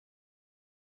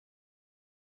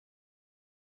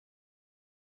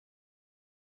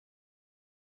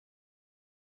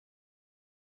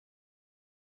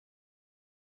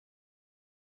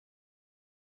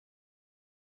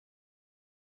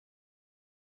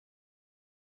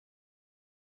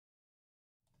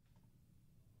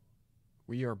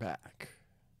We are back.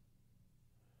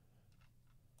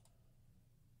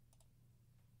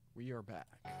 We are back.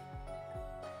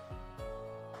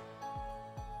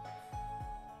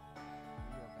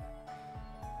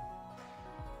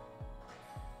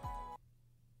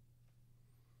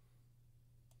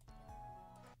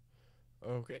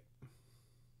 Okay.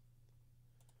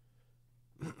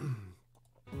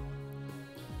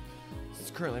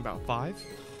 It's currently about 5.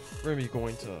 We're going to be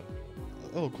going to a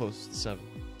little close to 7.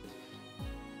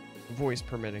 Voice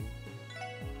permitting.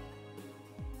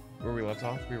 Where we left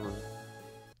off, we were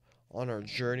on our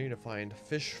journey to find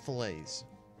fish fillets.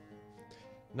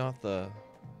 Not the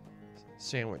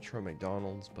sandwich from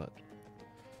McDonald's, but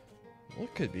well,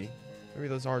 it could be. Maybe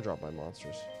those are dropped by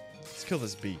monsters. Let's kill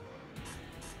this bee.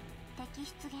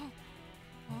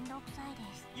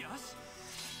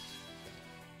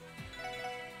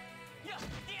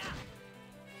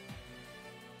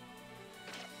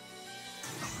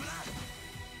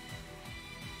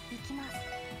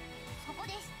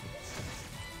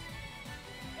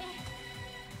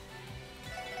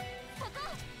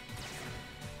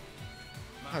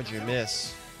 How'd you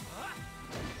miss?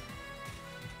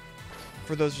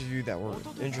 For those of you that were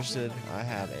interested, I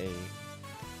had a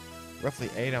roughly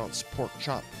 8-ounce pork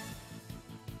chop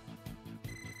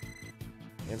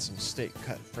and some steak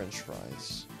cut French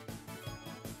fries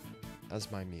as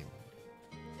my meal.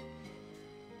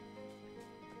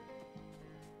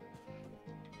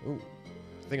 Ooh,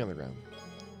 thing on the ground.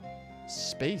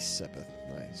 Space Sepith,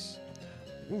 nice.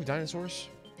 Ooh, dinosaurs.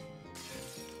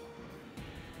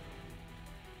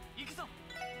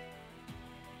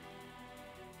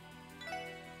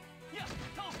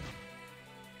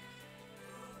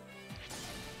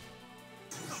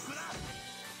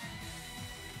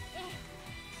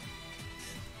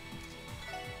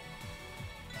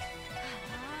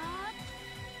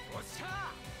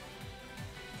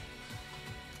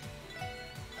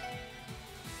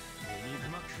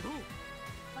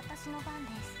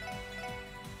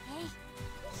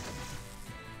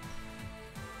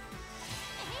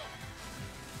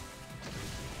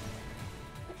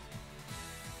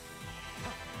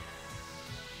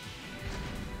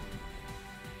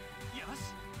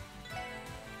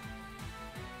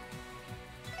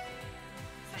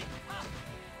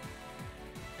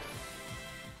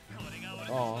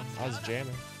 Oh, I was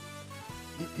jamming.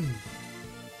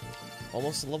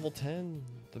 Almost level 10.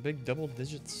 The big double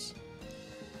digits.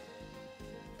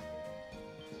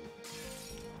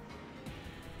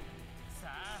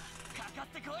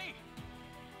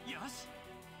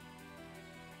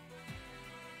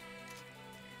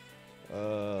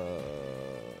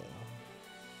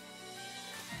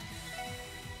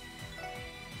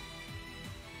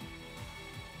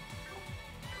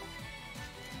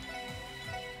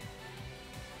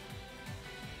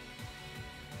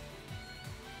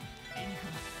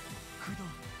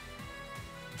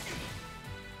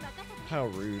 How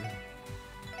rude.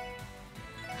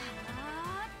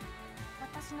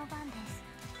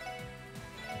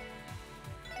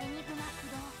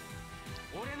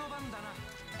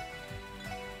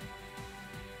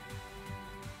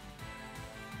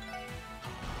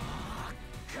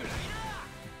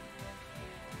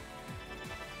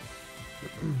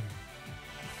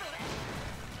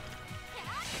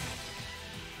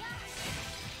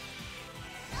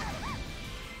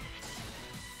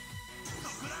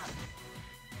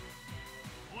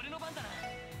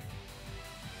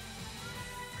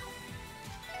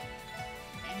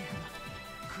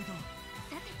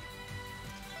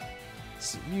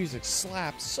 This music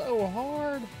slaps so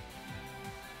hard.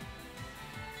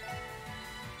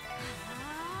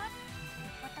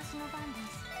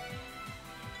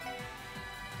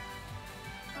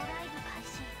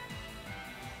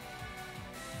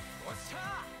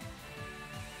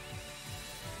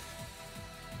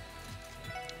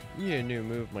 You need a new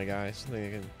move, my guy, so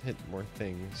I can hit more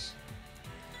things.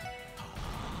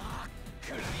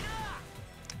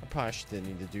 I probably didn't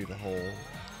need to do the whole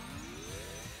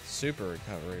super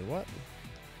recovery. What?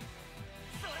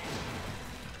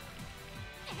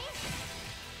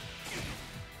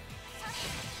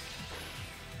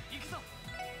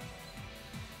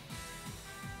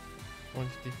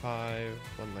 $155,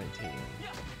 $119.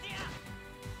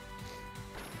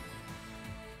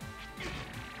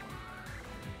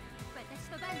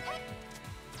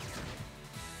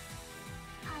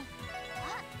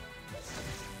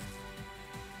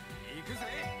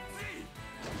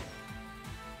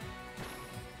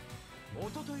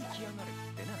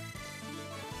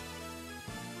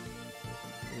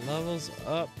 Levels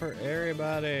up for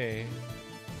everybody.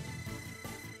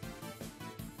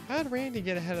 How'd Randy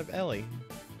get ahead of Ellie?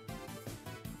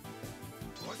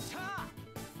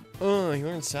 Oh, he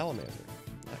learned Salamander.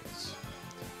 Nice.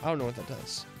 I don't know what that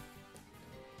does.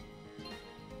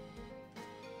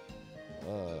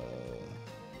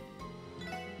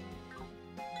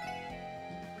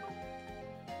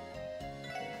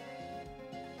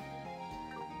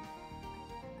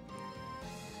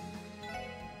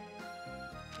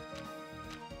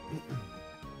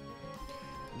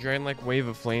 Dragon-like wave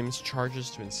of flames charges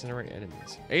to incinerate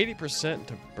enemies. 80%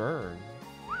 to burn.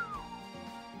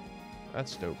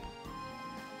 That's dope.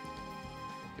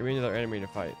 Give me another enemy to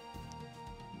fight.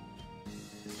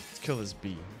 Let's kill this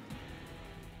bee.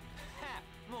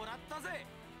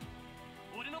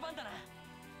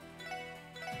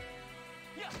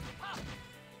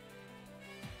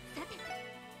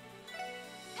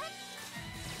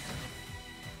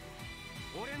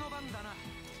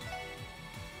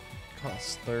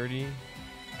 Costs 30.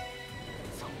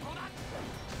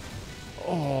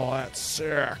 Oh, that's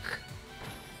sick.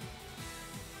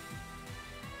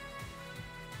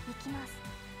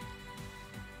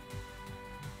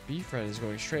 B-Friend is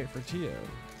going straight for Tio.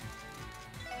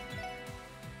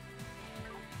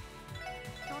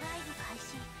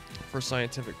 For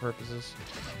scientific purposes.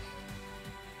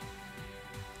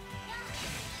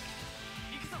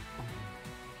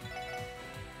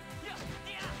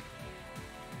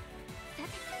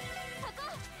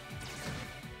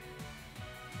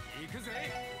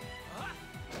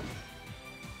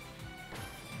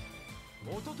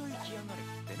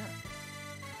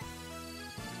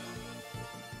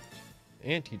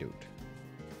 Antidote.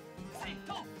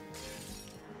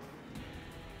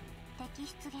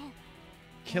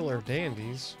 Killer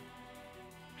dandies.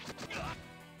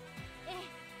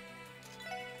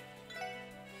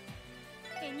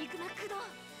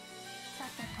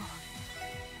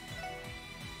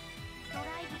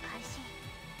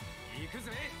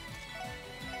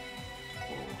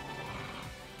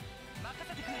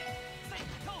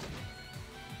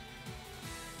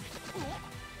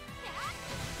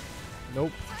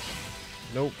 Nope.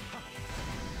 Nope.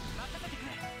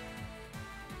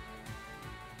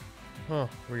 Huh,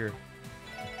 weird.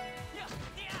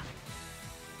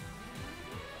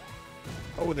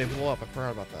 Oh, they blew up. I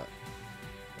forgot about that.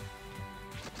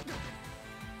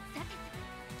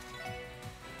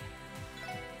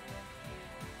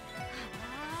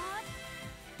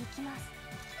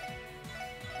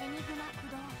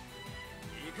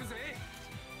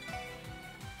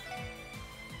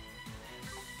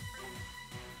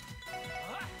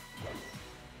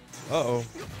 Uh-oh.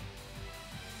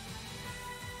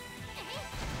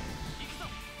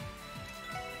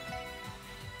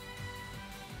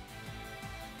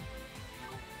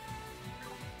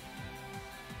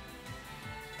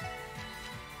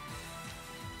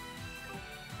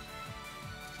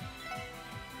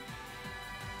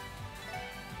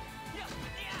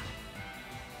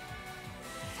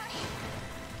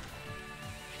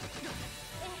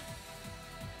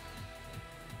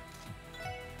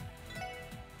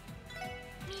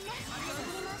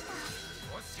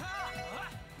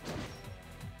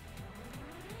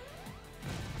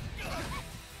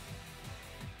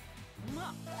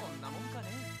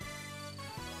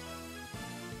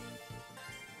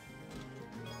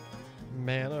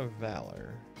 Man of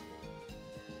Valor.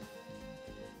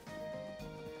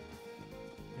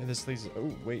 And this leads...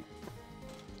 Oh, wait.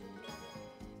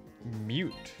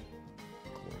 Mute.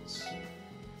 Of course.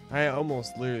 I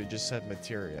almost literally just said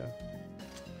materia.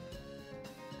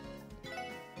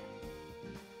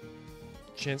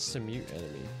 Chance to mute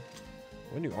enemy.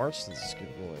 What new arts does this give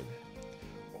Lloyd?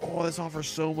 Oh, this offers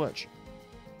so much.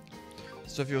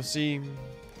 So if you'll see...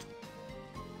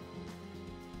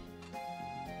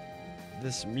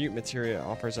 This mute materia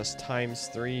offers us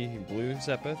 ×3 blue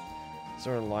Sepith.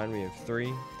 So in line we have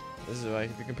 3. This is like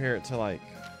if you compare it to like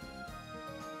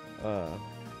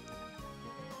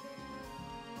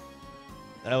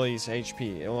Ellie's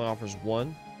HP, it only offers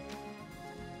 1.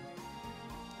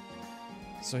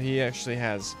 So he actually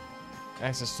has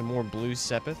access to more blue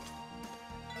Sepith.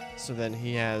 So then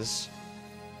he has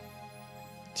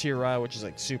Tira, which is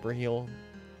like super heal.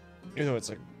 Even though it's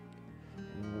like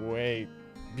way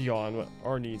beyond what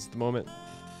our needs at the moment.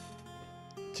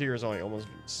 Tyr is only almost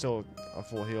still a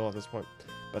full heal at this point.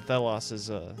 But Thelos is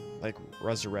like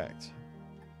resurrect,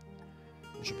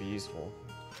 which would be useful.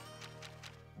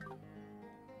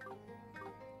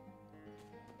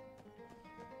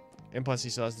 And plus he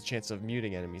still has the chance of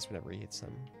muting enemies whenever he hits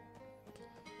them.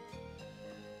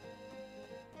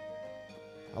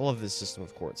 I love this system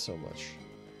of courts so much.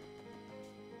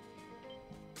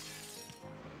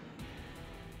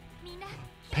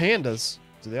 Pandas?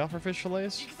 Do they offer fish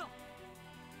fillets?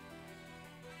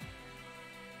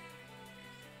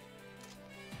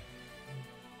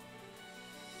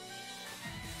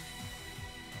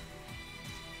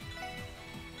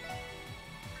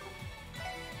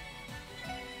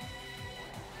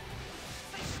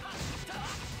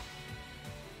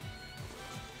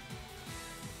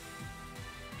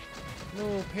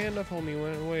 No, panda homie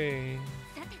went away.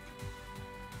 さてと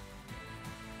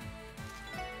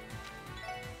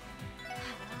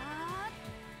は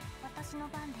ー私の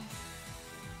番で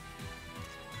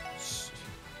す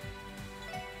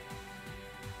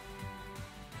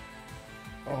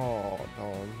Oh,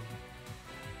 darn.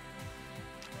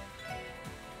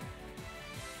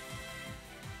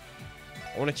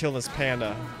 I want to kill this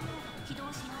panda. 起動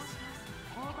します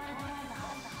オーバルドライバ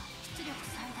ー出力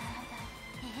最大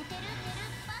エーテルテル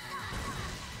バタ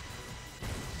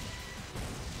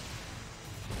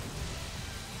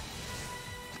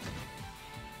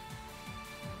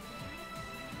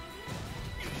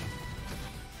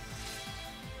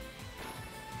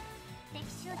ー 敵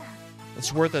集団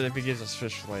It's worth it if he gives us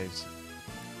fish fillets.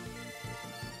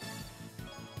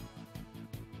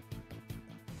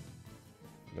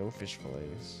 No fish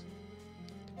fillets.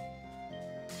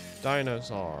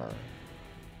 Dinosaur.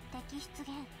 敵出現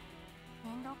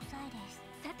めんどくさいです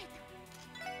さて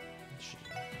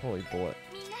と Holy bullet.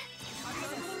 みんな始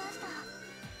まりました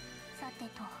さて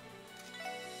と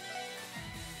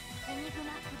エニグ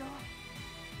マ駆動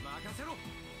任せろぜ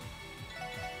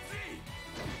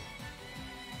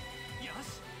いよ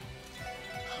し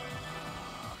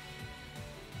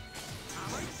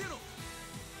甘いってろ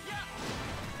や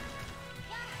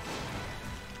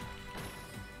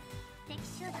敵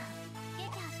集団撃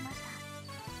破しました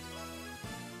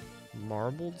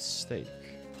Marbled steak.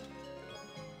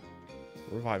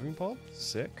 Reviving pod?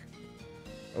 Sick.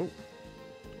 Oh.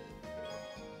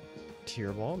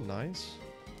 Tear bomb, nice.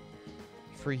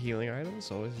 Free healing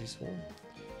items, always useful.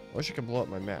 I wish I could blow up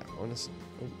my map. I wanna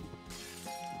oh.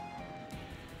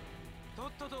 と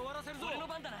っとと終わらせるぞ俺の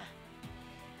番だな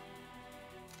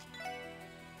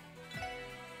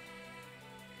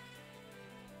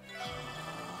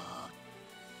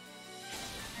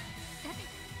さて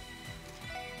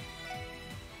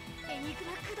エニグ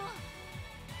マ駆動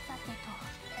さてと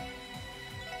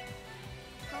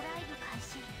ドライブ開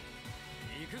始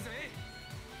行くぜ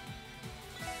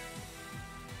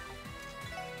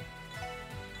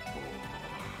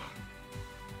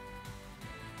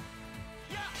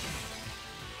やっ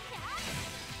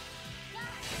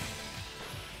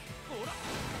ほら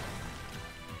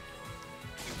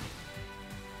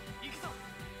行くぞ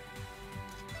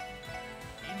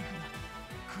エニグマ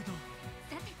駆動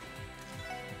さて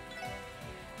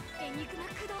エニグマ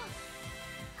駆動は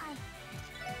い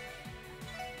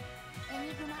エ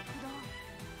ニグマ駆動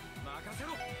任せろ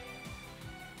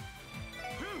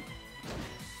ふん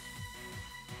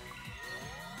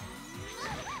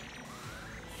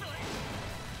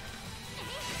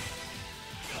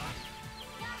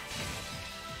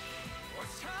おっ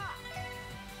しゃあ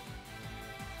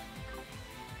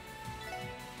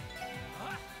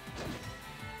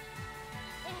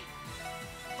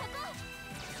そこ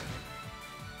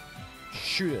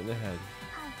Shoot it in the head.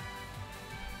 はい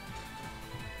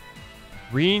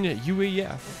Reen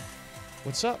UEF.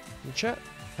 What's up in the chat?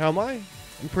 How am I?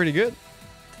 I'm pretty good.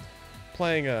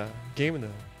 Playing a game in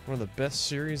one of the best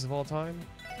series of all time.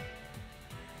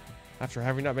 After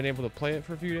having not been able to play it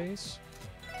for a few days.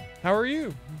 How are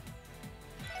you?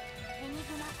 エニ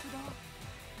グマ駆動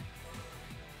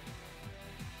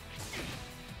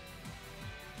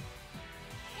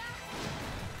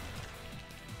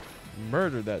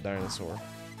Murdered that dinosaur.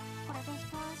 これで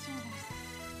一安心です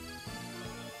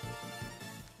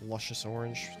Luscious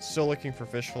orange. Still looking for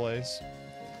fish fillets.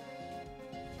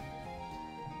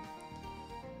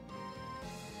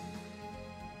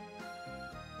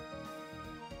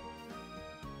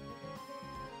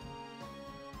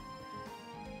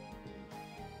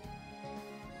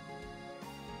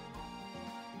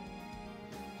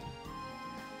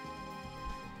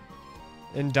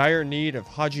 In dire need of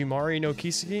Hajimari no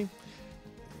Kiseki.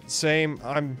 Same.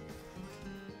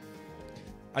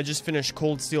 I just finished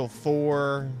Cold Steel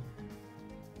 4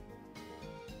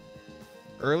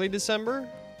 early December.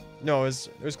 No, it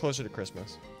was closer to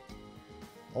Christmas.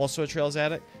 Also a Trails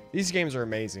Addict. These games are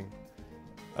amazing.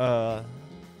 I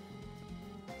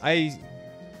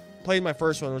played my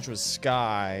first one, which was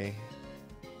Sky,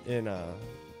 in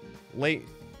late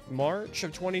March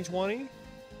of 2020.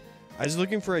 I was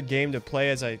looking for a game to play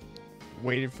as I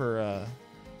waited for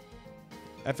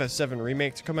FF7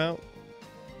 Remake to come out.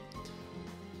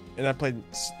 And I played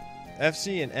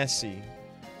FC and SC.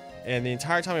 And the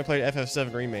entire time I played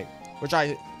FF7 Remake, which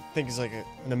I think is like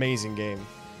an amazing game,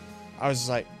 I was just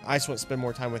like, I just want to spend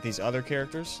more time with these other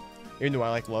characters, even though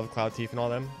I love Cloud Thief and all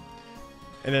them.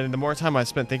 And then the more time I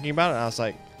spent thinking about it, I was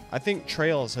like, I think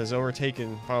Trails has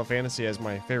overtaken Final Fantasy as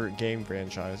my favorite game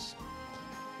franchise.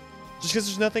 Just because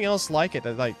there's nothing else like it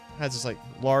that has this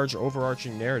large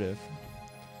overarching narrative.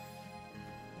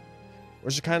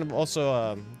 which is kind of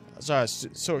also so I was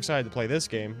so excited to play this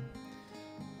game.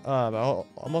 But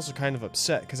I'm also kind of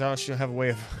upset because I actually have a way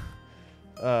of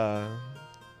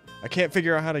I can't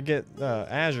figure out how to get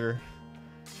Azure.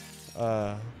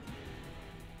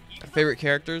 Favorite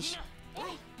characters?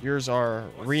 Yours are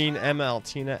Reen, Emma,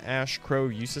 Altina, Ash, Crow,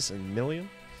 Eustace, and Million.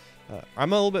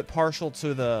 I'm a little bit partial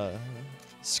to the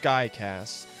Sky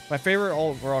cast. My favorite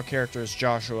overall character is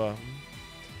Joshua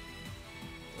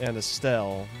and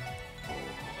Estelle.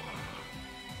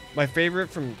 My favorite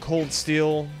from Cold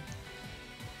Steel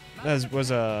was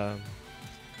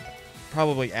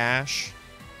probably Ash.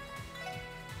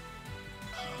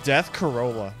 Death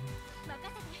Corolla.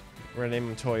 We're gonna name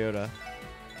him Toyota.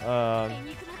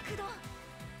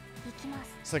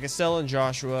 It's like Estelle and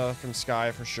Joshua from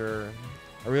Sky for sure.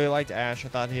 I really liked Ash. I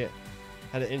thought he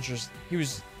had an interest. He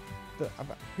was the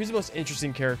most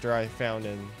interesting character I found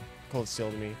in Cold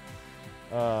Steel to me.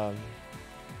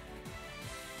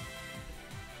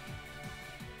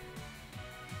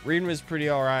 Reen was pretty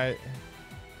alright.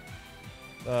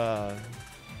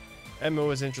 Emma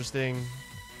was interesting,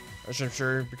 which I'm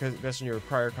sure, because based on your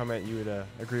prior comment, you would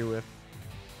agree with.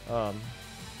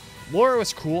 Laura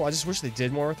was cool. I just wish they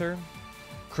did more with her.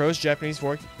 Crow's Japanese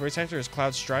voice actor is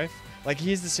Cloud Strife. Like,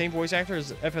 he's the same voice actor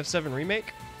as FF7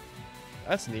 Remake.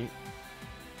 That's neat.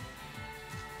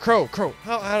 Crow.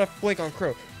 How to blink on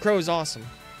Crow? Crow is awesome.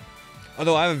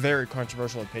 Although I have a very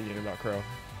controversial opinion about Crow.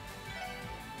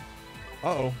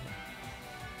 Uh-oh.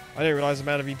 I didn't realize I'm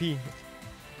out of EP.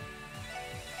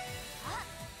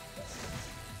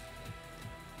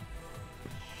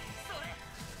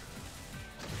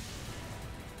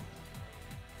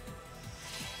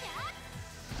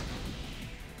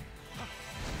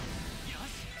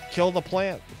 Kill the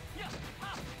plant.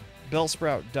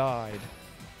 Bellsprout died.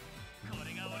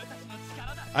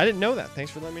 I didn't know that. Thanks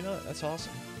for letting me know that. That's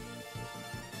awesome.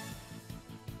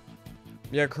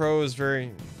 Yeah, Crow is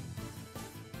very...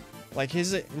 Like,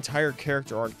 his entire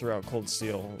character arc throughout Cold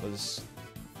Steel was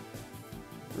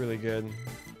really good.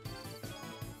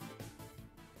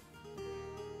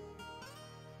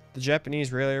 The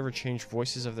Japanese rarely ever change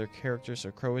voices of their characters,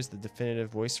 so Crow is the definitive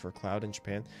voice for Cloud in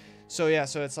Japan. So yeah,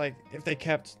 so it's like, if they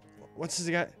kept... What's his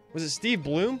guy? Was it Steve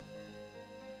Bloom?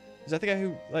 Is that the guy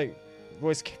who, like,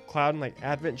 voiced Cloud in, like,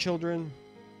 Advent Children?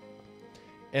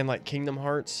 And, like, Kingdom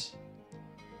Hearts?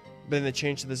 But then they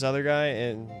changed to this other guy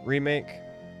in Remake.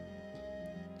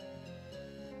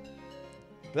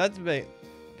 But that's debate.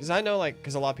 Because I know, like,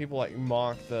 because a lot of people, like,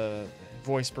 mock the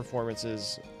voice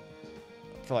performances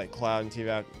for, like, Cloud and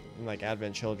TV and, like,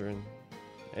 Advent Children.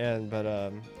 But,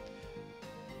 I'm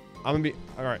gonna be...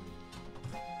 Alright.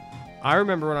 I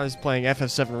remember when I was playing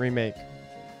FF7 Remake,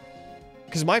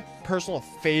 because my personal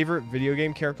favorite video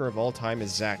game character of all time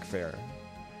is Zack Fair.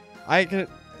 I can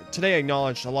today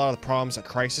acknowledge a lot of the problems that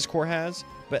Crisis Core has,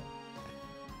 but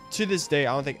to this day,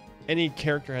 I don't think any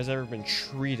character has ever been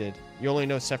treated. You only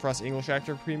know Sephiroth's English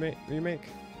actor remake?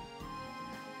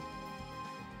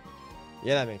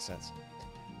 Yeah, that makes sense.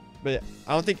 But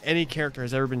I don't think any character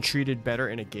has ever been treated better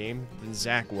in a game than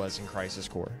Zack was in Crisis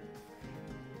Core.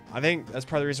 I think that's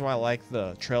part of the reason why I like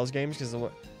the Trails games, because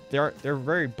they're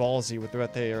very ballsy with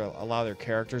what they allow their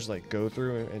characters like go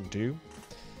through and do.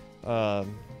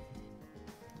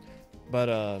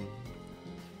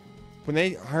 When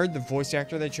they heard the voice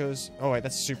actor they chose, oh wait,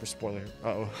 that's a super spoiler.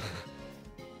 Uh-oh.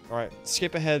 All right,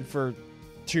 skip ahead for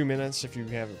 2 minutes if you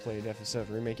haven't played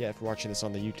FF7 Remake yet. If you're watching this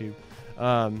on the YouTube,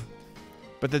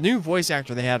 but the new voice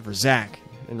actor they had for Zack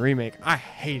in Remake, I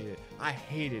hated it. I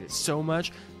hated it so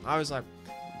much. I was like,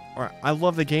 all right, I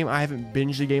love the game. I haven't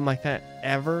binged a game like that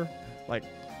ever. Like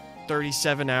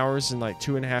 37 hours in like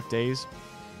 2.5 days.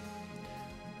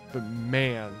 But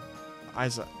man, I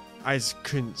just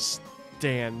couldn't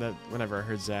stand that whenever I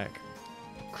heard Zack.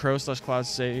 Crow/Cloud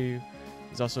Save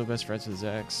is also best friends with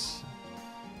Zack's.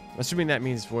 I'm assuming that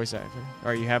means voice actor.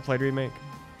 Alright, you have played Remake?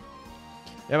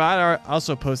 Yeah, but I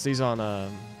also post these on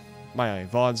my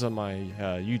VODs on my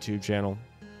YouTube channel.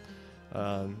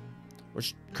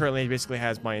 Which currently basically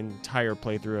has my entire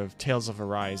playthrough of Tales of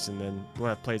Arise, and then what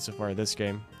I've played so far of this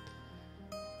game.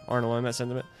 Aren't alone in that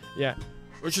sentiment. Yeah,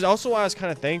 which is also why I was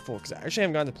kind of thankful, because I actually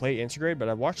haven't gotten to play Integrate, but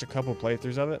I've watched a couple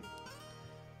playthroughs of it.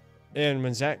 And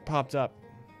when Zack popped up,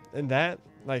 and that,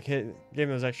 like, gave him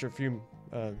those extra few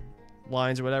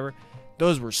lines or whatever,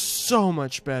 those were so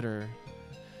much better.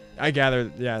 I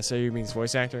gather, yeah, so you means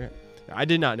voice actor. I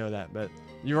did not know that, but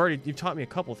you've taught me a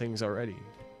couple things already.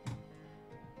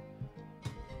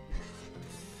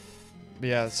 But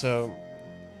yeah, so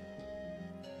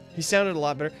he sounded a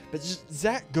lot better. But just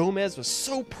Zach Gomez was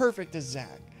so perfect as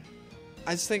Zack.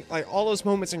 I just think, like, all those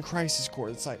moments in Crisis Core,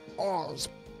 it's like, oh, it's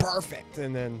perfect,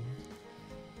 and then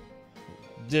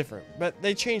different. But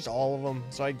they changed all of them,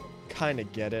 so I kind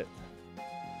of get it.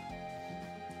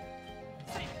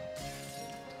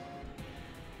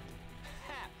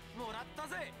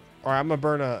 Alright, I'm gonna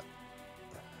burn a...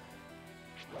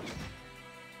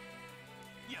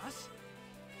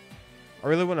 I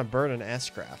really want to burn an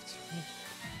S-Craft.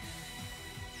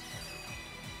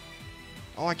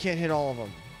 Oh, I can't hit all of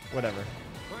them. Whatever.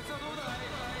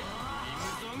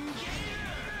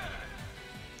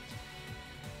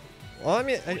 Well, I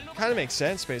mean, it kind of makes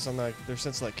sense based on like their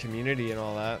sense of like community and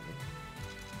all that.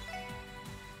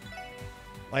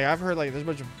 Like I've heard like there's a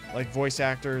bunch of like voice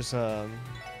actors in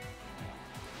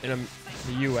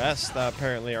the U.S. that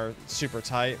apparently are super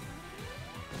tight.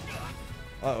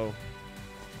 Uh-oh.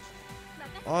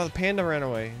 Oh, the panda ran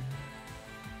away.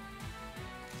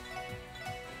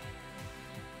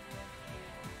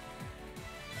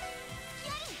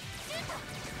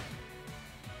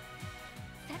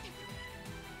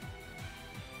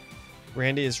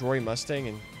 Randy is Roy Mustang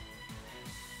and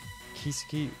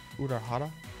Kisuke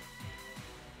Urahara.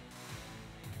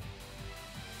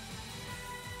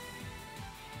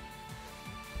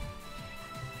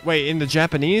 Wait, in the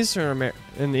Japanese or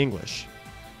in the English?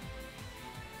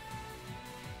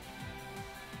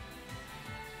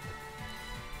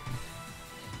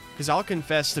 Because I'll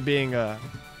confess to being I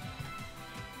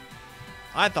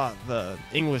thought the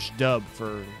English dub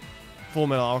for Full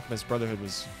Metal Alchemist Brotherhood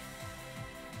was...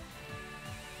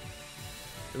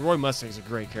 Roy Mustang's a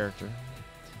great character.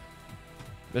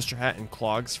 Mr. Hat and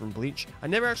Clogs from Bleach. I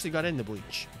never actually got into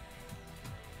Bleach.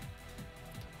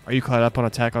 Are you caught up on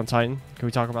Attack on Titan? Can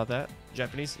we talk about that?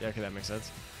 Japanese? Yeah, okay, that makes sense.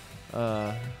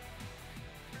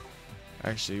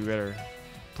 Actually, we better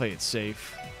play it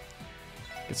safe.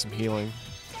 Get some healing.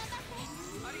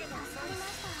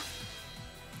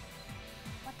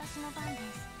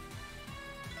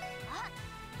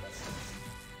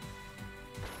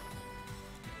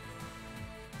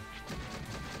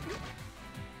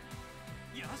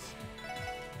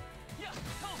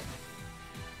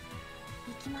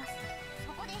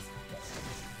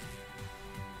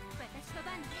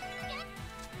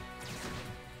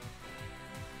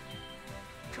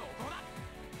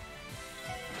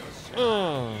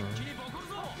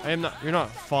 You're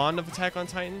not fond of Attack on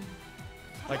Titan?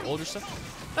 Like older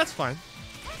stuff? That's fine.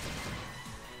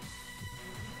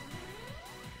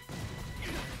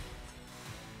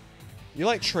 You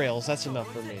like trails, that's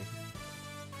enough for me.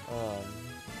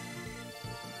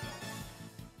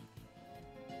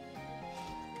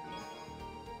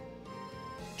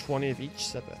 20 of each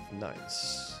Sepeth.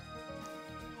 Nice.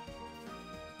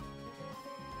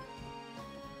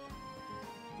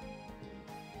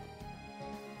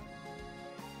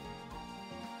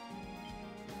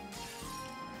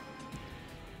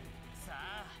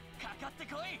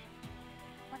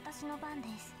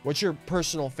 What's your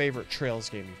personal favorite Trails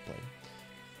game you've played?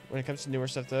 When it comes to newer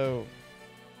stuff, though,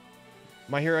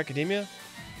 My Hero Academia,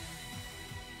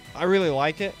 I really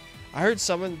like it. I heard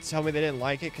someone tell me they didn't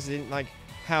like it because they didn't like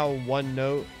how one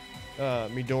note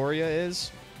Midoriya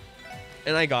is,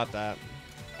 and I got that.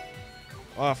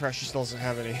 Oh, I forgot she still doesn't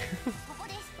have any.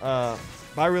 But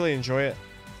I really enjoy it.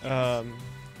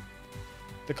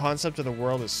 The concept of the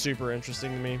world is super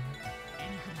interesting to me.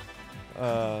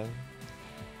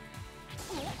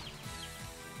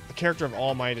 The character of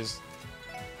All Might is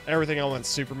everything I want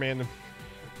Superman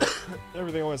to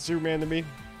everything I want Superman to be.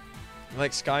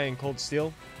 Like Sky and Cold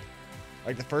Steel.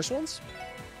 Like the first ones.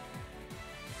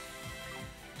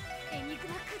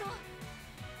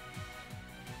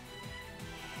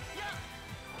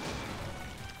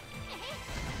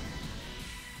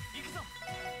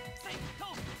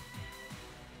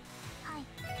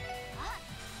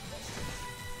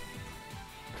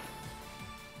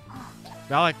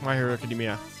 I like My Hero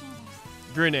Academia.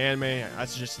 If you're into anime, I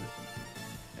suggest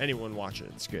anyone watch it.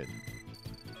 It's good.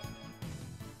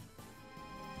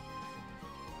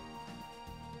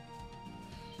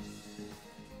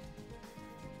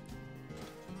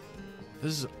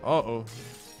 This is... Uh-oh.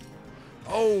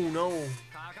 Oh, no.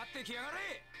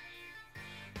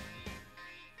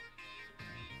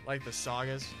 Like the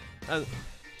sagas. A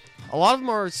lot of them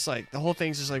are just like... The whole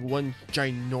thing's just like one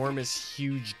ginormous,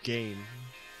 huge game.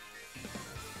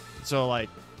 So, like...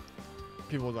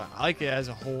 People I like it as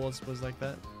a whole, I suppose, like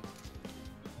that.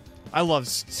 I love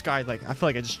Sky. Like, I feel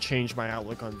like I just changed my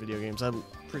outlook on video games. I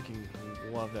freaking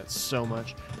love that so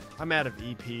much. I'm out of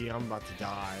EP. I'm about to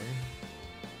die.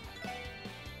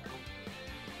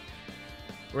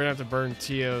 We're gonna have to burn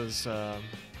Tio's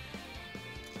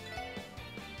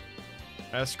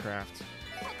S-Craft.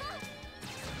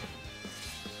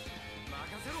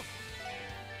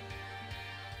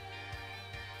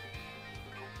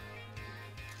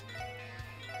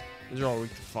 These are all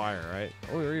weak to fire, right?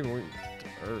 Oh, they're even weak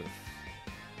to earth.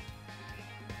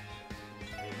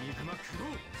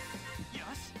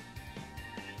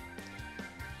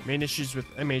 Main issues with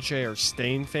MHA are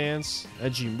Stain fans,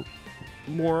 edgy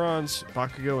morons,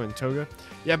 Bakugo and Toga.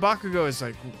 Yeah, Bakugo is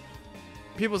like,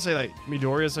 people say like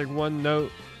Midoriya is like one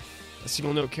note, a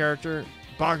single note character.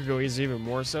 Bakugo is even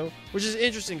more so, which is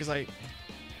interesting because like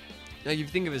if you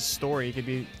think of his story, it could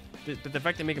be, but the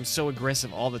fact they make him so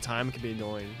aggressive all the time can be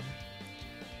annoying.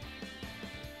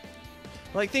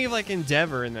 Like think of like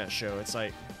Endeavor in that show. It's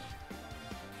like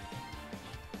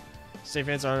Stain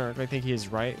fans aren't. I think he is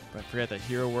right, but forget that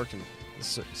Hero worked in the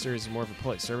series is more of a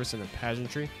polite service than a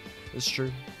pageantry. It's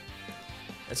true.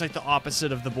 It's like the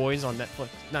opposite of The Boys on Netflix.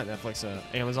 Not Netflix,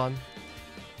 Amazon.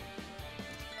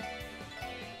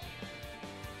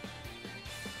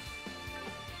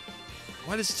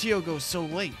 Why does Tio go so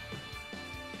late?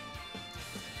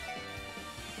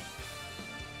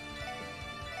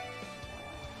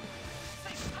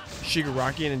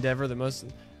 Shigaraki and Endeavor, the most...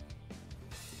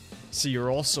 See,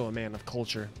 you're also a man of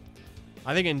culture.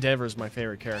 I think Endeavor is my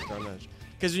favorite character on that.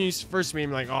 Because when you first meet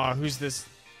him, like, oh, who's this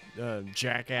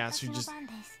jackass who just...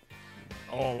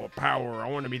 Oh, power, I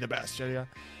want to be the best. Yeah.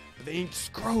 But then he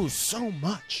just grows so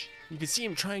much. You can see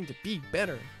him trying to be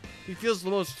better. He feels the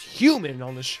most human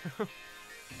on the show.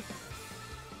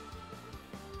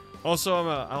 Also,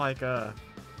 I'm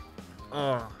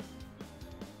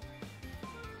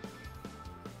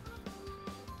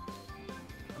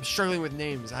struggling with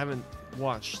names. I haven't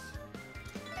watched.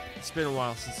 It's been a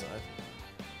while since I've...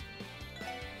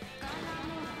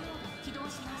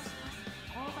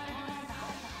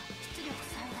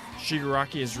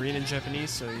 Shigaraki is Rin in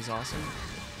Japanese, so he's awesome.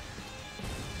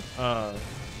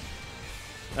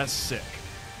 That's sick.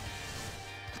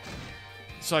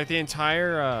 So like the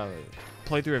entire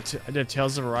playthrough of I did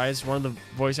Tales of Arise. One of the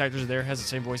voice actors there has the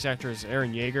same voice actor as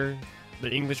Eren Yeager, the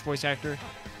English voice actor.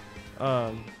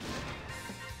 So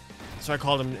I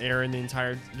called him Eren the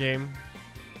entire game,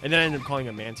 and then I ended up calling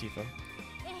him Mantifa.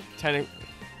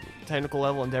 Technical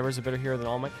level, Endeavor is a better hero than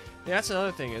All Might. Yeah, that's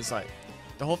another thing. Is like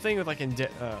the whole thing with like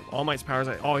All Might's powers,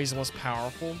 like, oh, he's the most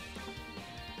powerful.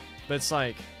 But it's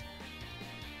like,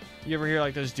 you ever hear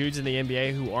like those dudes in the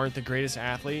NBA who aren't the greatest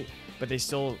athlete, but they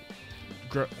still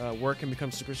work and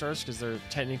become superstars because they're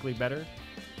technically better?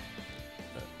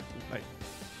 Like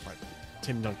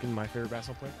Tim Duncan, my favorite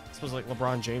basketball player. I suppose like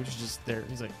LeBron James is just there.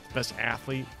 He's like the best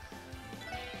athlete.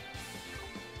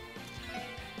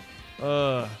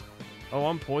 Oh,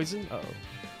 I'm poisoned? Uh-oh.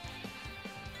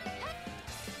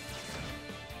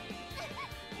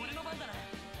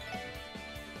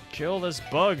 Kill this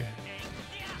bug.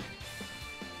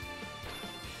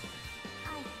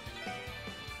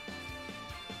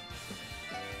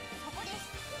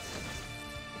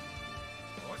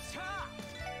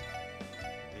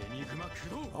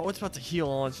 Oh, it's about to heal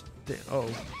on its... Oh.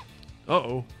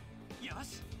 Uh-oh.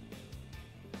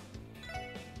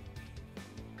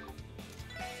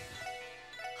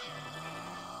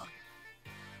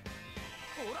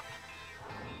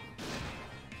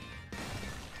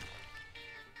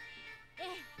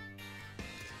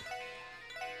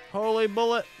 Holy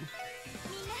bullet!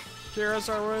 Cure us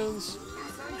our wounds.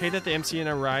 Hate that the MC in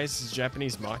Arise is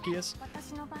Japanese Machias.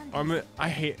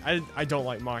 I don't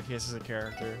like Machias as a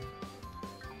character.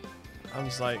 I'm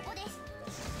just like,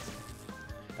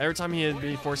 every time he'd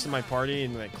be forced in my party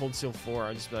in like Cold Steel 4,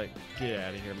 I'd just be like, get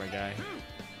out of here, my guy.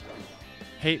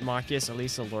 Hate Machias,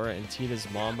 Elisa, Laura, and Tita's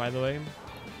mom, by the way.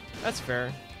 That's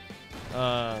fair.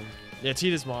 Yeah,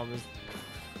 Tita's mom is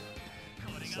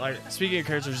like, speaking of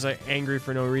characters just like angry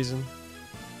for no reason.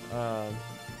 But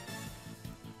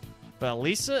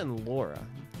Elisa and Laura,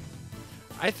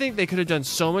 I think they could have done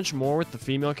so much more with the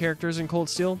female characters in Cold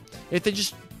Steel if they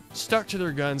just stuck to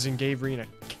their guns and gave Reen a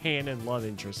canon love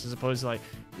interest, as opposed to like,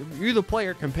 you the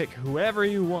player can pick whoever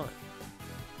you want.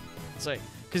 It's like,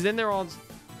 because then they're all,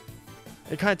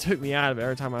 it kind of took me out of it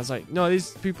every time. I was like, no,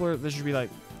 these people are, they should be like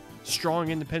strong,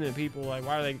 independent people. Like,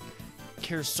 why do they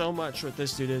care so much what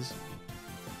this dude is?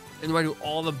 And why do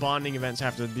all the bonding events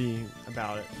have to be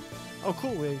about it? Oh,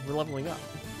 cool, we're leveling up.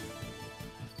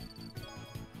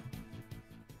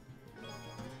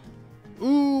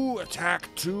 Ooh, attack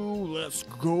 2, let's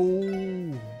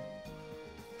go.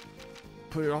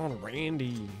 Put it on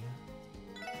Randy.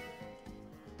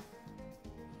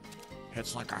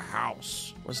 It's like a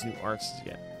house. What's new arts does he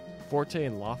get? Forte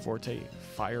and La Forte,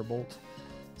 Firebolt.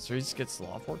 So he just gets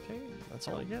La Forte? That's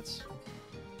all he gets?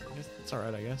 It's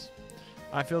alright, I guess.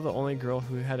 I feel the only girl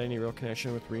who had any real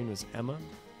connection with Reen was Emma.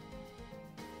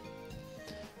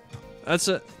 That's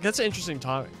an interesting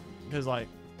topic, because like,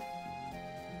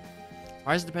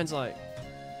 ours depends on like,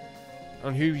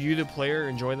 on who you, the player,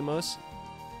 enjoy the most.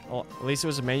 Well, at least it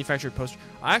was a manufactured poster.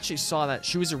 I actually saw that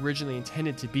she was originally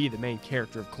intended to be the main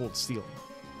character of Cold Steel,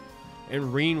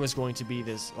 and Reen was going to be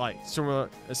this like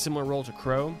a similar role to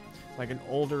Crow, like an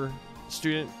older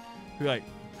student who like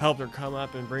helped her come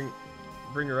up and bring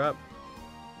her up.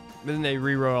 But then they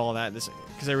rewrote all that because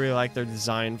they really liked their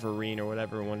design for Reen or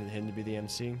whatever, and wanted him to be the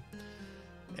MC,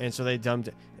 and so they dumbed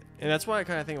it. And that's why I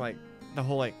kind of think like the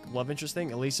whole like love interest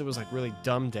thing, Elisa was like really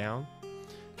dumbed down.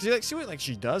 Cause you like see what like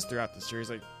she does throughout the series,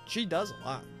 like she does a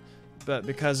lot, but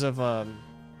because of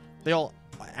they all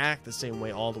act the same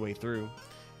way all the way through,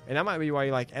 and that might be why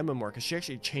you like Emma more, because she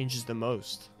actually changes the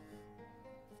most.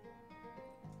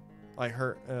 Like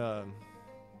her,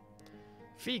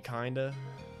 Fee kinda.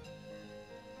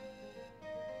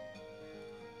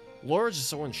 Laura's just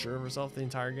so unsure of herself the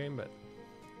entire game, but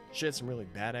she had some really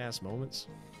badass moments.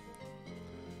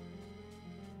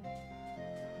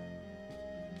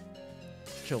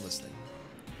 Kill this thing.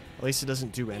 At least it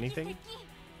doesn't do anything. 狙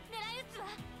い撃つわ。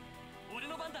俺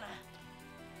の番だな。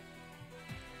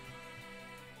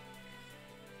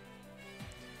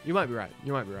 You might be right.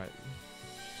 You might be right.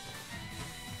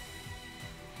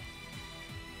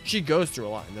 She goes through a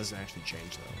lot and doesn't actually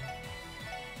change though.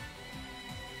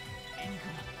 エニグ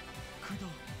マ、駆動。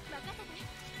任せて。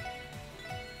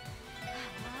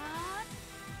はー。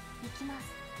行きます。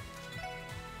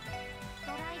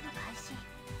ドライブ開始。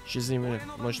 She isn't even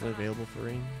emotionally available for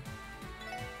Reen.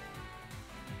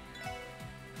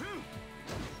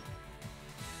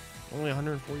 Only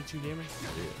 142 damage?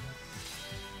 Yeah.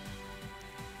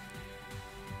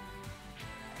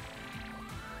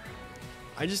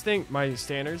 I just think my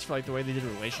standards for like the way they did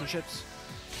relationships,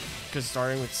 because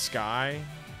starting with Sky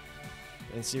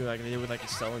and see what like they did with like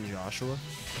Estelle and Joshua,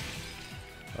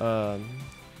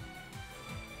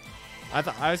 I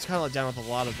thought I was kind of let down with a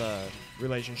lot of the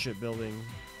relationship building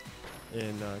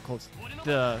in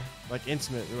the like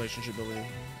intimate relationship building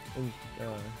in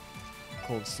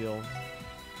Cold Steel.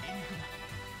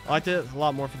 I liked it a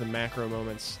lot more for the macro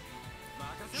moments.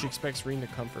 She expects Reen to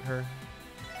comfort her.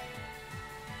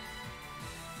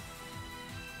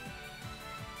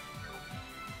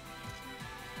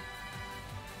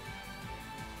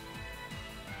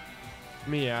 I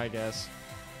mean, yeah, I guess.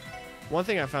 One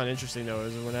thing I found interesting though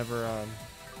is whenever,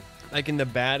 like in the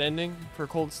bad ending for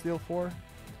Cold Steel 4,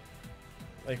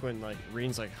 like when like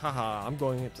Reen's like, haha, I'm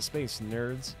going up to space,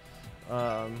 nerds.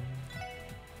 エ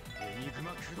ニグ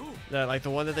マ駆動。 That like the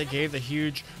one that they gave the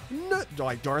huge, no,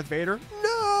 like Darth Vader,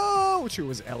 no, to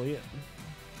was Elliot,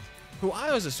 who I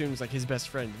always assumed was like his best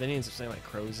friend. But then he ends up saying like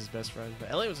Crow's his best friend. But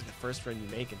Elliot was like the first friend you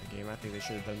make in the game. I think they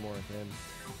should have done more with him.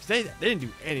 'Cause they didn't do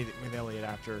anything with Elliot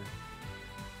after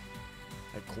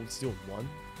like Cold Steel 1.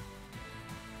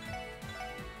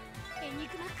 エニ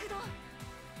グマ駆動。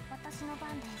私の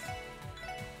番です。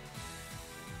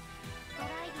ドラ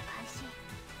イブ開始。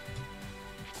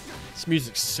 This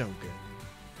music's so good.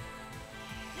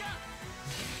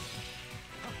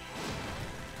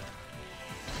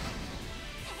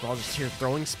 We're all just here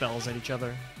throwing spells at each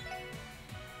other.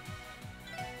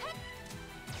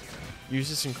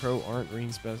 Eustace and Crow aren't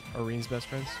Reen's best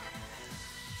friends.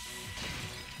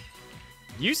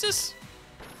 Eustace?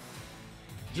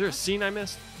 Is there a scene I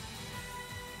missed?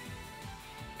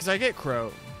 Because I get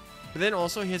Crow, but then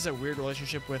also he has that weird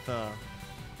relationship with the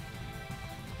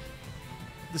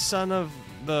son of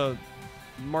the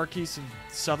Marquis of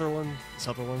Sutherland.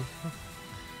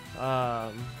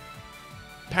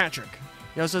 Patrick.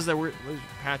 He also says that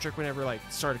Patrick whenever like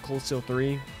started Cold Steel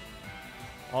 3.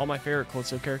 All my favorite Cold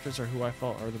Steel characters are who I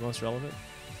felt are the most relevant.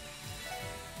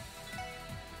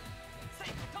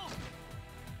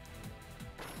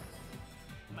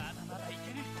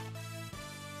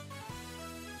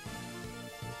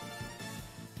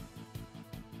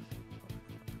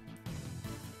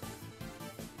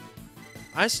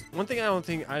 One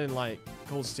thing I didn't like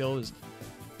Cold Steel is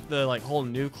the like whole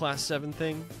new Class 7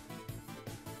 thing.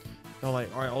 They're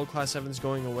like, all right, old Class 7's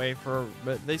going away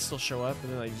but they still show up,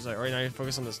 and then like just like, all right, now you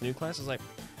focus on this new class. It's like,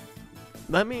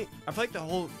 I feel like the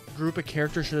whole group of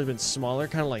characters should have been smaller,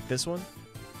 kind of like this one.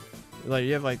 Like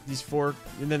you have like these 4,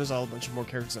 and then there's a bunch of more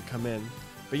characters that come in.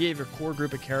 But you have your core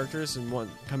group of characters and one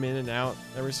come in and out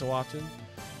every so often.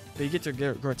 But you get to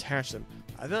go attach them.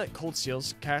 I feel like Cold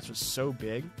Steel's cast was so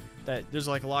big that there's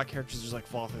like a lot of characters just like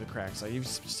fall through the cracks. Like you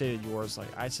stated yours, like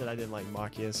I said I didn't like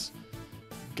Machias.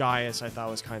 Gaius I thought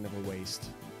was kind of a waste.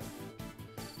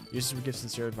 Eustace would give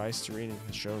sincere advice to Reen and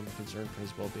has shown concern for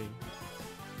his well-being.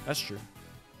 That's true.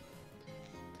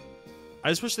 I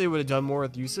just wish they would have done more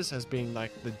with Eustace as being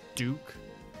like the Duke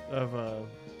of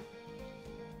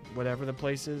whatever the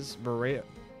place is. Berea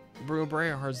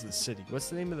Hard's the city. What's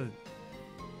the name of the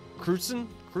Kreutzen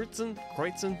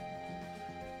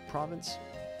province.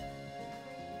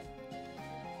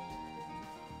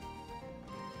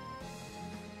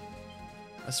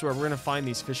 I swear, we're gonna find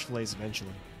these fish fillets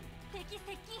eventually.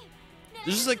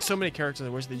 There's just like so many characters I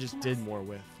wish they just did more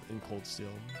with in Cold Steel.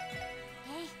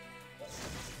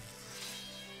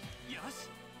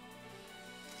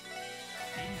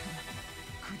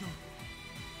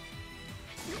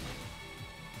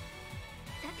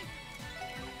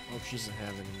 Hope she doesn't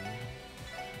have any.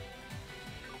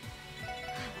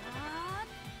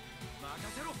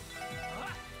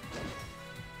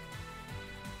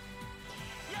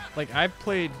 Like, I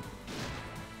played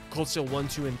Cold Steel 1,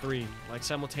 2, and 3, like,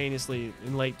 simultaneously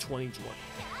in late 2020.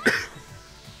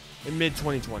 In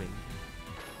mid-2020.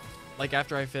 Like,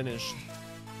 after I finished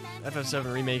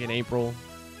FF7 Remake in April,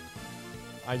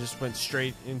 I just went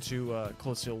straight into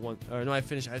Cold Steel 1. No, I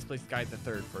just played Guide the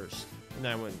Third first. And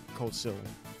then I went Cold Steel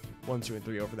 1, 2, and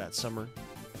 3 over that summer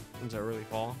into early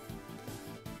fall.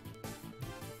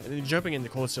 And then jumping into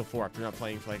Cold Steel 4 after not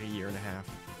playing for like a year and a half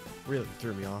really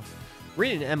threw me off.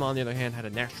 Rin and Emma, on the other hand, had a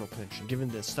natural connection. Given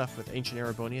the stuff with ancient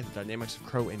Ereboni, the dynamics of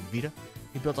Crow and Vita,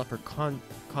 he built up her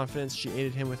confidence. She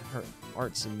aided him with her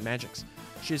arts and magics.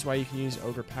 She is why you can use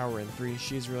Ogre power in 3.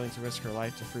 She is willing to risk her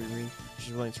life to free Rin.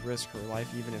 She's willing to risk her life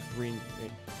even if Rin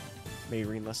made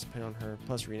Rin less dependent on her.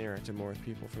 Plus, Rin interacted more with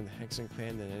people from the Hexen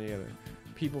clan than any other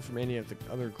people from any of the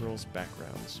other girls'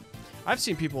 backgrounds. I've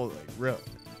seen people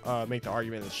like make the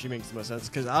argument that she makes the most sense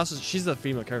because also she's the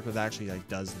female character that actually like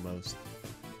does the most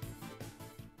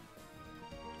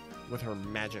with her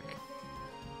magic.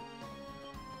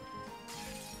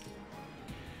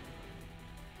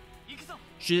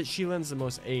 She lends the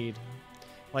most aid.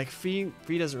 Like Fee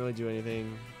doesn't really do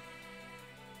anything.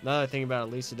 Now that I think about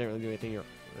it, Lisa didn't really do anything. You're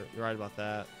right about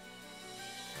that.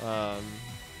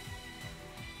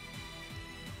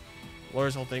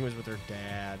 Laura's whole thing was with her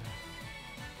dad.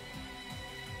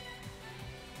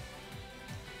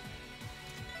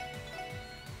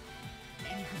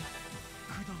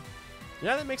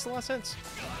 Yeah, that makes a lot of sense.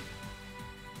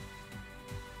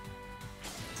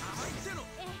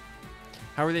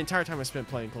 However, the entire time I spent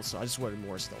playing Cold Steel, I just wanted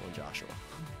more Stella and Joshua.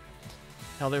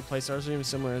 How their playstyles are even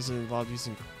similar as it involved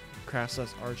using craft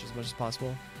arch as much as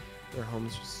possible. Their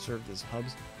homes served as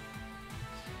hubs.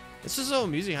 It's just so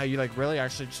amusing how you like really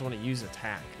actually just want to use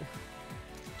attack.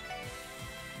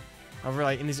 However,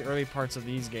 like in these early parts of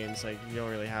these games, like you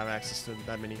don't really have access to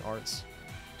that many arts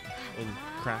and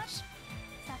crafts.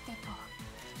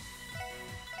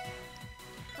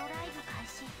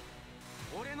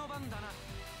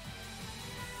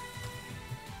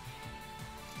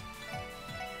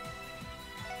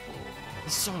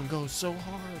 This song goes so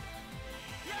hard.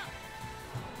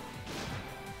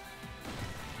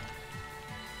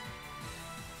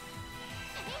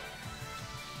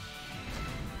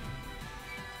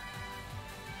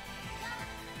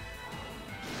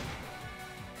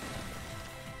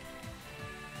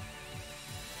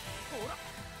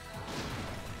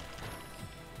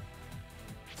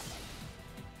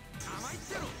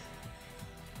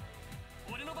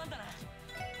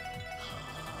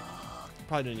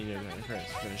 Probably didn't need to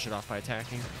finish it off by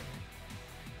attacking.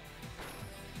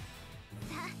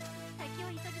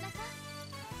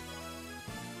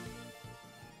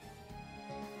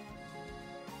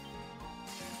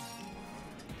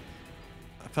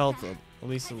 I felt at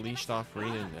least leashed off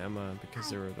Rena and Emma because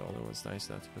they were the only ones nice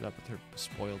enough to put up with her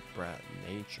spoiled brat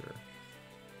nature.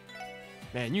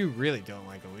 Man, you really don't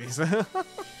like Elisa.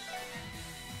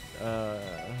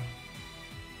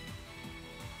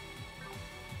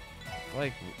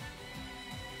 Like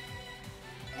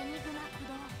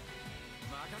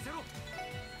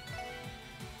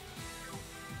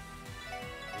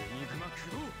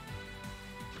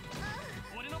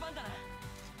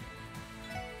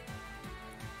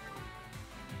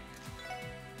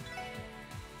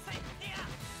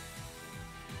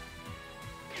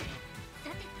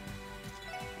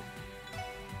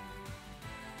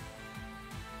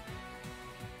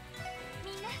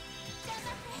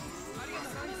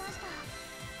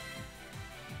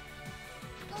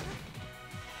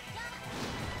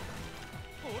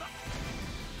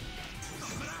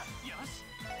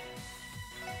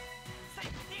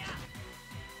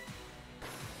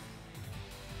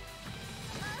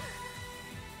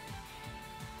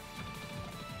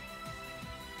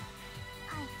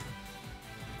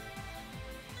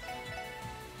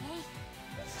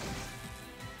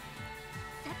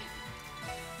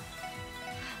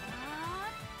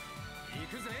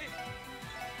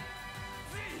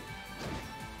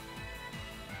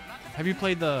have you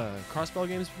played the Crossbell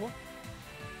games before?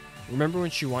 Remember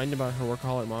when she whined about her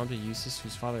workaholic mom to Eustace,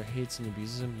 whose father hates and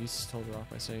abuses him? Eustace told her off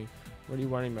by saying, "What are you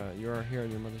whining about? You are here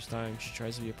on your mother's dime. She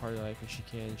tries to be a part of your life when she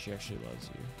can, and she actually loves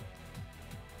you."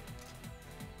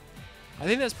 I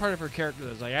think that's part of her character.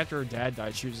 That's like after her dad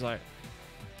died, she was like,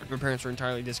 her parents were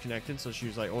entirely disconnected, so she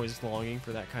was like always longing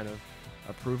for that kind of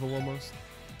approval almost.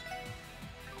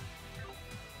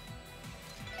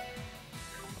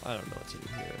 I don't know what to do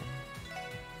here.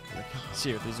 I can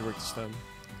see if these work to stone.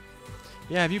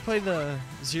 Yeah, have you played the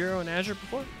Zero and Azure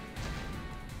before?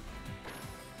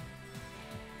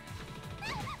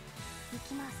 行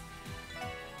きます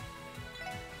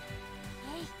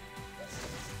えい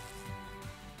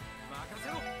任せ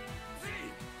ろゼリ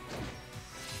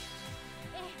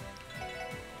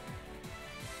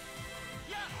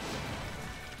ーや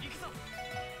行くぞ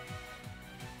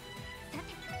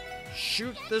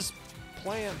Shoot this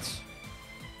plant.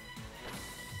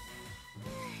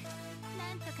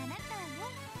 なんとかなったわね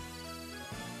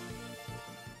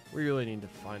We really need to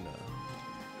find a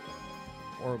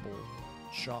horrible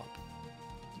shop.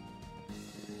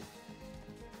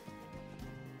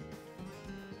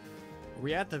 Are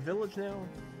we at the village now?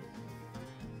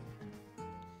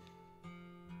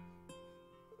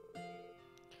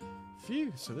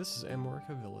 Phew, so this is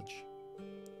Amorica Village.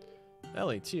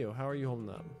 Ellie, Tio, how are you holding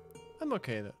up? I'm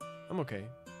okay,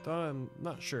 though I'm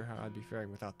not sure how I'd be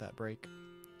faring without that break.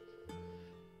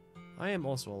 I am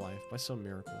also alive, by some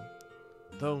miracle.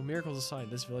 Though, miracles aside,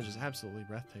 this village is absolutely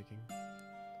breathtaking.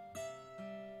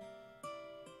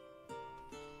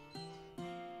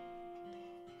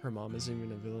 Her mom isn't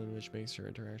even a villain, which makes her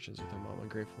interactions with her mom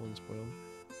ungrateful and spoiled.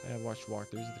 I have watched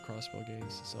walkthroughs of the crossbow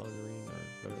games. Stella and Marine are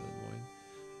better than Lloyd.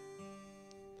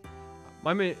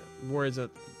 My main worry is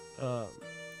that,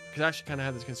 because I actually kind of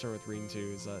had this concern with Reen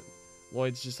too, is that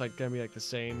Lloyd's just like gonna be like the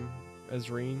same as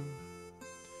Reen.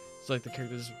 It's like the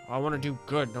characters, I want to do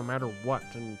good no matter what,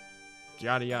 and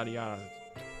yada yada yada,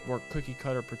 more cookie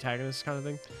cutter protagonist kind of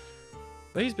thing.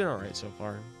 But he's been alright so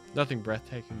far. Nothing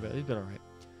breathtaking, but he's been alright.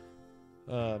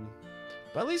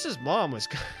 But at least his mom was.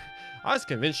 I was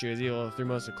convinced she was evil through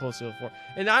most of Cold Steel 4,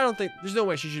 and I don't think there's no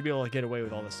way she should be able to get away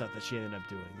with all the stuff that she ended up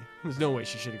doing. There's no way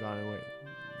she should have gone away with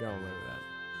that.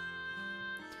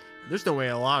 There's no way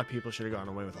a lot of people should have gotten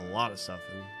away with a lot of stuff,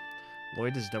 and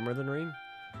Lloyd is dumber than Reen,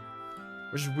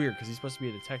 which is weird because he's supposed to be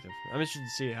a detective. I'm interested to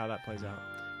see how that plays out.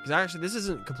 Because actually, this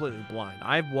isn't completely blind.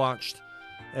 I've watched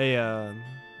a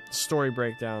story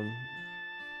breakdown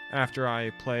after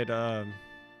I played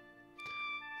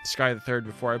Sky the Third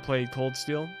before I played Cold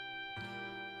Steel,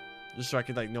 just so I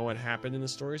could like know what happened in the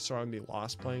story, so I wouldn't be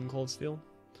lost playing Cold Steel.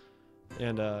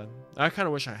 And I kind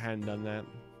of wish I hadn't done that.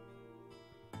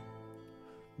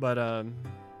 But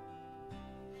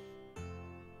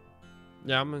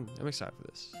yeah, I'm excited for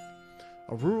this.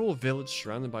 A rural village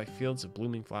surrounded by fields of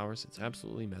blooming flowers. It's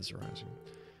absolutely mesmerizing.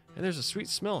 And there's a sweet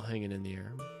smell hanging in the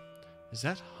air. Is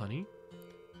that honey?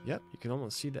 Yep, you can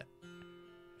almost see the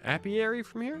apiary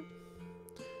from here.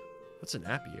 What's an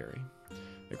apiary?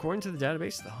 According to the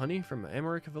database, the honey from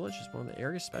Amorica Village is one of the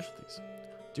area's specialties.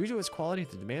 Due to its quality,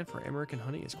 the demand for American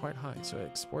honey is quite high, so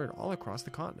it's exported all across the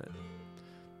continent.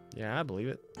 Yeah, I believe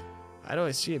it. I'd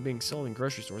always see it being sold in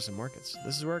grocery stores and markets.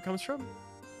 This is where it comes from?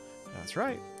 That's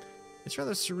right. It's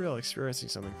rather surreal experiencing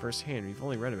something firsthand. We've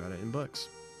only read about it in books.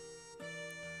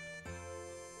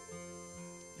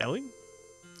 Ellie?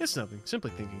 It's nothing.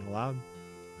 Simply thinking aloud.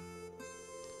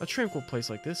 A tranquil place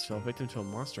like this fell victim to a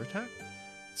monster attack?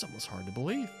 It's almost hard to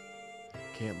believe.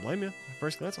 Can't blame you. At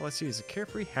first glance, all I see is a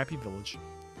carefree, happy village.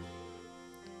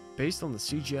 Based on the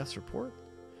CGF's report,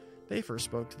 they first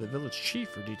spoke to the village chief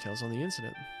for details on the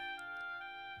incident.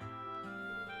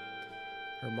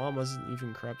 Her mom wasn't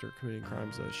even corrupt or committing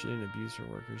crimes, though. She didn't abuse her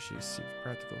workers. She seemed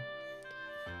practical.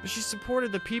 But she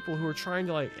supported the people who were trying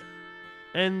to, like,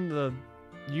 end the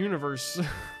universe.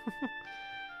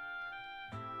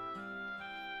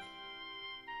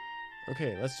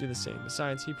 Okay, let's do the same.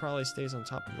 Besides, he probably stays on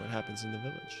top of what happens in the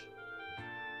village.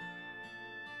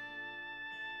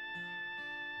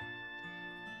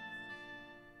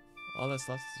 All that's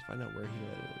left is to find out where he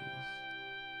lives.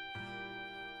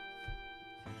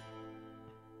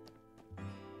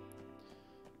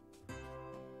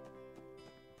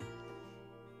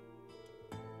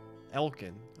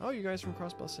 Elkin. Oh, you guys from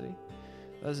Crossbell City?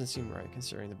 That doesn't seem right,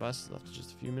 considering the bus left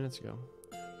just a few minutes ago.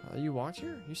 You watch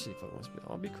here? You see foot must be.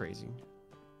 I'll be crazy.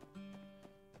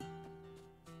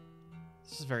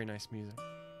 This is very nice music.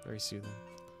 Very soothing.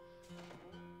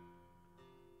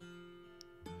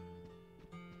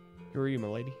 Who are you, my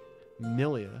lady?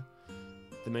 Milia.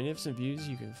 The magnificent views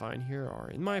you can find here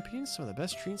are, in my opinion, some of the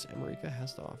best treats America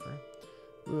has to offer.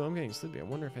 Ooh, I'm getting sleepy. I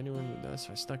wonder if anyone would notice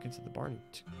if I snuck into the barn and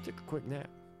took a quick nap.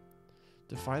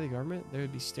 Defy the government? They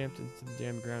would be stamped into the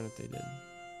damn ground if they did.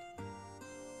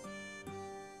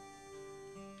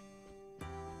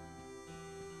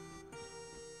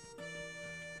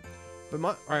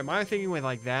 But my thinking with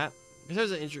like that,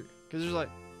 because there's like,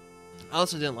 I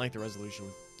also didn't like the resolution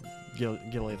with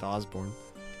Gilead Osborne.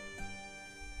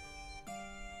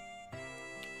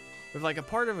 If like a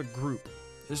part of a group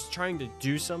is trying to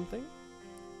do something,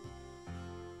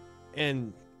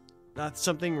 and that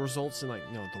something results in like,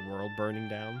 you know, the world burning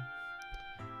down,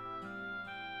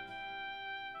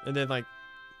 and then like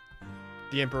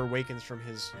the Emperor awakens from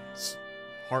his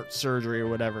heart surgery or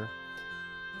whatever,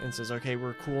 and says, "Okay,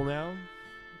 we're cool now,"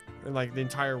 and like the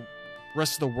entire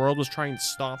rest of the world was trying to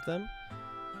stop them,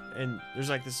 and there's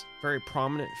like this very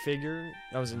prominent figure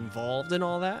that was involved in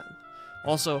all that.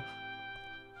 Also,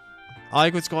 I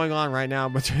like what's going on right now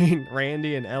between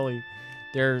Randy and Ellie.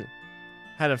 They're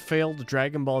had a failed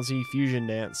Dragon Ball Z fusion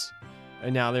dance,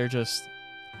 and now they're just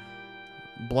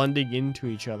blending into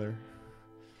each other.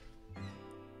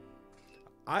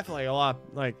 I feel like a lot,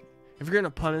 like, if you're gonna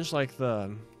punish like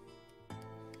the,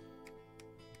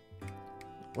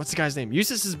 what's the guy's name?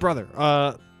 Eustace's brother.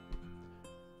 Oh,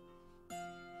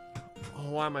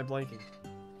 why am I blanking?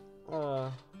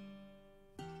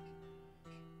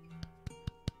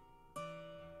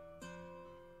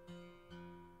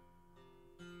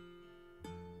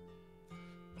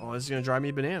 Oh, this is gonna drive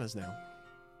me bananas now.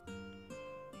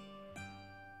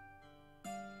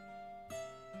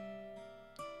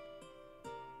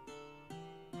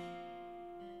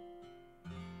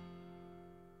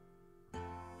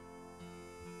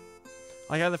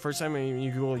 Like how the first time when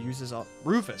you Google uses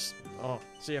Rufus. Oh,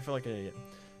 see, I feel like an idiot.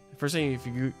 The first thing if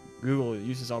you Google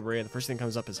uses Albrea, the first thing that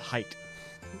comes up is height.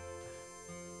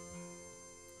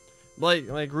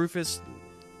 like Rufus,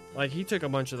 like he took a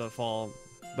bunch of the fall,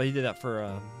 but he did that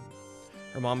for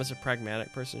her mom is a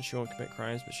pragmatic person. She won't commit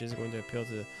crimes, but she isn't going to appeal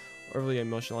to the overly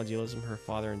emotional idealism her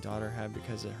father and daughter have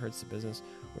because it hurts the business,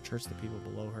 which hurts the people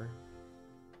below her.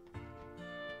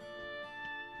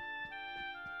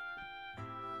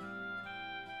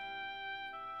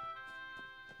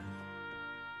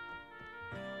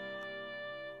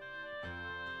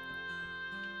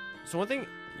 So one thing,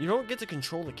 you don't get to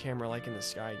control the camera like in the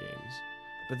Sky games,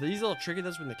 but these little trick it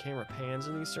does when the camera pans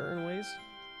in these certain ways,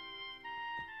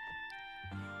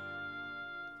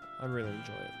 I really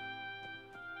enjoy it.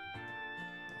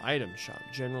 Item shop,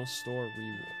 general store,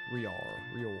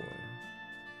 Rior.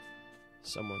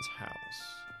 Someone's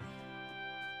house.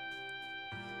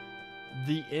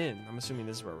 The inn. I'm assuming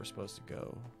this is where we're supposed to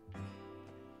go.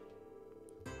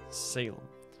 Salem.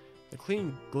 The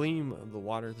clean gleam of the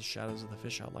water, the shadows of the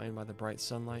fish outlined by the bright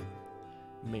sunlight.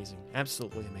 Amazing.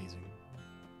 Absolutely amazing.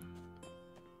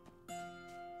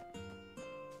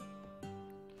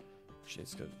 Actually,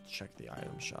 let's go check the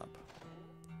item shop.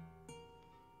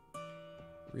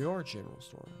 Rior General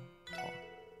Store. Talk.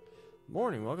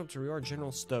 Morning, welcome to Rior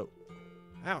General Store.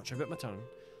 Ouch, I bit my tongue.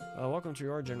 Welcome to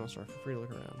Rior General Store. Feel free to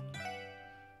look around.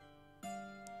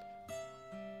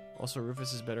 Also,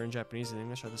 Rufus is better in Japanese than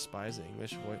English. I despise the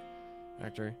English voice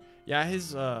actor. Yeah,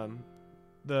 his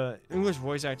the English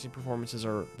voice acting performances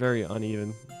are very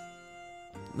uneven.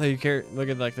 Like look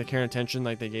at like the care and attention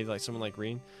like they gave like someone like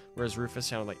Green, whereas Rufus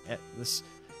sounded like this.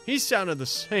 He sounded the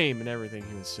same in everything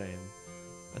he was saying.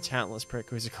 A talentless prick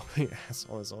who's a complete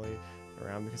asshole is only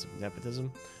around because of nepotism.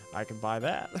 I could buy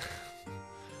that.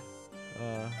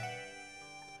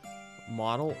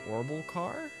 Model orbital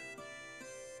car?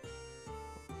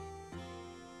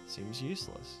 Seems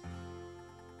useless.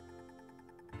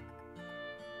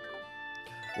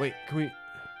 Wait, can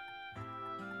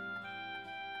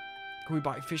we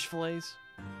buy fish fillets?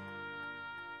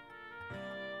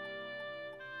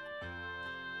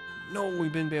 No,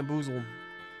 we've been bamboozled.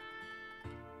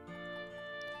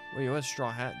 Wait, what does straw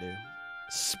hat do?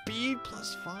 Speed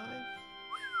 +5? I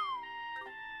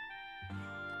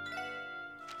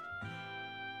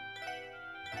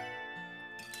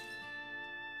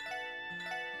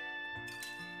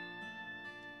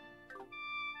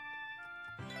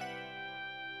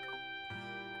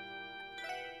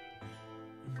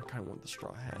kind of want the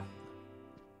straw hat.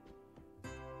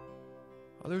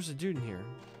 Oh, there's a dude in here.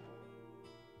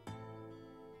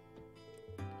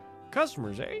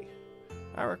 Customers, eh?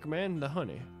 I recommend the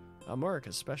honey.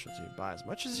 America's specialty. Buy as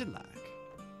much as you like.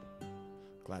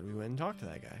 Glad we went and talked to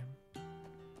that guy.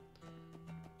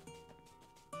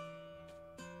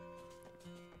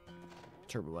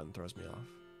 Turbo button throws me off.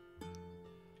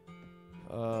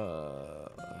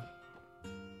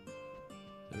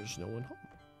 There's no one home.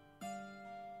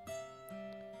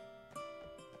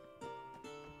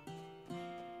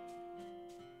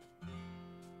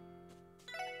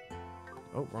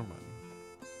 Oh, wrong button.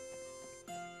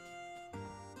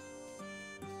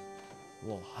 A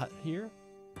little hut here.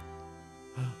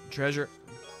 Treasure.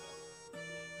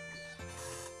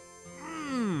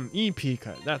 EP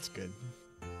cut. That's good.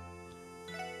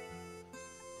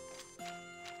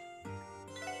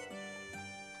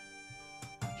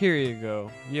 Here you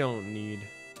go. You don't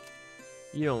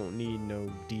need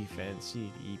no defense. You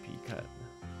need EP cut.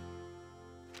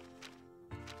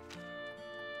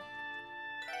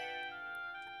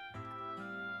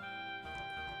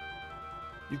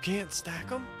 You can't stack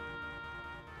them?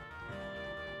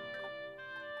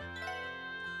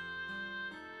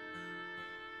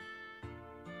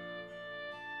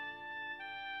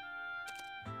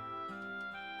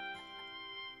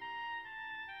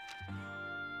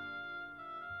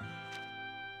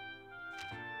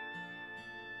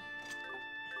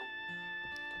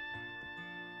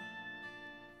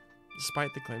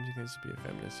 Despite the claims he claims to be a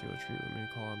feminist, he will treat women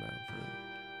who call him out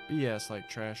for BS like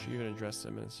trash, even address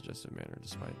them in a suggestive manner,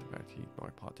 despite the fact he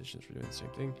mocked politicians for doing the same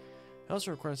thing. He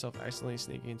also recorded himself accidentally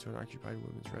sneaking into an occupied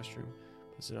women's restroom,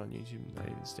 posted on YouTube, not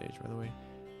even staged, by the way.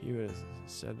 He would have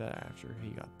said that after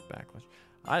he got backlash.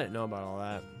 I didn't know about all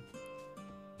that.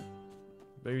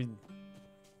 Maybe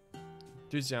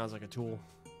dude sounds like a tool.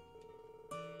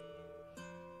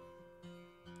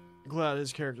 Glad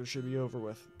his character should be over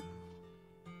with.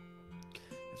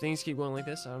 If things keep going like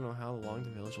this, I don't know how long the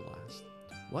village will last.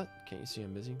 What? Can't you see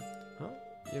I'm busy? Huh?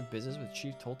 You have business with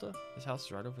Chief Tolta? His house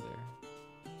is right over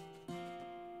there.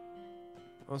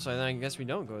 Oh, so then I guess we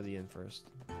don't go to the inn first.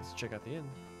 Let's check out the inn.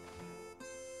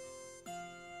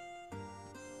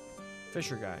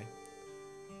 Fisher guy.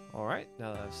 Alright,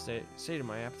 now that I've sated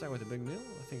my appetite with a big meal,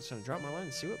 I think it's time to drop my line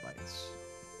and see what bites.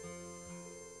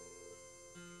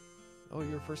 Oh,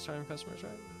 you're first time customers,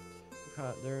 right?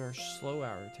 They're in our slow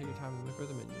hour. Take your time and look over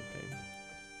the menu, okay?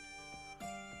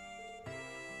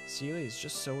 Celia is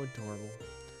just so adorable.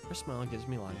 Her smile gives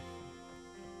me life.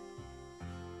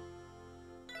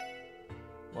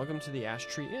 Welcome to the Ash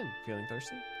Tree Inn. Feeling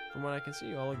thirsty? From what I can see,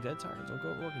 you all look dead tired. Don't go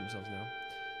overworking yourselves now.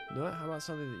 You know what? How about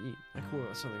something to eat? I can whip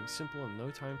up something simple and no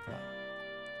time flat.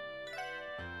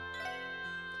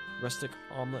 Rustic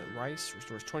omelet rice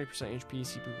restores 20% HP.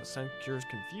 C% cures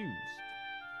confuse.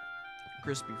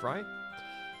 Crispy fry?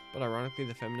 But ironically,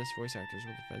 the feminist voice actors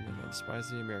will defend them and despise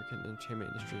the American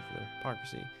entertainment industry for their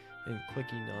hypocrisy and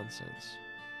cliquey nonsense.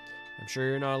 I'm sure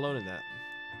you're not alone in that.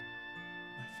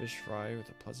 A fish fry with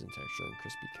a pleasant texture and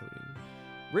crispy coating.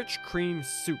 Rich cream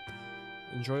soup.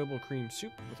 Enjoyable cream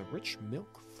soup with a rich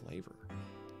milk flavor.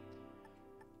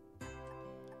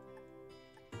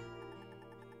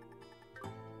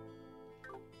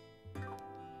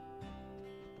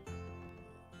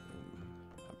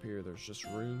 Up here, there's just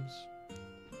rooms.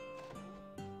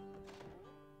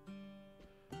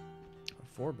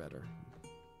 Four better.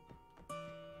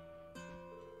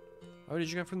 Oh,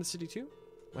 did you come from the city too?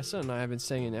 My son and I have been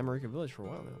staying in America Village for a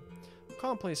while now. A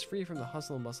calm place free from the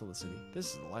hustle and bustle of the city.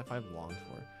 This is the life I've longed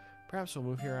for. Perhaps we'll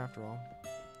move here after all.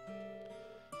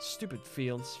 Stupid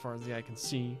fields, as far as the eye can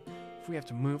see. If we have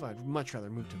to move, I'd much rather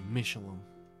move to Michelin.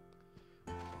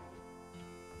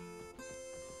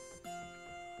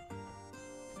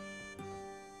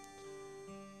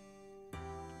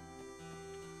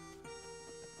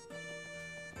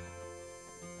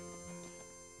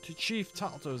 To Chief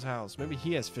Talto's house. Maybe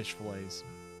he has fish fillets.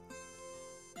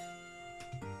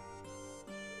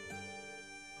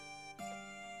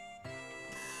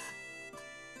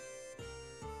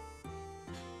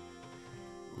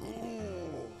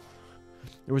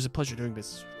 It was a pleasure doing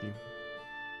business with you.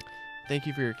 Thank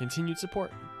you for your continued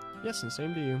support. Yes, and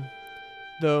same to you.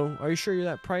 Though, are you sure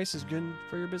that price is good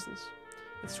for your business?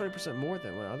 It's 20% more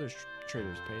than what other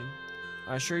traders paid.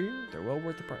 I assure you, they're well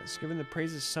worth the price. Given the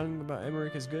praises sung about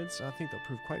America's goods, I think they'll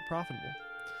prove quite profitable.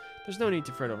 There's no need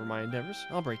to fret over my endeavors.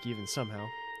 I'll break even somehow.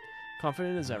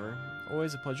 Confident as ever.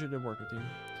 Always a pleasure to work with you.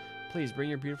 Please bring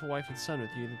your beautiful wife and son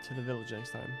with you to the village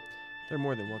next time. They're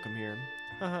more than welcome here.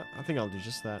 Haha, I think I'll do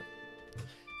just that.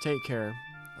 Take care.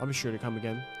 I'll be sure to come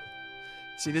again.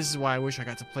 See, this is why I wish I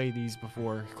got to play these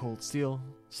before Cold Steel.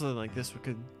 Something like this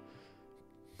could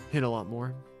hit a lot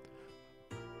more.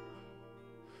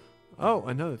 Oh,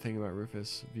 another thing about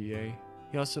Rufus VA.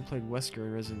 He also played Wesker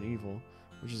in Resident Evil,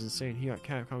 which is insane. He got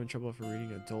Capcom in trouble for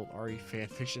reading adult RE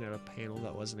fanfiction at a panel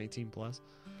that wasn't 18+.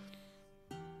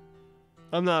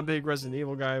 I'm not a big Resident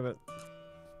Evil guy, but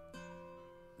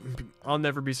I'll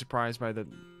never be surprised by the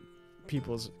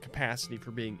people's capacity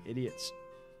for being idiots.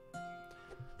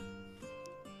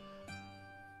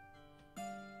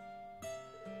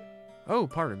 Oh,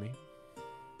 pardon me.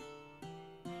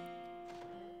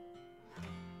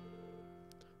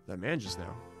 That man just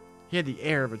now. He had the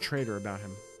air of a traitor about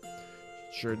him.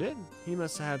 Sure did. He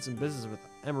must have had some business with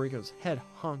Americo's head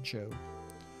honcho.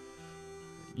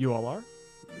 You all are?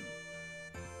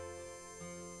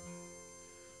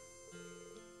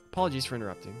 Apologies for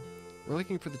interrupting. We're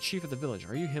looking for the chief of the village.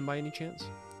 Are you him by any chance?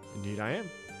 Indeed I am.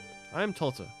 I am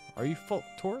Tolta. Are you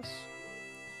Taurus?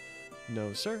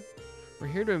 No, sir. We're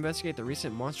here to investigate the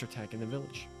recent monster attack in the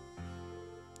village.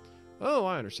 Oh,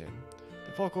 I understand.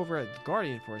 The folk over at the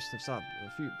Guardian Force have stopped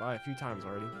by a few times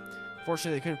already.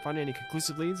 Fortunately, they couldn't find any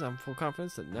conclusive leads. I'm full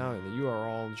confidence that now that you are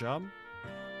all on the job.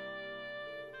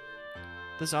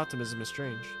 This optimism is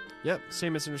strange. Yep,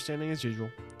 same misunderstanding as usual.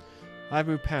 I've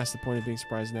moved past the point of being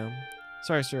surprised now.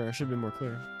 Sorry, sir, I should have been more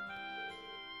clear.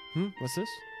 What's this?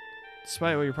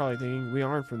 Despite what you're probably thinking, we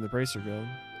aren't from the Bracer Guild.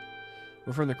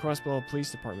 We're from the Crossbell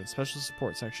Police Department, Special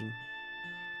Support Section.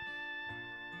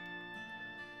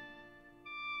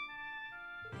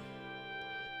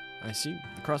 I see.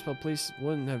 The Crossbell Police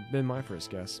wouldn't have been my first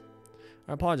guess.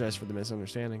 I apologize for the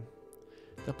misunderstanding.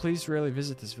 The police rarely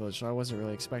visit this village, so I wasn't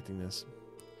really expecting this.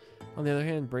 On the other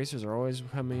hand, bracers are always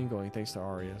coming and going thanks to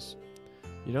Arias.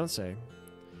 You don't say.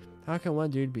 How can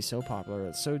one dude be so popular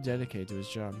that's so dedicated to his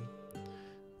job?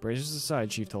 Bracers aside,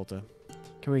 Chief Tolta.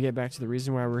 Can we get back to the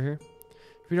reason why we're here?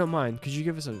 If you don't mind, could you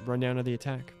give us a rundown of the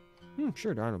attack?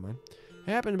 Sure, I don't mind.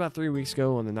 It happened about 3 weeks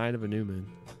ago on the night of a new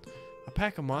moon. A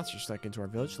pack of monsters stuck into our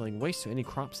village, laying waste to any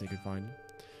crops they could find.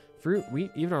 Fruit,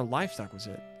 wheat, even our livestock was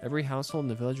hit. Every household in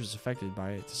the village was affected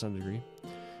by it to some degree.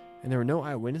 And there were no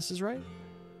eyewitnesses, right?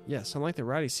 Yes, unlike the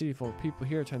rowdy city folk, people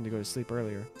here tend to go to sleep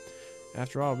earlier.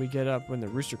 After all, we get up when the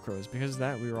rooster crows. Because of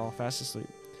that, we were all fast asleep.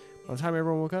 By the time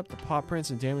everyone woke up, the paw prints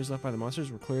and damage left by the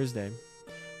monsters were clear as day.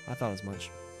 I thought as much.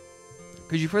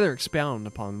 Could you further expound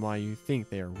upon why you think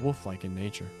they are wolf-like in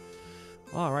nature?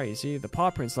 Alright, you see, the paw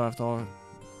prints left all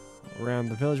around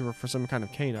the village were for some kind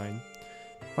of canine.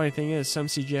 Funny thing is, some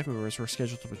CGF members were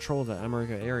scheduled to patrol the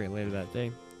America area later that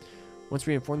day. Once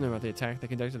we informed them about the attack, they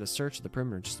conducted a search of the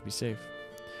perimeter just to be safe.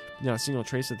 But not a single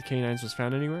trace of the canines was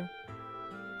found anywhere.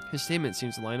 His statement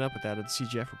seems to line up with that of the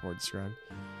CGF report described.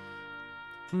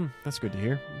 That's good to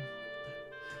hear.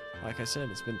 Like I said,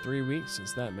 it's been 3 weeks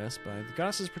since that mess. By the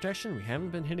goddess's protection, we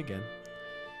haven't been hit again.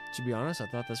 To be honest, I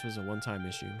thought this was a one-time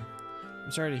issue.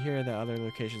 I'm sorry to hear that other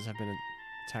locations have been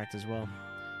attacked as well.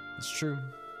 It's true.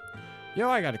 Yo,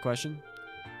 I got a question.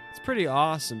 It's pretty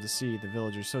awesome to see the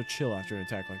villagers so chill after an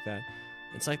attack like that.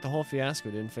 It's like the whole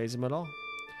fiasco didn't faze them at all.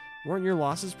 Weren't your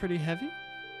losses pretty heavy?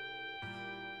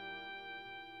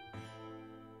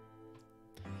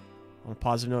 On a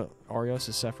positive note, Arios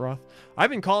is Sephiroth.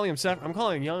 I've been calling him I'm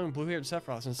calling him young blue-haired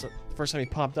Sephiroth since the first time he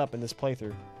popped up in this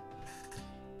playthrough.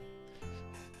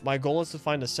 My goal is to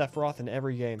find a Sephiroth in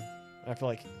every game. I feel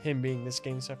like him being this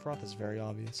game's Sephiroth is very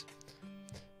obvious.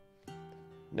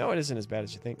 No, it isn't as bad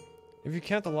as you think. If you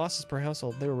count the losses per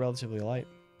household, they were relatively light.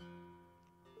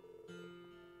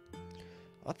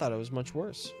 I thought it was much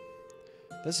worse.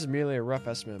 This is merely a rough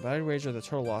estimate, but I'd wager the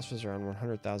total loss was around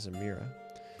 100,000 Mira.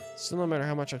 Still, no matter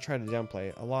how much I try to downplay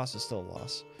it, a loss is still a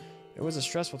loss. It was a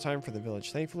stressful time for the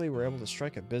village. Thankfully, we were able to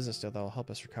strike a business deal that will help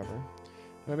us recover.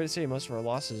 I'm happy to say most of our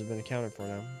losses have been accounted for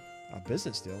now. A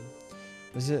business deal?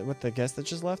 Was it with the guest that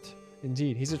just left?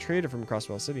 Indeed, he's a trader from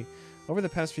Crosswell City. Over the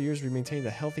past few years, we maintained a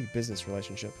healthy business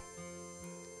relationship.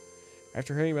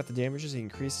 After hearing about the damages, he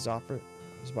increased his offers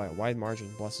by a wide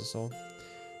margin, bless his soul.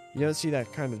 You don't see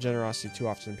that kind of generosity too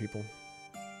often in people.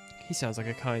 He sounds like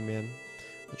a kind man.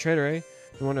 The trader, eh?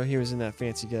 No wonder he was in that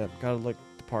fancy getup. Gotta look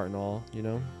the part and all, you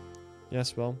know?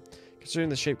 Yes, well, considering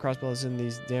the shape Crossbell is in,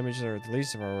 these damages are the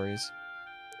least of our worries.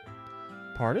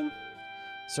 Pardon?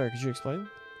 Sorry, could you explain?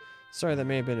 Sorry, that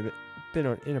may have been a bit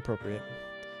inappropriate.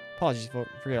 Apologies, folk.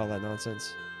 Forget all that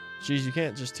nonsense. Jeez, you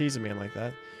can't just tease a man like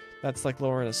that. That's like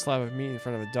lowering a slab of meat in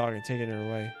front of a dog and taking it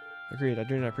away. Agreed, I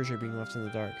do not appreciate being left in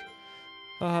the dark.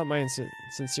 My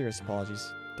sincerest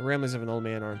apologies. The ramblings of an old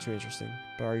man aren't too interesting.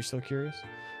 But are you still curious?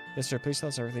 Yes, sir, please tell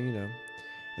us everything you know.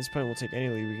 At this point, we'll take any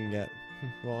lead we can get.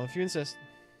 Well, if you insist.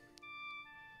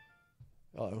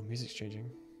 Uh-oh, music's changing.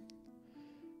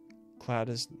 Cloud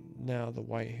is now the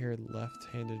white-haired,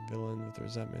 left-handed villain with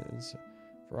resentment, and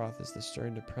Sephiroth is the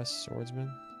stern, depressed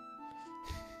swordsman.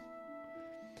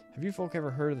 Have you folk ever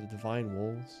heard of the Divine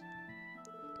Wolves?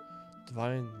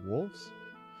 Divine Wolves?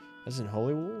 As in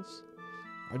holy wolves?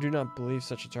 I do not believe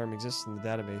such a term exists in the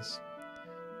database.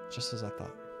 Just as I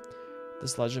thought.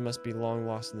 This legend must be long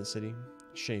lost in the city.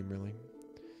 Shame, really.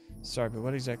 Sorry, but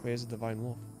what exactly is a Divine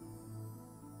Wolf?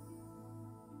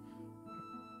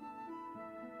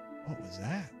 What was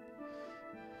that?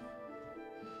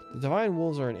 The Divine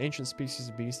Wolves are an ancient species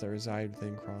of beasts that reside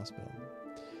within Crossbell.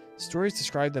 Stories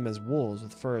describe them as wolves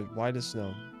with fur white as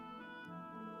snow.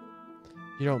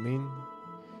 You don't mean?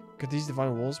 Could these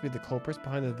divine wolves be the culprits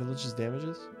behind the village's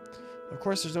damages? Of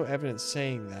course, there's no evidence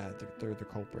saying that they're the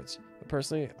culprits. But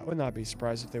personally, I would not be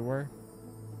surprised if they were.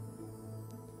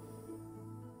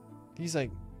 These, like,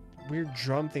 weird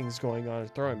drum things going on are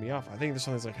throwing me off. I think there's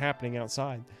something, like, happening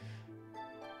outside.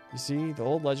 You see, the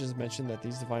old legends mention that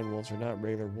these divine wolves are not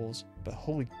regular wolves, but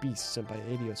holy beasts sent by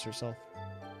Adios herself.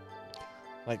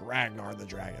 Like Ragnar the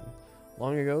dragon.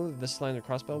 Long ago, this land of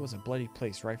Crossbell was a bloody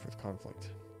place rife with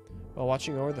conflict. While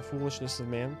watching over the foolishness of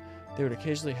man, they would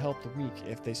occasionally help the weak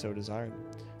if they so desired.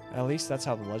 At least that's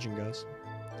how the legend goes.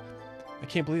 I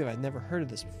can't believe I'd never heard of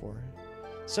this before.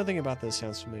 Something about this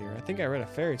sounds familiar. I think I read a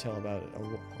fairy tale about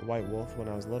a white wolf when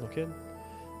I was a little kid.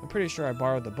 I'm pretty sure I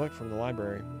borrowed the book from the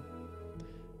library.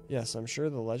 Yes, I'm sure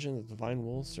the legend of the Divine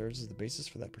Wolf serves as the basis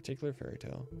for that particular fairy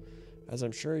tale. As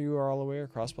I'm sure you are all aware,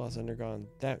 Crossbell has undergone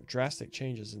drastic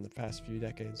changes in the past few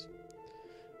decades.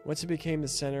 Once it became the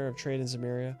center of trade in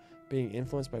Zemuria, being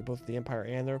influenced by both the Empire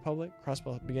and the Republic,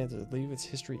 Crossbell began to leave its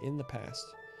history in the past.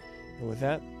 And with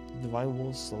that, the Divine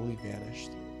Wolves slowly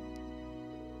vanished.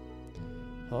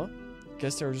 Huh?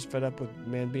 Guess they were just fed up with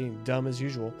man being dumb as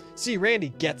usual. See, Randy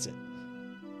gets it.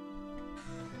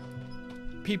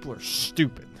 People are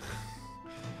stupid.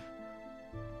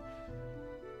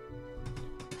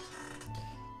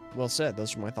 Well said,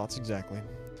 those are my thoughts exactly.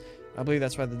 I believe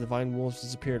that's why the Divine Wolves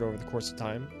disappeared over the course of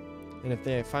time. And if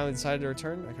they have finally decided to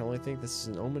return, I can only think this is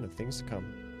an omen of things to come.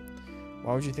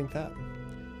 Why would you think that?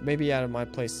 It may be out of my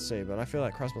place to say, but I feel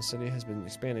like Crossbell City has been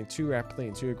expanding too rapidly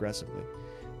and too aggressively.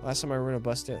 Last time I went on a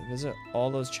bus to visit,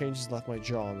 all those changes left my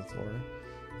jaw on the floor.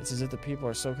 It's as if the people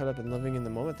are so caught up in living in the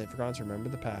moment they've forgotten to remember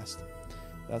the past.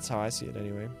 That's how I see it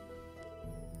anyway.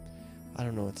 I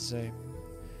don't know what to say.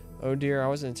 Oh dear, I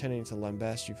wasn't intending to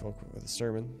lambast you folk with a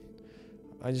sermon.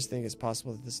 I just think it's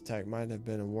possible that this attack might have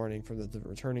been a warning from the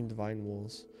returning Divine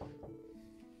Wolves.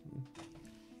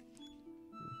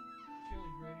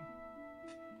 Chili's ready.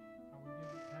 I will give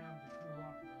it time to cool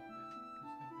off a little bit.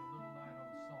 It's going to be a little light on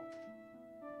the salt.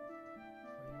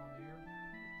 Are you on the air?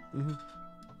 Mm-hmm.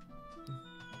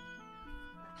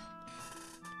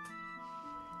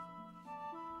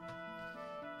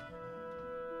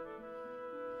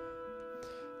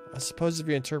 I suppose if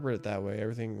you interpret it that way,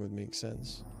 everything would make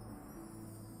sense.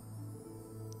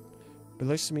 But it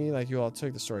looks to me like you all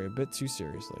took the story a bit too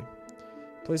seriously.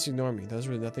 Please ignore me. Those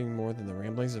were nothing more than the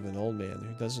ramblings of an old man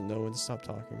who doesn't know when to stop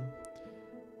talking.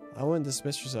 I wouldn't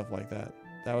dismiss yourself like that.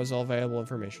 That was all valuable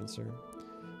information, sir.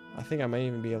 I think I might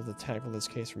even be able to tackle this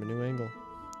case from a new angle.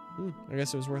 I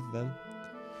guess it was worth it then.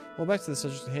 Well, back to the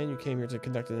subject at hand. You came here to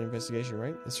conduct an investigation,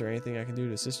 right? Is there anything I can do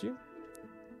to assist you?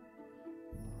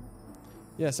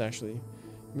 Yes, actually.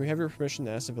 May we have your permission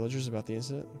to ask the villagers about the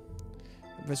incident?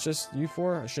 If it's just you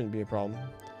four, it shouldn't be a problem.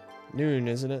 Noon,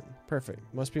 isn't it? Perfect.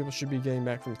 Most people should be getting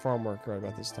back from farm work right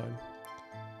about this time.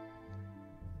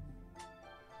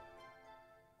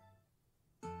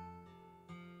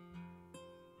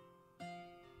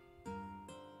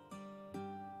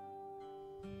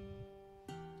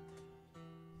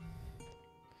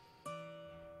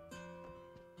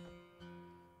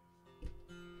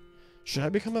 Should I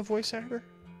become a voice actor?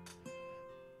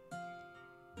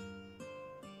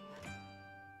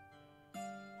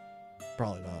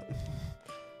 Probably not.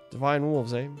 Divine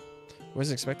Wolves, eh? I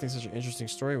wasn't expecting such an interesting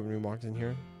story when we walked in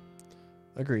here.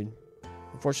 Agreed.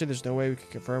 Unfortunately, there's no way we can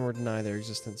confirm or deny their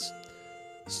existence.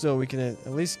 Still, we can at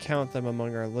least count them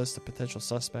among our list of potential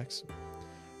suspects.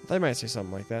 They might say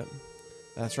something like that.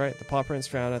 That's right, the paw prints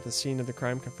found at the scene of the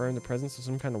crime confirmed the presence of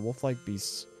some kind of wolf-like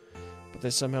beasts, but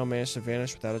they somehow managed to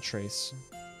vanish without a trace.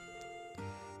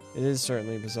 It is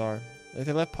certainly bizarre. If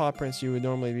they left paw prints, you would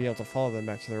normally be able to follow them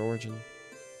back to their origin.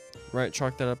 Right,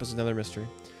 chalk that up as another mystery.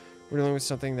 We're dealing with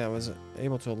something that was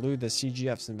able to elude the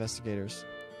CGF's investigators.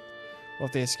 Well,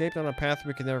 if they escaped on a path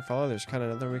we could never follow, there's kind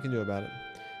of nothing we can do about it.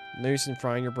 No use in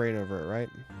frying your brain over it, right?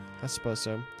 I suppose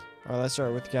so. Alright, let's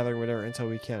start with gathering whatever intel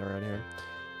we can around here.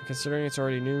 And considering it's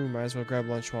already noon, we might as well grab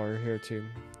lunch while we're here too.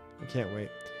 I can't wait.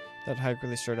 That hike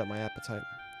really stirred up my appetite.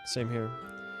 Same here.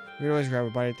 We can always grab a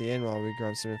bite at the inn while we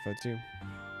grab some info too.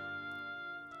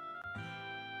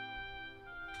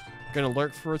 Gonna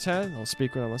lurk for a tad. I'll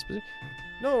speak when I'm less busy.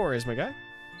 No worries, my guy.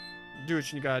 Do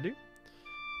what you gotta do.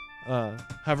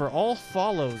 However, all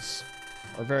follows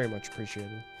are very much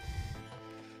appreciated.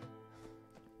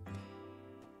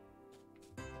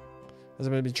 As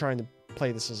I'm gonna be trying to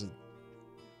play this as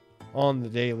on the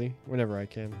daily whenever I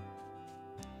can.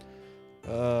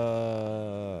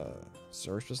 So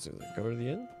we're supposed to go to the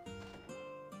inn?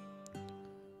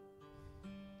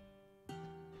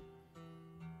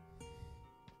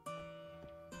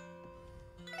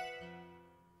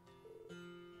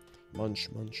 Munch,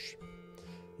 munch.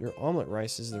 Your omelet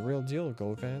rice is the real deal,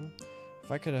 Govan.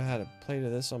 If I could have had a plate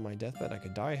of this on my deathbed, I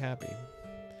could die happy.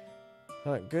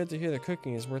 Good to hear the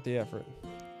cooking is worth the effort.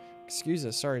 Excuse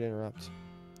us, sorry to interrupt.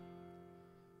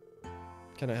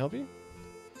 Can I help you?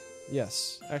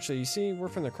 Yes. Actually, you see, we're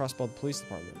from the Crossbelt Police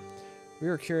Department. We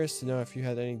were curious to know if you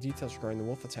had any details regarding the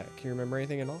wolf attack. Can you remember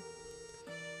anything at all?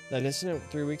 That incident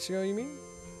 3 weeks ago, you mean?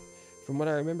 From what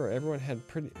I remember, everyone had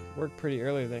worked pretty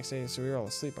early the next day, so we were all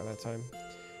asleep by that time.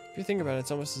 If you think about it,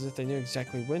 it's almost as if they knew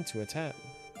exactly when to attack.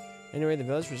 Anyway, the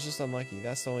village was just unlucky.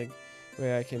 That's the only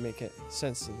way I can make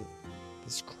sense of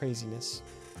this craziness.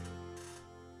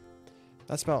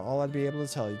 That's about all I'd be able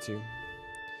to tell you two.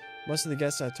 Most of the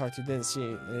guests I talked to didn't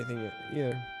see anything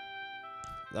either.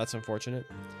 That's unfortunate.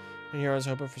 And here I was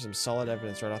hoping for some solid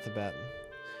evidence right off the bat.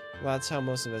 Well, that's how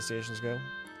most investigations go.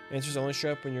 Answers only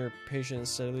show up when you're patient and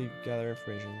steadily gather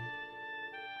information.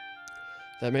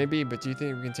 That may be, but do you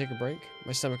think we can take a break?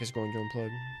 My stomach is going to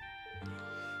implode.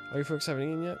 All you folks haven't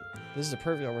eaten yet? This is a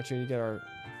perfect opportunity to get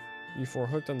you four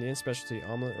hooked on the in-specialty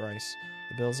omelet rice.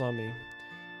 The bill's on me.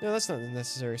 No, that's not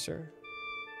necessary, sir.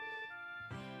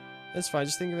 It's fine,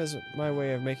 just think of it as my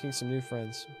way of making some new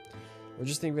friends. Or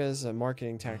just think of it as a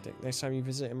marketing tactic. Next time you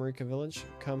visit America Village,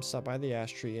 come stop by the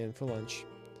Ash Tree Inn for lunch.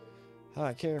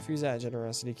 I can't refuse that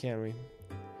generosity, can we?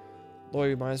 Lloyd,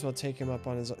 we might as well take him up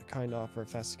on his kind offer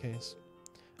if that's the case.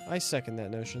 I second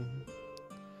that notion.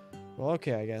 Well,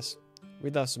 okay, I guess.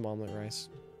 We'd love some omelet rice.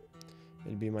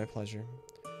 It'd be my pleasure.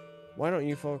 Why don't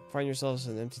you folk find yourselves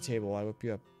an empty table? I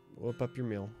whip up your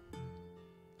meal.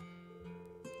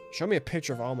 Show me a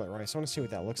picture of omelet rice. I want to see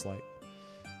what that looks like.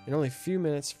 In only a few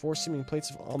minutes, 4 steaming plates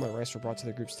of omelet rice were brought to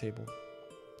the group's table.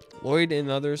 Lloyd and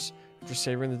others, after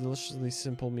savoring the deliciously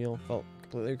simple meal, felt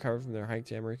completely recovered from their hike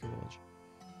to American Village.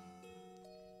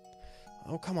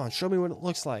 Oh, come on, show me what it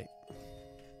looks like.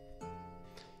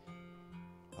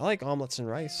 I like omelets and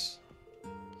rice.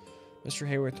 Mr.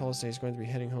 Hayward told us that he's going to be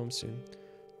heading home soon.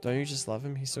 Don't you just love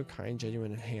him? He's so kind,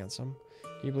 genuine, and handsome.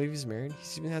 Can you believe he's married?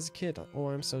 He even has a kid. Oh,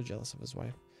 I'm so jealous of his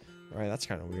wife. Alright, that's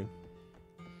kind of weird.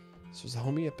 So is the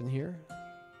homie up in here?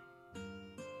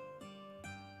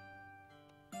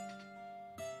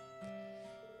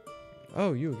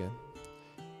 Oh, you again.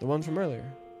 The one from earlier.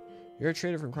 You're a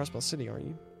trader from Crossbell City, aren't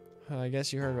you? I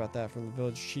guess you heard about that from the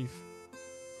village chief.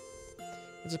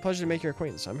 It's a pleasure to make your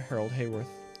acquaintance. I'm Harold Hayworth.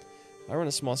 I run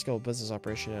a small-scale business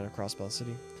operation out of Crossbell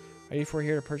City. Are you four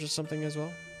here to purchase something as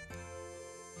well?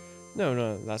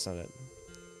 No, that's not it.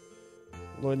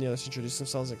 Lloyd and the others introduced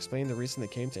themselves and explained the reason they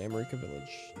came to America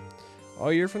Village. Oh,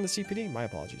 you're from the CPD? My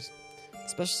apologies.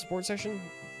 Special Support Section?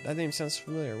 That name sounds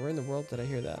familiar. Where in the world did I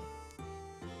hear that?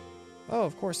 Oh,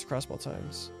 of course, the Crossbell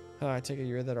Times. I take it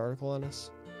you read that article on us?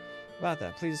 About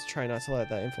that, please try not to let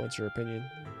that influence your opinion.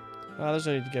 There's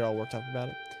no need to get all worked up about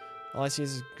it. All I see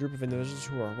is a group of individuals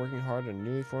who are working hard on a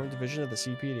newly formed division of the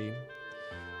CPD.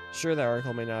 Sure, that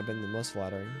article may not have been the most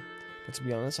flattering, but to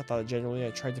be honest, I thought genuinely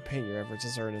I tried to paint your efforts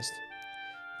as earnest.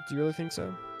 Do you really think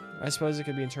so? I suppose it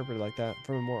could be interpreted like that,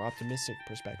 from a more optimistic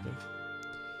perspective.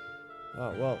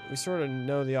 Well, we sort of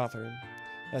know the author.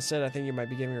 That said, I think you might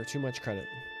be giving her too much credit.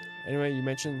 Anyway, you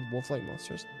mentioned wolf-like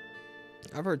monsters.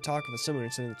 I've heard talk of a similar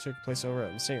incident that took place over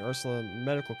at St. Ursula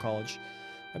Medical College.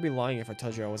 I'd be lying if I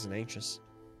told you I wasn't anxious.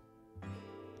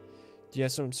 Do you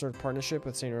have some sort of partnership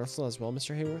with St. Ursula as well,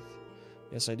 Mr. Hayworth?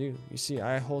 Yes, I do. You see,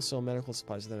 I wholesale medical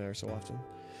supplies to them every so often.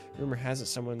 Rumor has it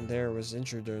someone there was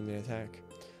injured during the attack.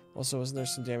 Also, wasn't there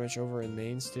some damage over in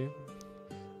Mainz, too?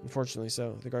 Unfortunately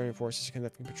so. The Guardian Force is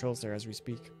conducting patrols there as we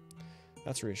speak.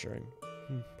 That's reassuring.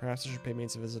 Perhaps I should pay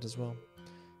Mainz a visit as well.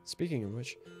 Speaking of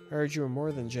which, I heard you were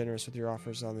more than generous with your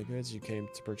offers on the goods you came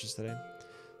to purchase today.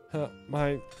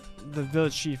 The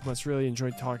village chief must really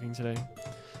enjoyed talking today.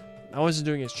 I wasn't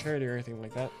doing his charity or anything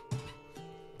like that.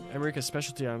 America's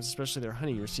specialty items, especially their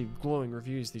honey, received glowing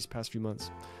reviews these past few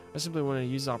months. I simply wanted to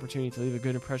use the opportunity to leave a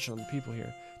good impression on the people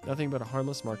here. Nothing but a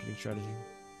harmless marketing strategy.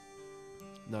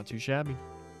 Not too shabby.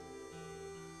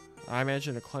 I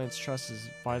imagine a client's trust is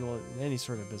vital in any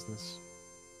sort of business.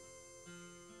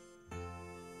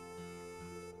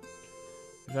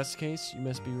 If that's the case, you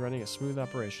must be running a smooth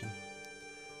operation.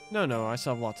 No, I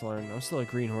still have a lot to learn. I'm still a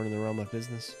greenhorn in the realm of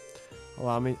business.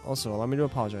 Allow me to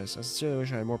apologize. I sincerely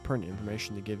wish I had more pertinent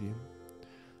information to give you.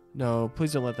 No,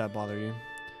 please don't let that bother you.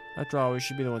 After all, we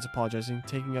should be the ones apologizing,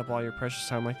 taking up all your precious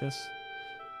time like this.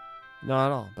 Not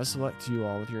at all. Best of luck to you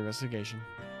all with your investigation.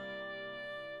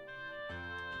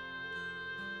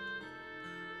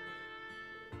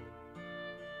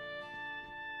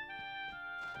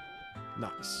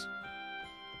 Nice.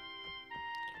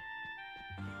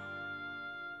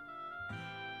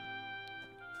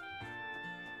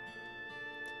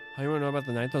 Anyone know about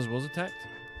the night those wolves attacked?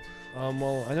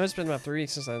 Well, I know it's been about 3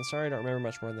 weeks since then. Sorry, I don't remember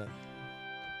much more than that.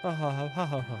 Ha ha ha ha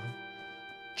ha ha.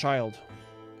 Child.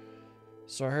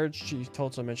 So I heard Chief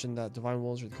Tulsa mention that divine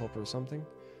wolves are the culprit or something.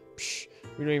 Psh,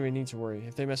 we don't even need to worry.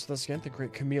 If they mess with us again, the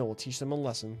great Camille will teach them a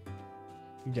lesson.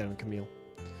 You get him, Camille.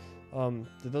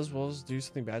 Did those wolves do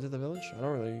something bad to the village? I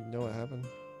don't really know what happened.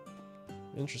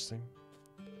 Interesting.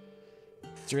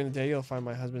 During the day, you'll find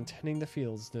my husband tending the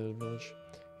fields near the village.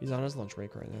 He's on his lunch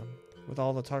break right now. With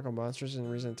all the talk of monsters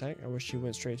and recent attack, I wish he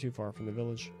went straight too far from the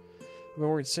village. I've been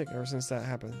worried sick ever since that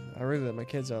happened. I really let my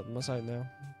kids out. Must I now?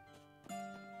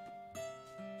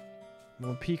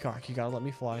 Well, Peacock, you gotta let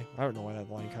me fly. I don't know why that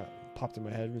line popped in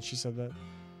my head when she said that.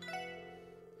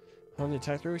 On the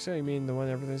attack 3 weeks ago, you mean the one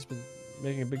everything's been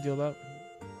making a big deal about?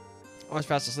 I was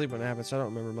fast asleep when it happened, so I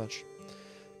don't remember much.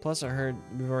 Plus, I heard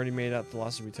we've already made up the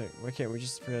losses we took. Why can't we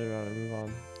just forget about it and move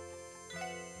on?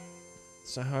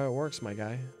 That's not how it works, my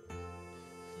guy.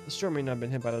 The store may not have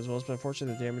been hit by those wolves, but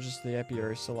unfortunately the damages to the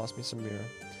apiary still lost me some mirror.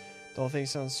 The whole thing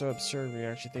sounds so absurd when you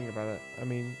actually think about it. I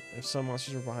mean, if some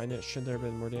monsters were behind it, shouldn't there have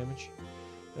been more damage?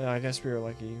 I guess we were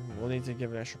lucky. We'll need to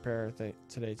give an extra prayer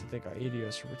today to thank our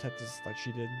Adios for protecting us like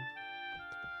she did.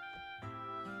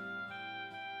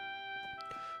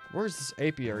 Where's this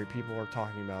apiary people are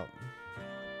talking about?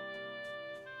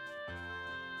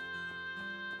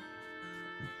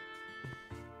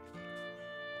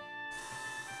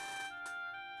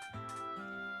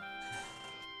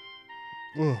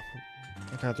 Ugh,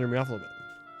 that kind of threw me off a little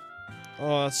bit.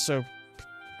 Oh, that's so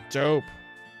dope.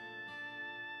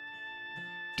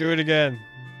 Do it again.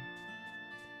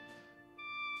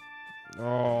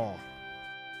 Oh.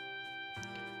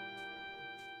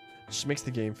 Just makes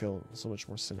the game feel so much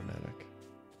more cinematic.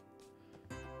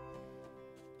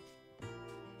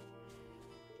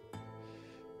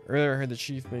 Earlier I heard the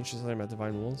chief mention something about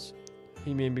divine wolves.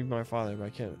 He may be my father, but I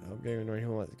can't help getting annoyed. He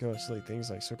won't let go of silly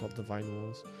things like so-called divine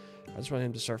wolves. I just want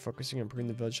him to start focusing on improving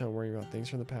the village, not worrying about things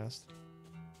from the past.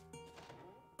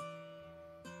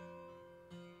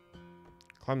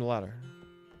 Climb the ladder.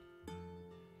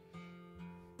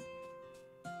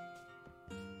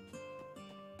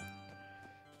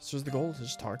 So is the goal to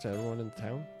just talk to everyone in the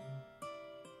town?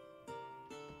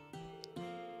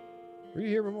 Were you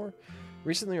here before?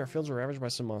 Recently our fields were ravaged by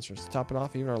some monsters. To top it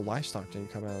off, even our livestock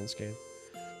didn't come out unscathed.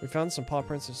 We found some paw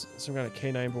prints of some kind of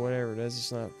canine, but whatever it is,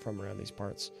 it's not from around these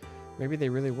parts. Maybe they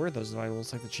really were those divine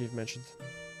wolves like the chief mentioned.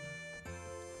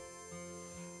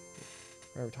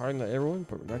 Right, we're talking to everyone,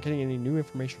 but we're not getting any new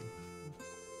information.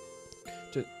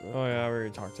 Oh yeah, we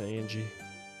already talked to Angie.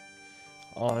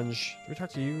 Ange. Did we talk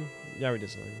to you? Yeah, we did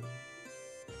something.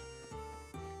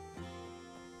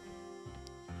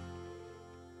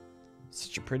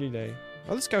 Such a pretty day.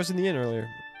 Oh, this guy was in the inn earlier.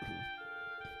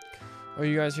 Oh,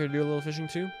 you guys here to do a little fishing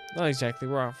too? Not exactly.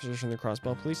 We're officers from the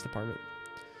Crossbell Police Department.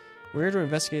 We're here to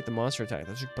investigate the monster attack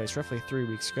that took place roughly 3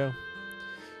 weeks ago.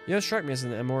 You don't strike me as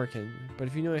an American, but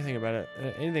if you know anything about it,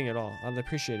 anything at all, I'd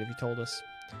appreciate it if you told us.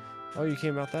 Oh, you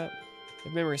came about that?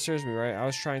 If memory serves me right, I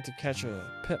was trying to catch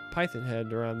a python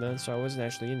head around then, so I wasn't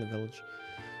actually in the village.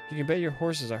 You can bet your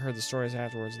horses I heard the stories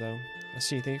afterwards, though. I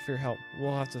see. Thank you for your help.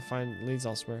 We'll have to find leads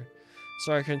elsewhere.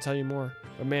 Sorry I couldn't tell you more,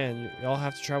 but man, y'all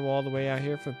have to travel all the way out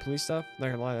here for the police stuff?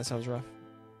 Not gonna lie, that sounds rough.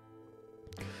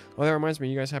 Oh, that reminds me,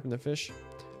 you guys happen to fish?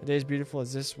 A day as beautiful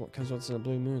as this comes once in a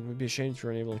blue moon. It would be a shame if you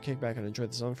weren't able to kick back and enjoy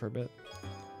the sun for a bit.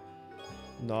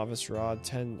 Novice rod,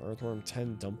 10 earthworm,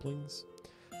 10 dumplings.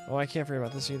 Oh, I can't forget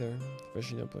about this either.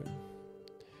 Fishing dumpling.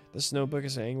 This notebook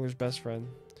is an angler's best friend.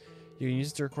 You can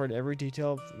use it to record every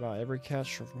detail about every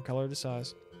catch from color to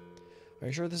size. Are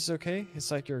you sure this is okay? It's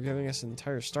like you're giving us an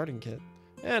entire starting kit.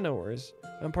 Eh, no worries.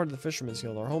 I'm part of the Fisherman's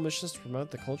Guild. Our whole mission is to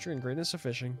promote the culture and greatness of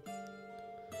fishing.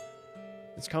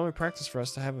 It's common practice for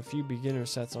us to have a few beginner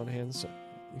sets on hand, so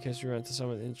in case we run into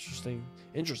someone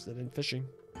interested in fishing.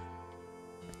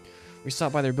 We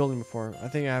stopped by their building before. I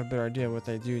think I have a better idea of what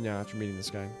they do now after meeting this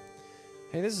guy.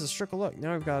 Hey, this is a strickle look.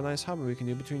 Now we've got a nice hobby we can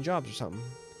do between jobs or something.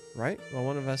 Right? Well,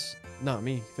 one of us, not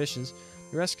me, fishes.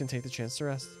 The rest can take the chance to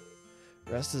rest.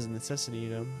 Rest is a necessity, you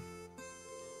know.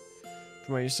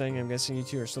 From what you're saying, I'm guessing you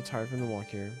two are still tired from the walk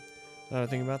here. Now I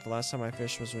think about it, the last time I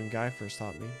fished was when Guy first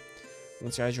taught me.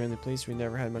 Once Guy joined the police, we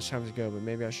never had much time to go, but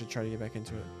maybe I should try to get back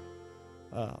into it.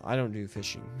 I don't do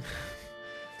fishing.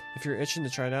 If you're itching to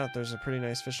try it out, there's a pretty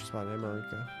nice fishing spot in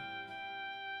America.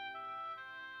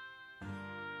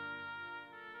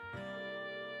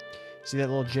 See that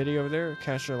little jetty over there?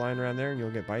 Cast your line around there and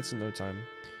you'll get bites in no time.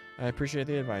 I appreciate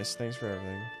the advice. Thanks for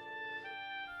everything.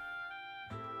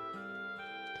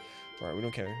 Alright, we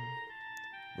don't care.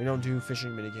 We don't do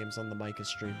fishing minigames on the Micah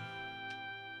stream.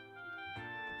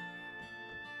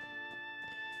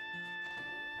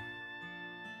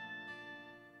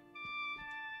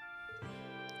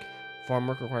 Farm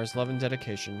work requires love and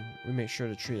dedication. We make sure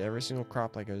to treat every single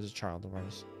crop like it was a child of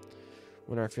ours.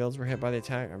 When our fields were hit by the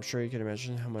attack, I'm sure you can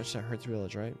imagine how much that hurt the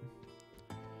village, right?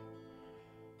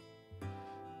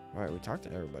 Alright, we talked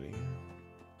to everybody.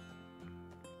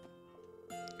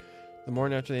 The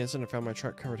morning after the incident, I found my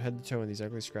truck covered head to toe in these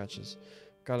ugly scratches.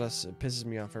 God, it pisses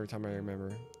me off every time I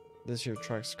remember. This here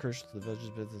truck's crucial to the village's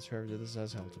business. Whoever did this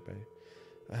has hell to pay.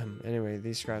 Anyway,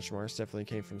 these scratch marks definitely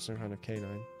came from some kind of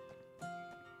canine.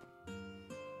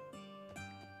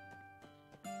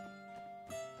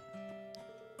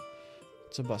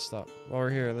 It's a bus stop. While we're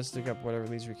here, let's dig up whatever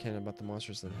leads we can about the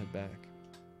monsters, then head back.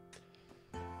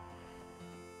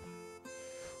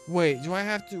 Wait, do I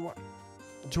have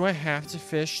to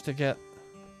fish to get...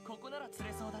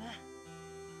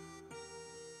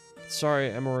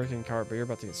 Sorry, I'm a working cart, but you're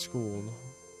about to get schooled.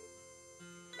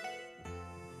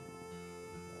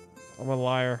 I'm a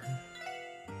liar.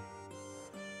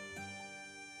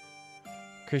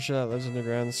 Creature that lives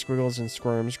underground squiggles and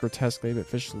squirms grotesquely, but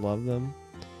fish love them.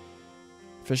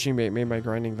 Fishing bait made by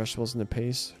grinding vegetables into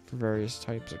paste for various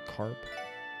types of carp.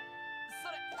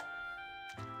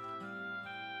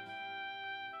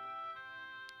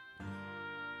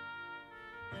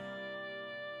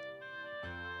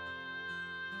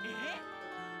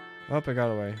 Oh, I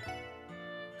got away.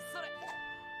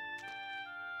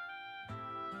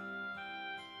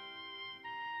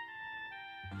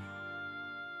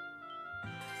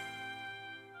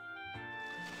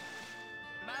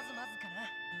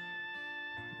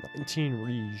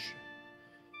 Rige.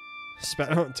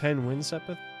 Spat out 10 wind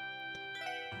sepith?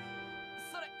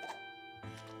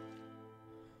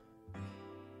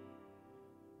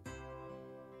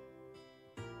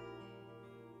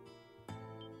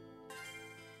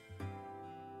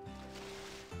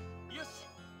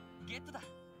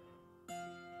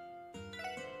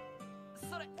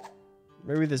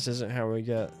 Maybe this isn't how we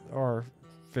get our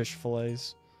fish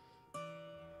fillets.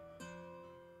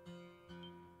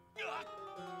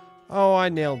 Oh, I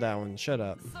nailed that one. Shut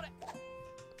up.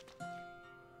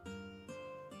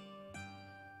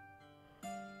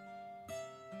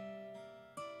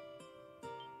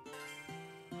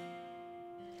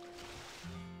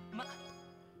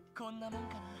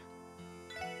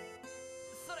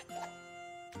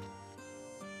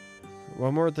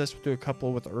 One more of this, we'll do a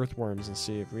couple with earthworms and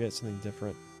see if we get something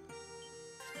different.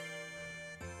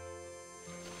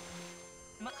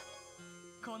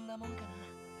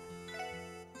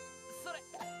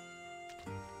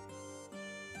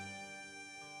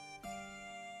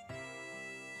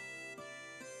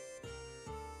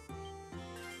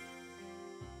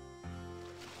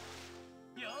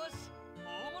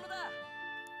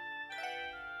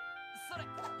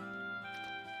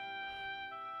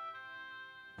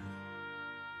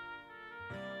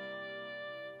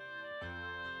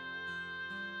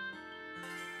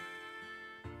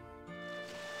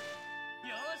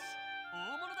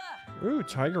 Ooh,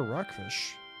 tiger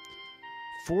rockfish.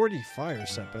 40 fire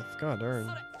sepith. God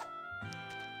darn.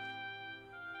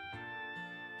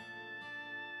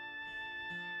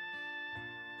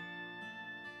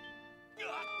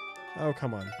 Oh,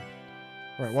 come on.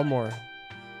 Alright, one more.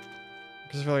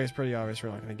 Because I feel like it's pretty obvious we're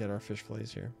not going to get our fish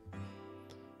fillets here.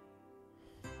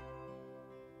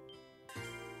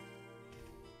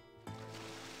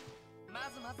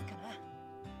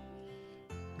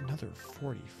 Another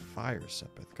 40 fire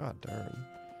sepith. God darn.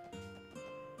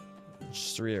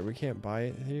 Just 3. We can't buy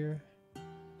it here.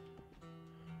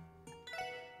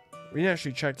 We didn't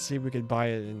actually check to see if we could buy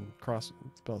it in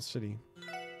Crossbell City.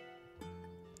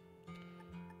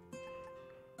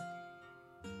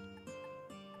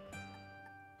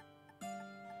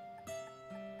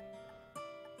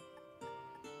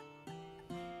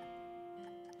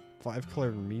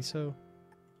 Five-colored miso?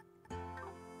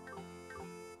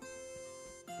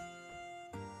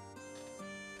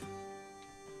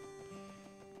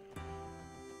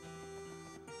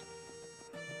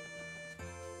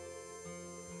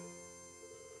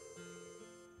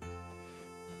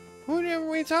 Who did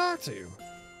we talk to?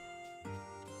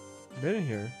 Been in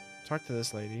here. Talk to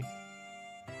this lady.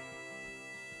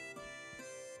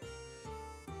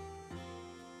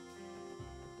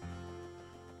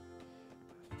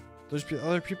 There's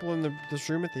other people in this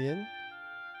room at the inn?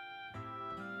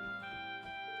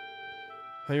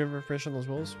 How do you have information on those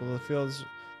wolves? Well, the fields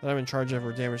that I'm in charge of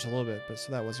were damaged a little bit, but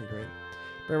so that wasn't great.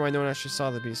 Bear in mind, no one actually saw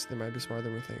the beast. They might be smarter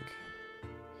than we think.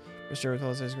 Mr.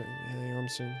 Told us he's going home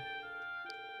soon.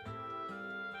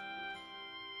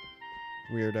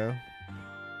 Weirdo.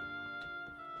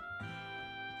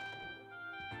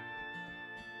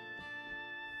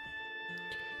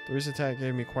 The recent attack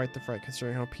gave me quite the fright,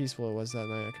 considering how peaceful it was that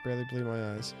night. I could barely believe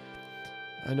my eyes.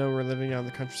 I know we're living out in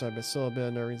the countryside, but still a bit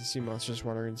unnerving to see monsters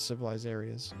wandering in civilized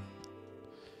areas.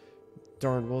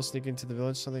 Darn, we'll sneak into the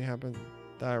village. Something happened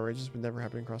that outrageous would never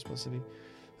happen in Crossbow City.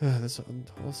 This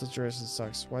whole situation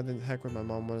sucks. Why the heck would my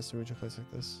mom want us to move to a place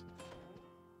like this?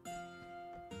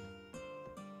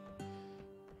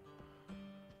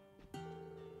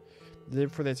 The day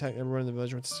before they attacked everyone in the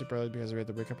village, went to sleep early because we had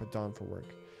to wake up at dawn for work.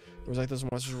 It was like those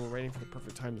monsters were waiting for the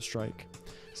perfect time to strike.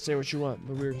 Say what you want,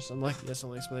 but we were just unlucky. That's the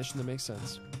only explanation that makes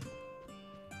sense.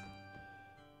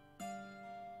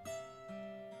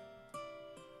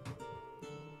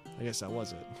 I guess that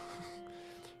was it.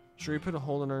 Should we put a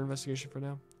hold on our investigation for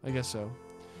now? I guess so.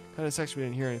 Kinda sucks we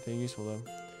didn't hear anything useful though.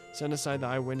 Set aside the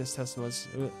eyewitness testimony,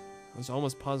 I was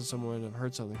almost positive someone would have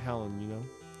heard something howling, you know?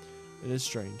 It is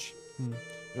strange.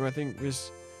 And I think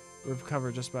we've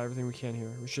covered just about everything we can here.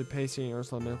 We should pay St.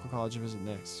 Ursula Medical College a visit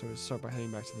next, so we start by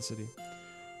heading back to the city.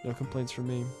 No complaints from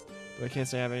me, but I can't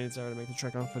say I have any desire to make the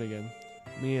trek on foot again.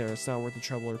 Me either, it's not worth the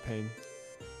trouble or pain.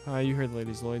 You heard the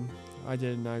ladies, Lloyd. I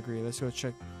did, and I agree. Let's go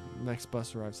check the next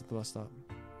bus arrives at the bus stop.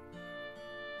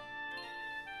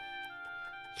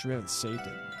 Sure we haven't saved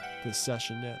it this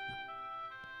session yet.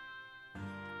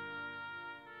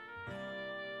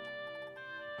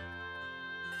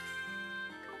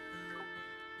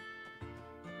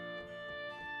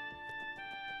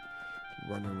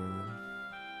 Run.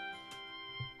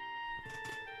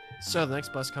 So the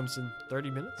next bus comes in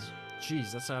 30 minutes?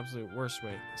 Jeez, that's the absolute worst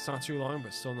wait. It's not too long,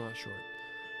 but still not short.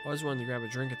 I always wanted to grab a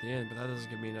drink at the end, but that doesn't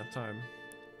give me enough time.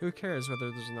 Who cares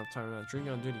whether there's enough time or not?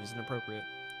 Drinking on duty is inappropriate.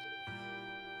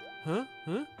 Huh?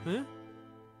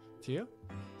 Tia?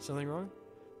 Something wrong?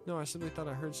 No, I simply thought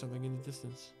I heard something in the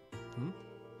distance.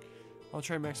 I'll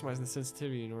try maximizing the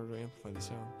sensitivity in order to amplify the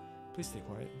sound. Please stay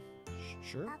quiet.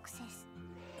 Sure? Access.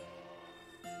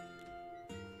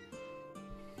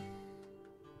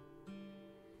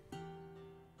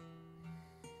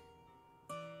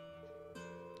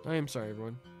 I am sorry,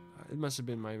 everyone. It must have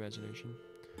been my imagination.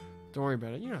 Don't worry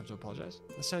about it. You don't have to apologize.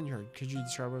 The sound you heard, could you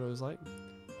describe what it was like?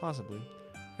 Possibly.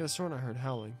 I could have sworn I heard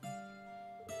howling.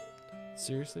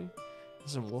 Seriously?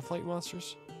 Some wolf-like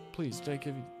monsters? Please, don't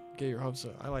get your hopes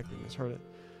up. I likely misheard it.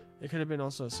 It could have been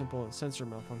also a simple sensor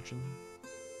malfunction.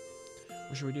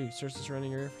 What should we do? Search the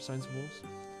surrounding area for signs of wolves?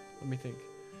 Let me think.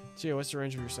 Tia, what's the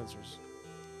range of your sensors?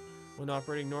 When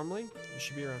operating normally, it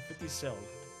should be around 50 cell.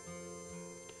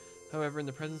 However, in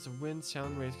the presence of wind,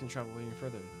 sound waves can travel even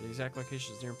further. The exact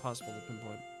location is near impossible to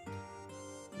pinpoint.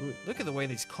 Ooh, look at the way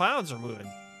these clouds are moving.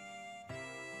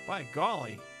 By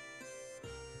golly.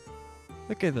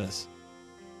 Look at this.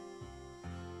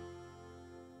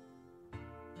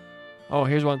 Oh,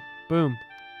 here's one. Boom.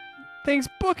 Thing's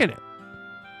booking it.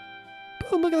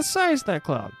 Boom, look at the size of that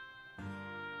cloud.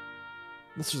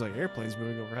 This is like airplanes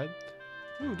moving overhead.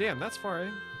 Ooh, damn, that's far, eh?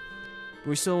 But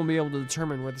we still won't be able to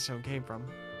determine where the sound came from.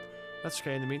 That's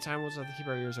okay. In the meantime, we'll just have to keep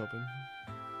our ears open.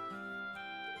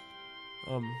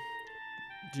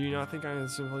 Do you not think I'm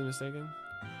simply mistaken?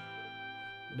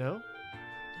 No?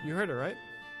 You heard it, right?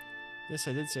 Yes,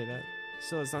 I did say that.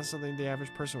 Still, it's not something the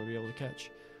average person would be able to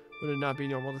catch. Would it not be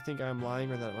normal to think I'm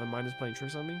lying or that my mind is playing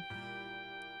tricks on me?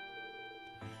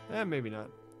 Maybe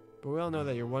not. But we all know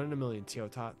that you're 1 in a million, Tio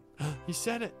Tot. He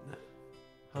said it!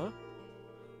 Huh?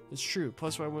 It's true.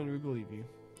 Plus, why wouldn't we believe you?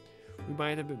 We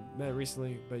might have been met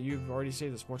recently, but you've already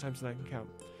said this more times than I can count.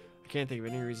 I can't think of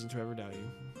any reason to ever doubt you.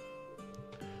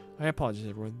 I apologize,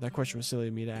 everyone. That question was silly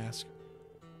of me to ask.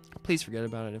 Please forget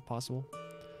about it if possible.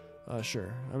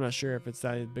 Sure. I'm not sure if it's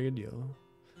that big a deal.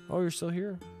 Oh, you're still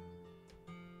here?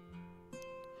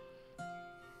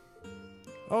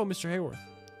 Oh, Mr. Hayworth.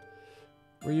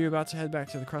 Were you about to head back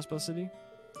to the Crossbow City?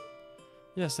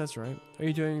 Yes, that's right. Are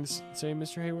you doing the same,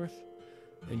 Mr. Hayworth?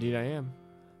 Indeed I am.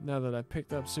 Now that I've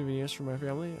picked up souvenirs for my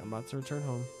family, I'm about to return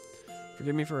home.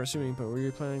 Forgive me for assuming, but were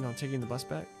you planning on taking the bus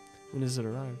back? When does it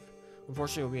arrive?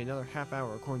 Unfortunately, it will be another half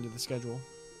hour according to the schedule.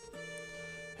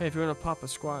 Hey, if you want to pop a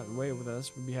squat and wait with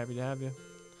us, we'd be happy to have you.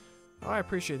 Oh, I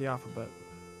appreciate the offer, but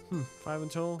 5 in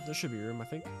total? There should be room, I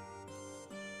think.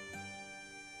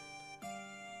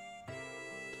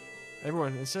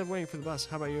 Everyone, instead of waiting for the bus,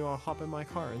 how about you all hop in my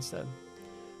car instead?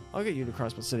 I'll get you to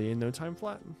Crossbow City in no time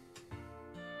flat.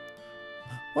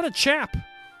 What a chap!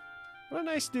 What a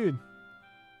nice dude.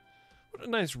 What a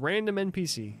nice random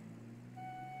NPC.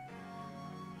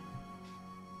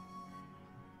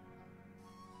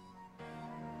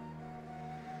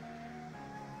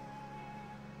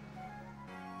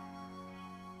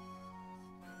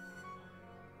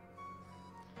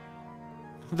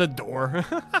 The door.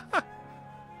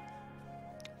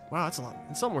 Wow, it's a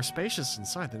lot more spacious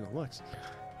inside than it looks.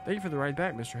 Thank you for the ride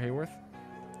back, Mr. Hayworth.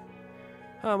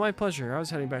 Oh, my pleasure. I was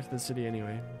heading back to the city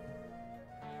anyway.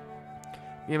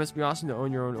 Yeah, it must be awesome to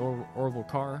own your own orbital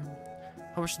car.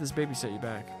 How much did this baby set you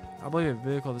back? I believe a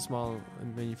vehicle this model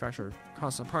and manufacturer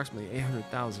costs approximately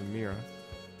 800,000 Mira.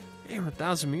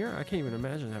 800,000 Mira? I can't even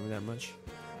imagine having that much.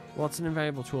 Well, it's an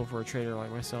invaluable tool for a trader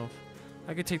like myself.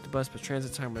 I could take the bus, but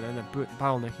transit time would end up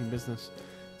bottlenecking business.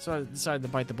 So I decided to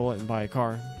bite the bullet and buy a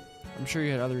car. I'm sure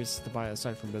you had other reasons to buy it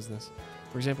aside from business.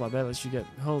 For example, I bet that you get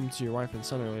home to your wife and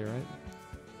son earlier, right?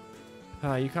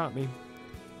 You caught me.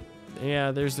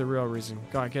 Yeah, there's the real reason.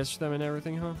 Got gifts for them and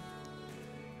everything, huh?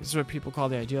 This is what people call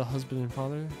the ideal husband and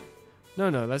father?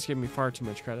 No, that's giving me far too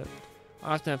much credit.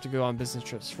 I often have to go on business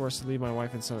trips, forced to leave my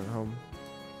wife and son at home.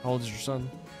 How old is your son?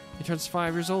 He turns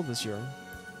 5 years old this year.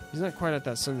 He's not quite at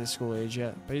that Sunday school age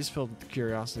yet, but he's filled with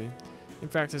curiosity. In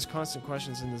fact, his constant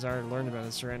questions and desire to learn about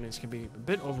his surroundings can be a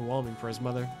bit overwhelming for his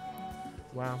mother.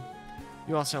 Wow,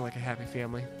 you all sound like a happy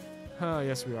family.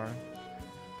 Yes we are.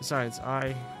 Besides,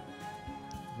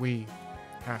 we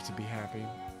have to be happy.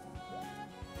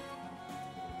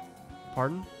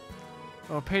 Pardon?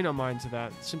 Oh, pay no mind to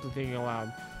that. Simply thinking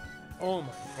aloud. Oh my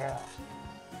god.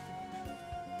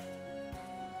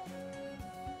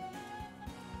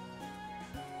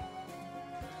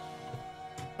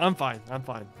 I'm fine.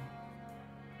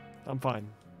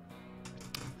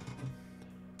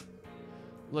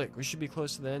 Look, we should be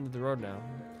close to the end of the road now.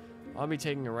 I'll be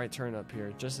taking a right turn up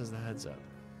here, just as the heads up.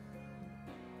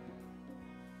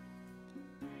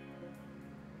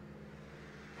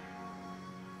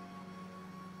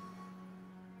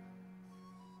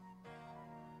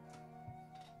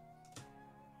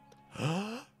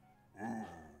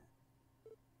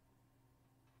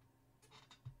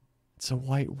 It's a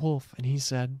white wolf, and he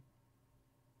said, ...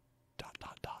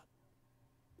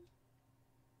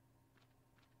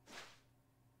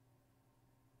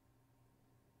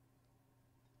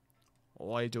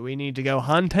 Why do we need to go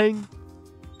hunting?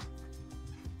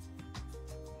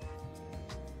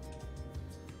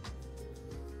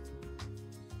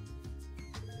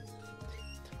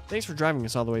 Thanks for driving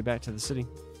us all the way back to the city.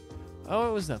 Oh,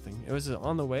 it was nothing. It was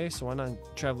on the way, so why not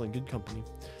travel in good company?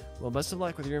 Well, best of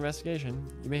luck with your investigation.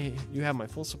 You have my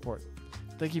full support.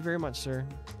 Thank you very much, sir.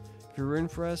 If you're rooting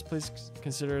for us, please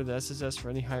consider the SSS for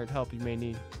any hired help you may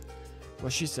need.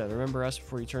 What she said, remember us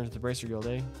before you turn to the Bracer Guild,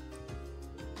 eh?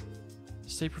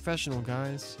 Stay professional,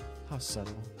 guys. How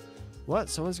subtle. What?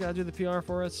 Someone's got to do the PR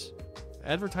for us?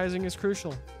 Advertising is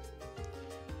crucial.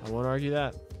 I won't argue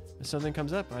that. If something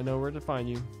comes up, I know where to find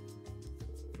you.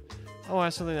 Oh, I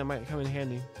have something that might come in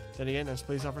handy. Then again, as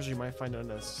police officers, you might find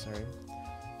unnecessary.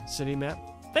 City map?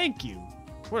 Thank you!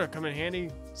 Would have come in handy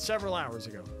several hours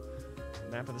ago.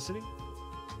 Map of the city?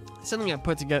 Something I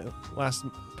put together last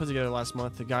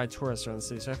month to guide tourists around the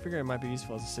city, so I figured it might be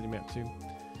useful as a city map too.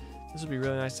 This would be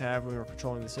really nice to have when we're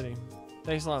patrolling the city.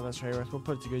 Thanks a lot, Mr. Hayworth. We'll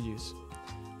put it to good use.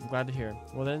 I'm glad to hear.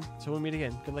 Well then, till we meet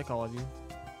again. Good luck, all of you.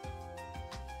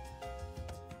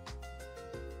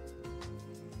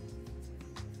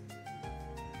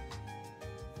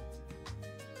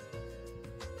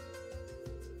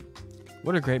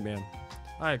 What a great man.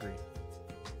 I agree.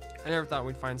 I never thought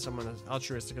we'd find someone as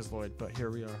altruistic as Lloyd, but here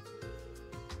we are.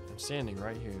 I'm standing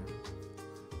right here.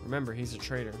 Remember, he's a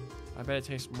traitor. I bet it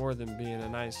takes more than being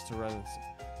nice to run a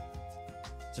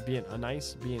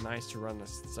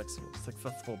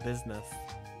successful business.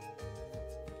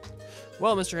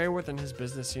 Well, Mr. Hayworth and his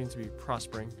business seem to be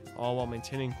prospering, all while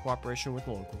maintaining cooperation with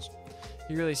the locals.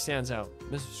 He really stands out.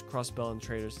 Mrs. Crossbell and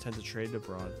traders tend to trade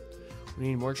abroad. We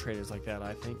need more traders like that,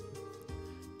 I think.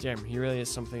 Damn, he really is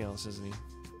something else, isn't he?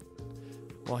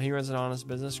 While he runs an honest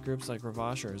business, groups like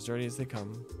Ravash are as dirty as they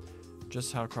come.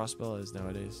 Just how Crossbell is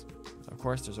nowadays. Of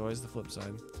course, there's always the flip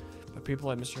side. But people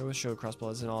like Mr. Hayworth show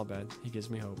Crossbell isn't all bad. He gives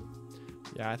me hope.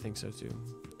 Yeah, I think so too.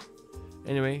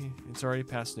 Anyway, it's already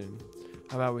past noon.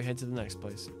 How about we head to the next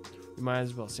place? We might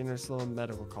as well. St. Ursula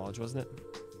Medical College, wasn't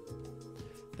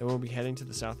it? Then we'll be heading to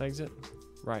the south exit?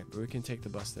 Right, but we can take the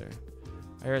bus there.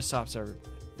 I hear it stops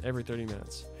every 30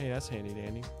 minutes. Hey, that's handy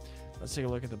dandy. Let's take a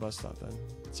look at the bus stop then.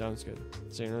 Sounds good.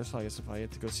 St. Ursula, I guess if I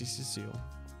get to go see Cecile.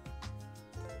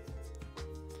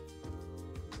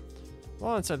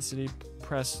 While inside the city,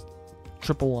 press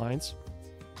triple lines.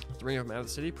 To bring up a map of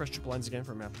the city, press triple lines again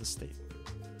for a map of the state.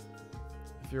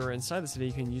 If you're inside the city,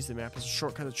 you can use the map as a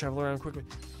shortcut to travel around quickly.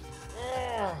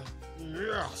 Oh,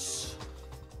 yes!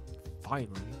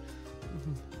 Finally.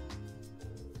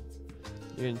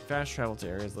 You can fast travel to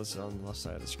areas listed on the left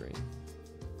side of the screen.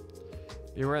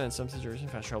 Be aware that in some situations,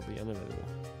 fast travel will be unavailable.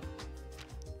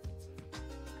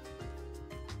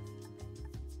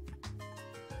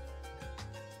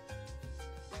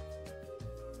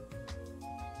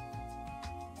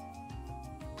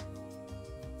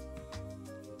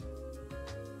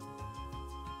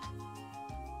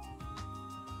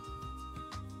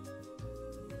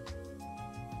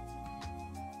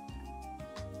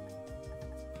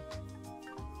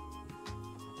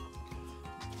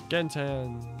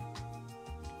 Gentan.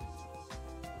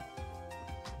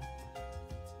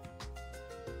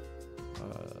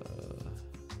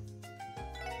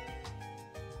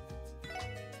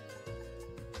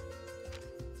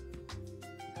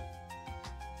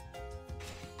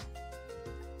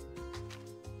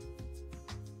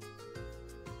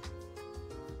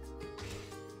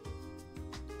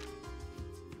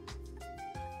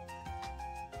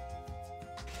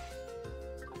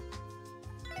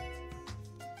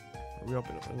 We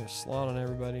open up another slot on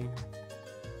everybody.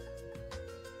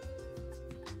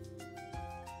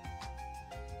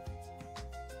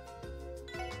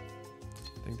 I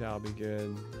think that'll be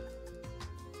good.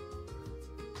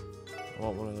 I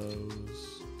want one of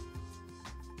those.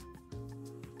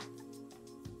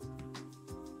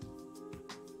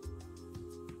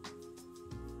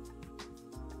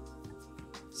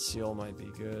 Seal might be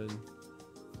good.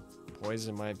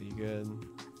 Poison might be good.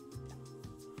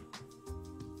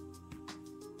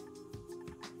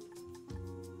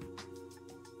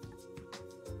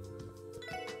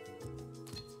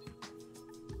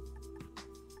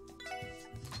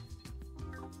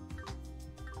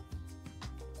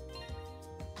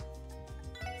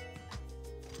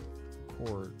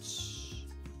 Quartz.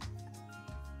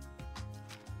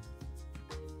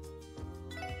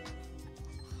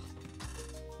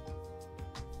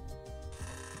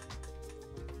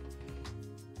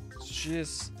 So she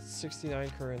is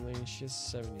 69 currently. She is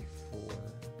 74.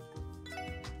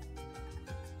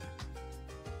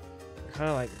 Kind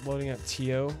of like loading up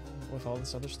TO with all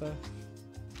this other stuff.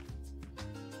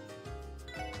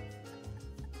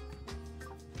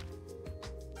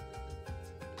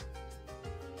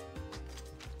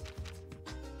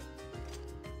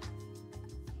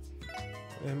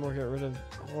 And we'll get rid of.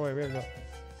 Oh wait, we have to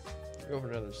go over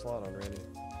another slot already.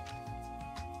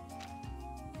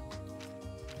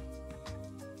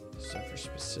 So for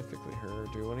specifically her,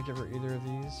 do we want to give her either of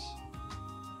these?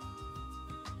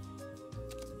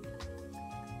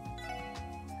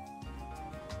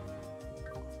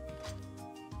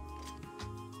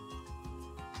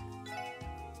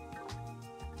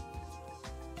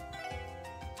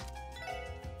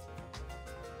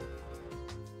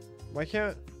 Why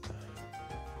can't?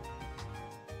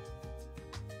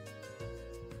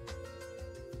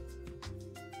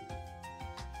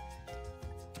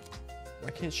 Why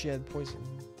can't she add poison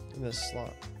in this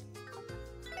slot?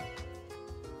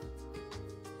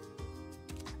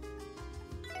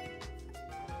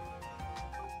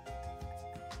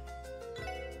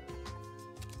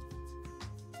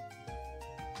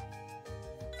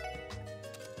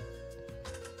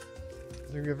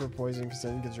 They're gonna give her poison because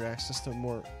then it gives her access to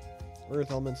more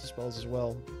earth elemental spells as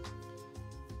well.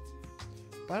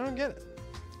 But I don't get it.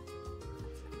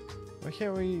 Why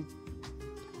can't we?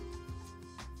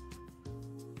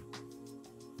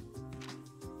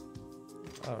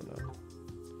 I don't know.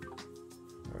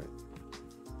 Alright.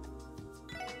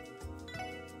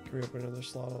 Can we open another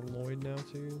slot on Lloyd now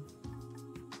too?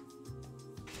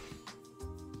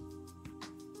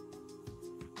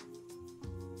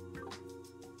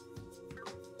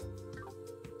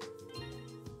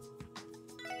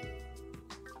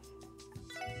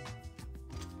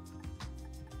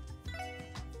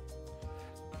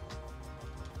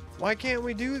 Why can't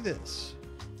we do this?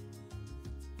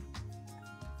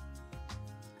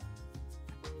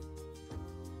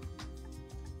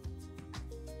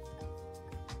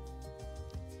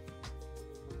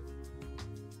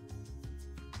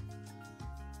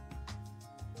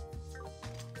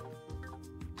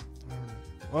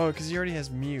 Oh, because he already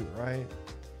has mute, right?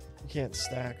 You can't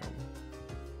stack them.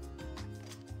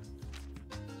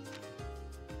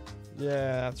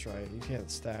 Yeah, that's right. You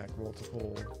can't stack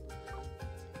multiple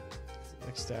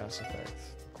like status effect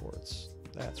quartz.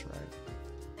 That's right.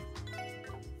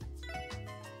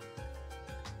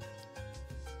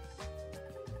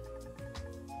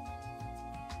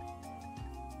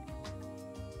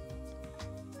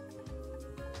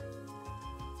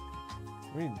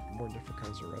 We need more different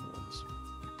kinds of red ones.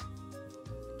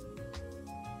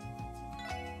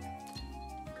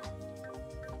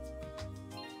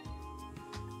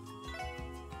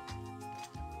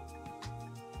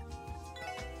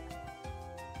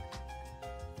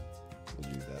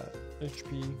 We'll do that.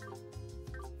 HP.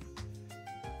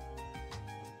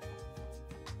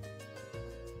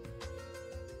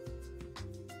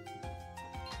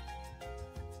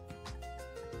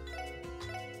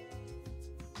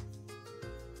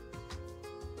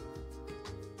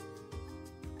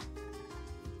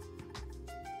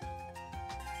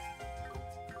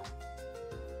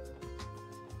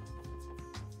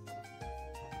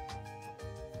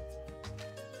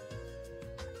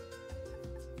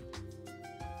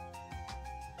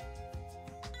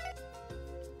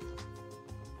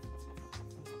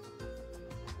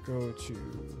 Go to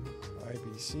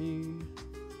IBC.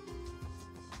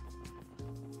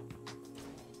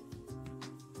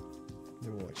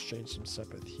 Then we'll exchange some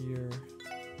Sepith here.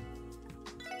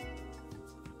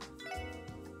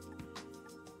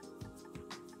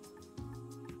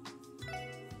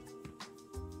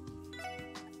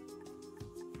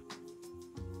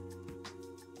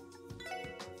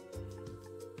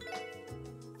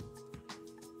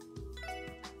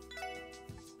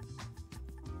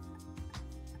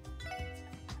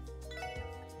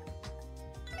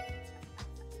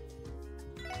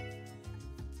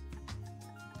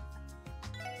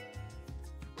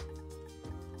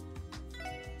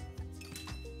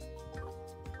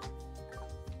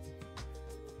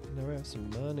 Now we have some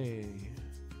money.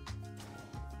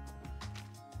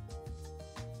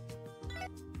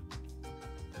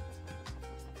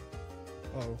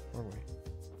 Oh, wrong way.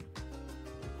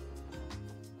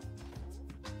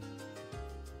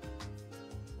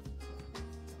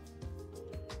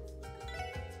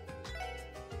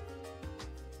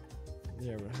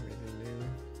 Yeah, we don't have anything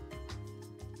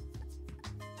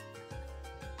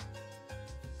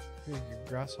new. Hey,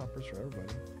 grasshoppers for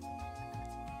everybody.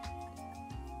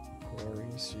 Quarry,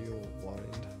 seal,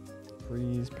 blind,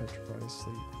 freeze, petrify,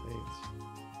 sleep, faint.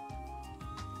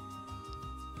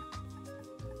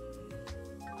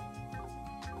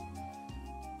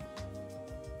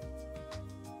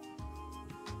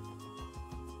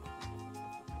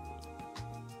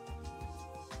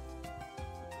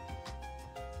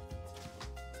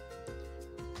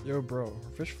 Yo, bro,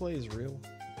 are fish fillet is real?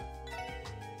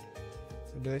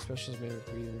 The daily specials made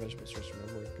with wheat and vegetable source from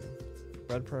memory good.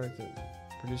 Bread product that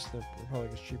produced in the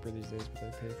Republic is cheaper these days, but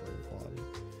they pay for the quality.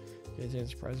 You can't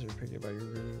surprise if you're picky about your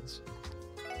ingredients.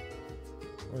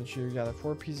 Once you gather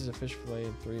 4 pieces of fish fillet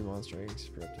and 3 monster eggs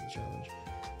for up to the challenge.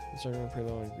 It's everyone pretty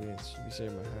low on ingredients. You'll be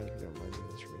saving my hide if you don't mind doing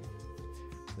this for me.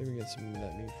 I think we get some of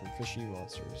that meat from fishy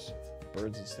monsters.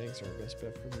 Birds and snakes are our best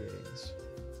bet for the eggs.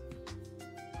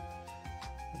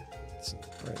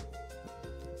 Right.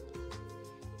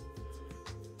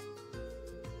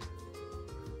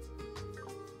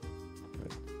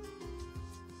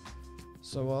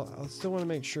 So I still want to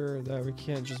make sure that we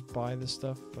can't just buy this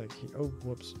stuff like oh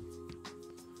whoops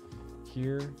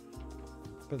here,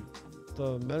 but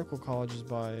the medical colleges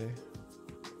buy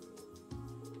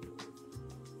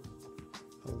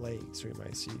a lake, so we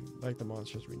might see like the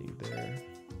monsters we need there.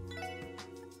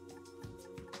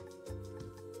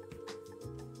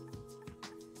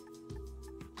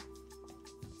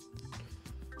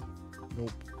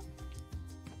 Nope.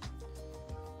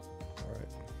 Alright.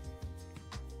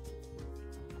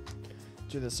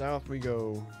 To the south we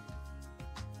go.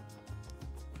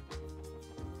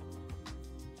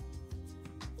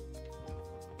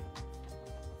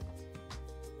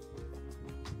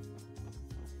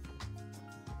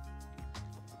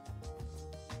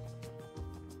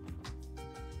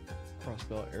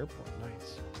 Crossbell Airport,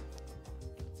 nice.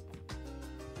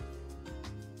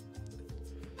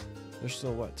 There's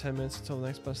still, what, 10 minutes until the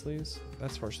next bus leaves?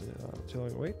 That's fortunately not too long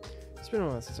to wait. It's been a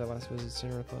while since I last visited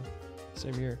St. Martha.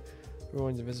 Same year. We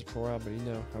wanted to visit for a while, but you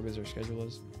know how busy our schedule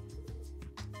is.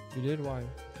 You did? Why?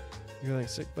 You feeling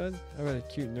sick, bud? I've had a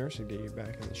cute nurse to get you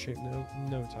back in the shape no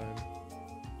time.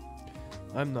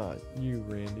 I'm not you,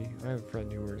 Randy. I have a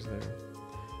friend who works there.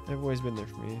 They've always been there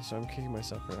for me, so I'm kicking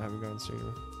myself for not having gone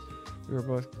sooner. We were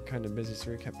both kind of busy, so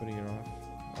we kept putting it off.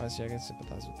 Honestly, I can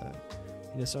sympathize with that.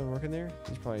 You know someone working there?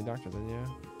 He's probably a doctor then, yeah?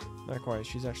 Not quite,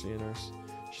 she's actually a nurse.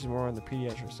 She's more on the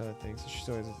pediatric side of things, so she's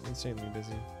always insanely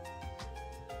busy.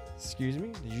 Excuse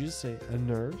me? Did you just say a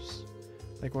nurse?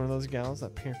 Like one of those gals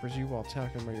that pampers you while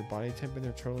talking about your body temp in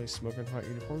their totally smoking hot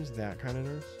uniforms? That kind of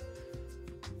nurse?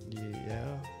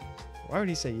 Yeah. Why would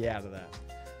he say yeah to that?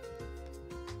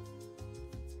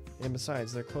 And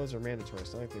besides, their clothes are mandatory.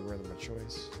 It's not like they wear them by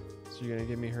choice. So you're gonna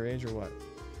give me her age or what?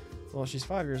 Well, she's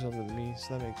 5 years older than me,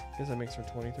 so guess that makes her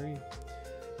 23.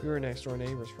 We were next door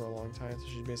neighbors for a long time, so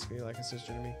she's basically like a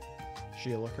sister to me.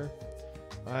 She a looker?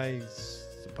 I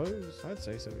suppose I'd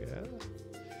say so, yeah.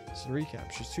 So to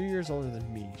recap, she's 2 years older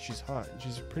than me. She's hot, and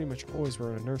she's pretty much always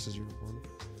wearing a nurse's uniform.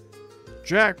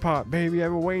 Jackpot, baby!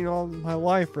 I've been waiting all my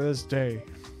life for this day.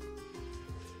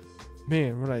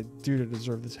 Man, what did I do to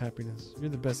deserve this happiness? You're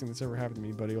the best thing that's ever happened to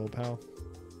me, buddy, old pal.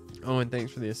 Oh, and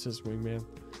thanks for the assist, wingman.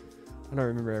 I don't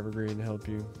remember ever agreeing to help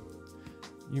you.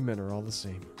 You men are all the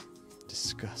same.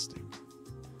 Disgusting.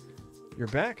 You're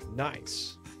back?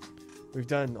 Nice. We've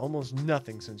done almost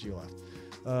nothing since you left.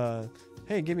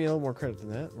 Hey, give me a little more credit than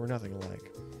that. We're nothing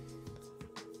alike.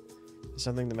 Is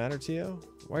something the matter, Tio?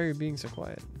 Why are you being so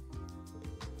quiet?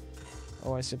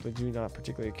 Oh, I simply do not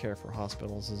particularly care for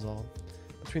hospitals is all.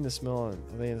 Between the smell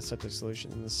of the antiseptic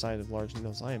solution and the sight of large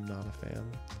needles, I am not a fan.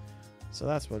 So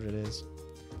that's what it is.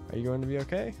 Are you going to be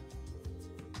okay?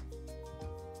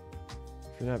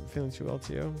 If you're not feeling too well,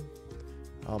 Tio,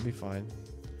 I'll be fine.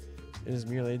 It is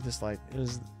merely a dislike. It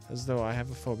is as though I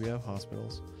have a phobia of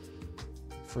hospitals.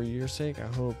 For your sake, I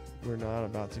hope we're not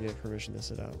about to get permission to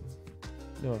sit out.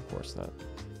 No, of course not.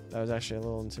 That was actually a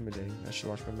little intimidating. I should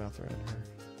watch my mouth around her.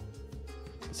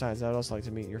 Besides, I'd also like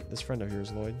to meet this friend of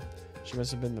yours, Lloyd. She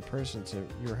must have been the person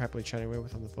you were happily chatting away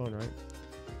with on the phone, right?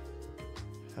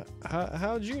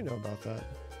 How'd you know about that?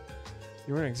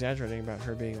 You weren't exaggerating about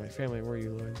her being like family, were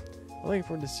you, Lloyd? I'm looking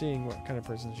forward to seeing what kind of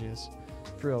person she is.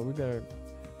 For real, we better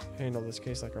handle this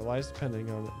case like our lives depending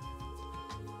on it.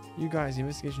 You guys, the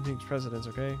investigation takes precedence,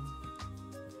 okay?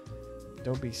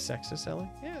 Don't be sexist, Ellie.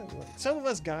 Yeah, look, some of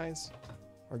us guys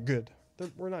are good.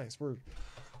 We're nice. We're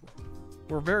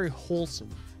very wholesome.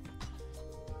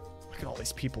 Look at all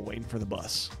these people waiting for the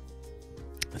bus.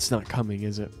 It's not coming,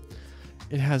 is it?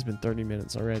 It has been 30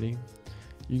 minutes already.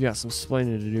 You got some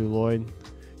explaining to do, Lloyd.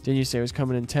 Didn't you say it was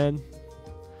coming in 10?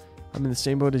 I'm in the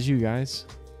same boat as you guys.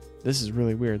 This is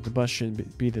really weird. The bus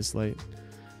shouldn't be this late.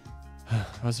 I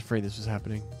was afraid this was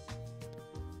happening.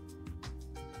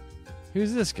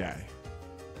 Who's this guy?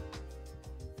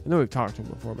 I know we've talked to him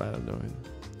before, but I don't know him.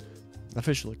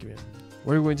 Official looking man.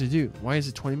 What are we going to do? Why is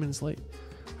it 20 minutes late?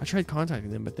 I tried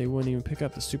contacting them, but they wouldn't even pick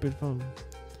up the stupid phone.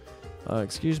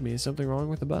 Excuse me, is something wrong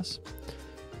with the bus?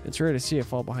 It's rare to see it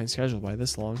fall behind schedule by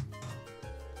this long.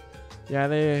 Yeah,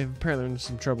 they apparently were in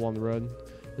some trouble on the road.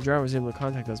 The driver was able to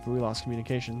contact us, but we lost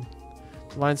communication.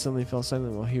 The line suddenly fell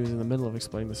silent while he was in the middle of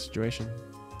explaining the situation.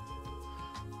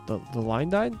 The line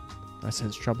died? I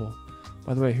sensed trouble.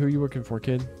 By the way, who are you working for,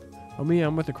 kid? Oh, me,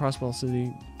 I'm with the Crossbell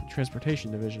City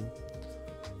Transportation Division.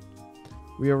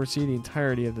 We oversee the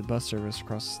entirety of the bus service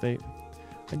across the state.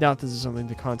 I doubt this is something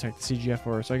to contact the CGF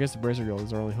for, so I guess the Bracer Guild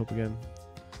is our only hope again.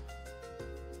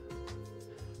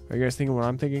 Are you guys thinking what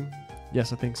I'm thinking?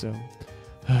 Yes, I think so.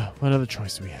 What other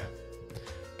choice do we have?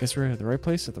 Guess we're at the right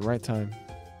place at the right time.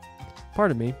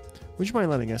 Pardon me, would you mind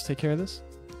letting us take care of this?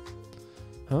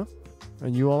 Huh?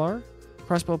 And you all are?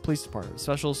 Crossbell Police Department,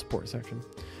 Special Support Section.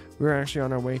 We're actually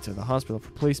on our way to the hospital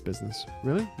for police business.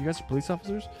 Really? You guys are police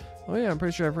officers? Oh yeah, I'm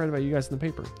pretty sure I've read about you guys in the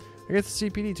paper. I guess the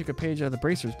CPD took a page out of the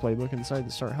Bracers playbook and decided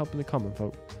to start helping the common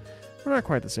folk. We're not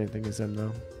quite the same thing as them,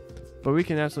 though. But we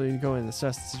can absolutely go and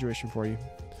assess the situation for you.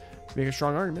 Make a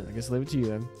strong argument. I guess I'll leave it to you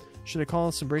then. Should I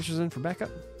call some Bracers in for backup?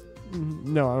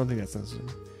 No, I don't think that's necessary.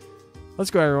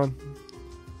 Let's go, everyone.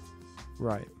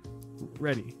 Right.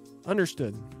 Ready.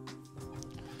 Understood.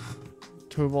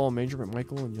 Toval, Major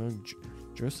McMichael, and young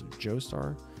Joseph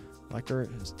Joestar.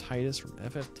 Lecter is Titus from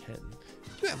FF10.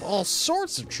 You have all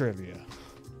sorts of trivia.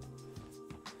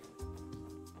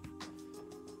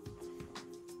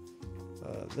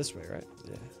 This way, right?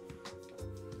 Yeah.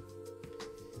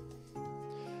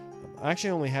 I actually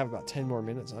only have about 10 more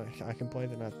minutes I can play,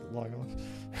 then I have to log off.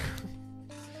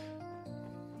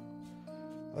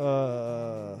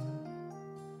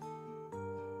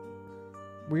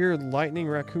 Weird lightning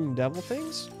raccoon devil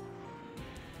things?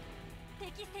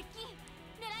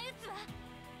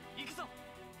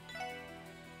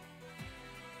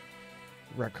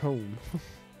 Raccoon.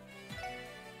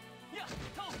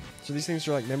 So these things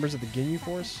are like members of the Ginyu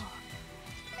Force?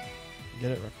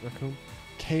 Get it, raccoon?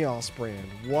 Chaos brand.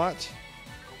 What?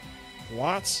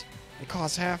 What? It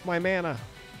costs half my mana.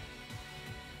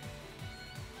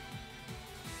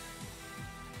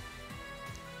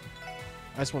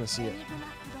 I just want to see it.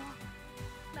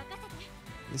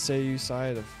 The Seiyu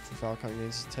side of Falcon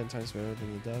games is 10 times better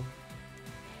than the dub.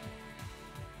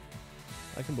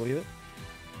 I can believe it.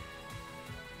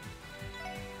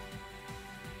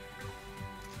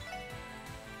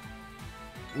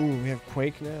 Ooh, we have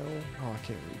Quake now. Oh, I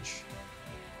can't reach.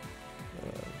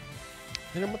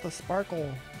 Hit him with the sparkle.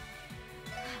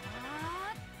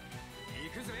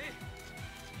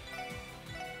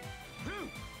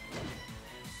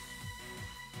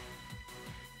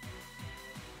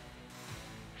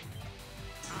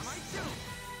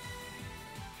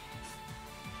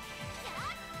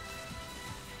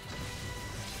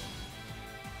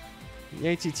 The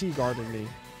ATT guarded me.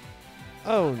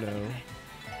 Oh no.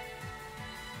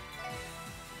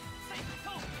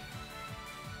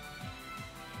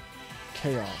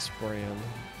 Chaos brand.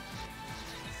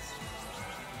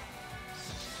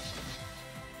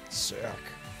 Sick.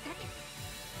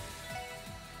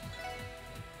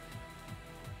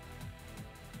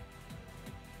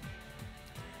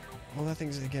 Well, that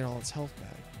thing's gonna get all its health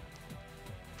back.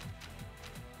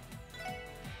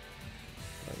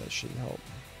 Oh, that should help.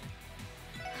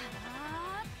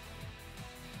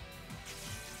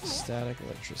 Static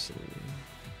electricity.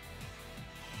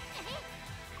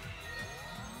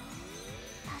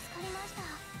 助かりました。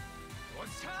おっ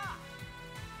しゃ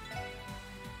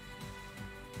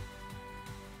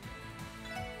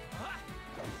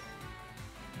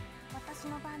私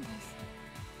の番です。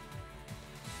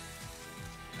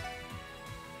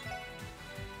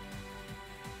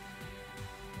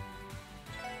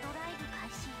ドライブ開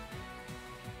始。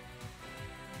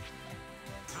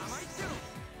甘いってろ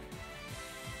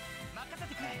任せ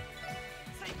てくれ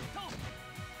セイト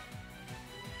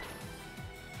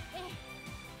ええ。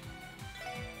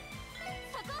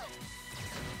そこ。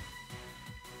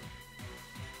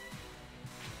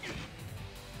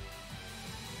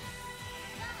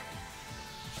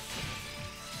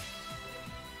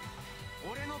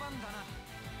俺の番だな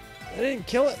I didn't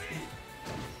kill it.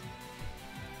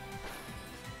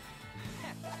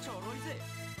 ちょろいぜ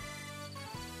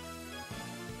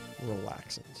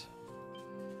Relaxant.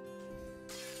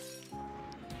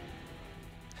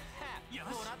 も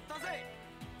らったぜ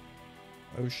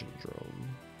Ocean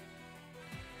drone.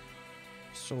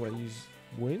 So I use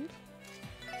wind?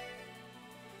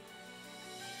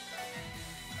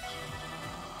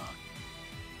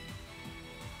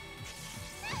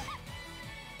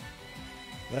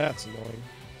 That's annoying.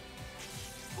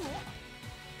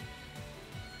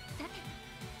 さて。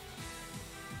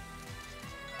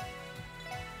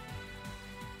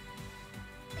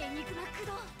エニグマ駆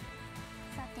動。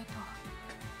さてと。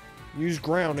 Use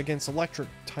ground against electric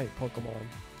type Pokemon.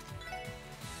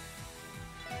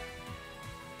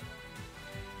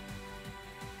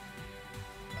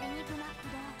 エニグマ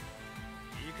駆動。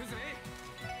行くぜ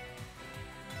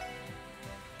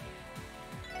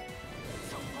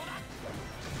そこだ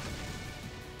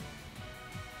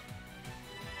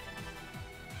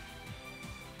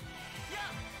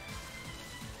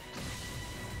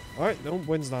Alright, no,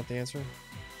 wind's not the answer.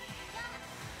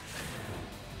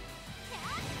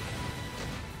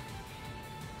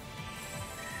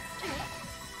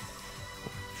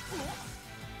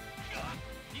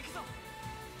 行くぞ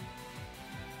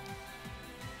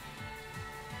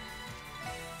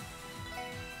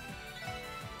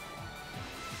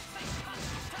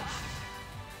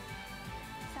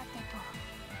さてと。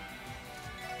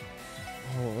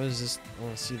 Oh, what is this? I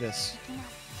want to see this. 行きま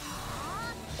す。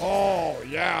 Oh,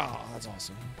 yeah! That's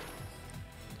awesome.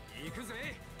 行くぜ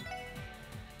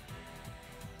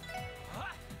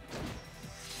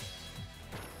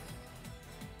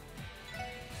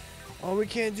Oh, we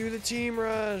can't do the team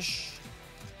rush!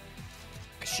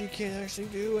 'Cause she can't actually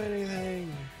do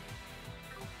anything.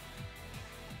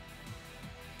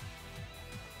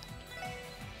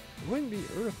 It wouldn't be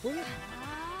Earth, would it?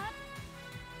 あ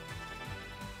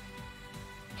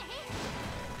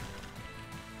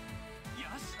よ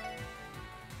し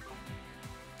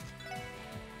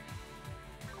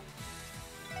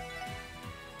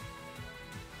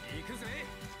行くぜ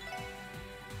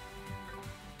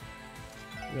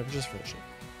Yeah, just finish it.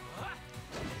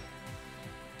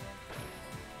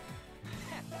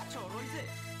 ちょろいぜ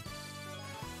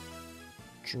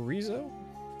Chorizo?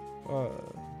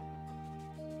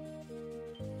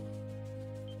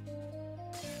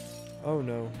 Oh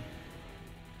no.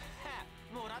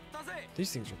 もらったぜ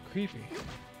These things are creepy.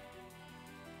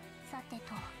 さてと。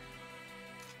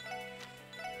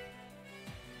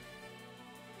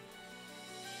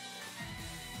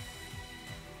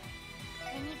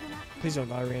エニグマ駆動。 Please don't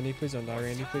die, Randy. Please don't die,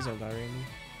 Randy. Please don't die, Randy.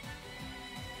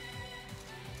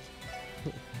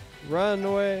 Run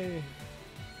away!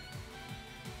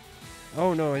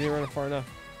 Oh no, I didn't run far enough.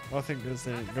 I think this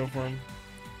didn't go for him.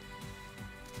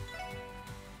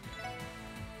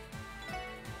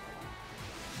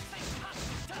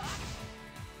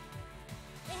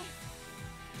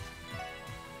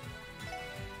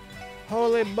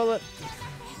 Holy bullet! 助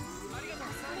かりま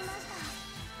した。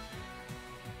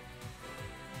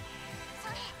そ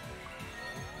れ。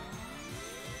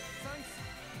サンクス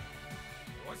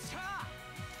おっしゃ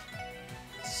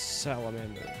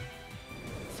Salamander.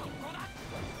 そこだ は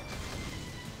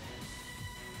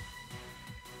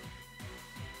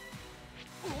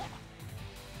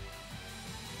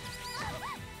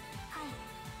い。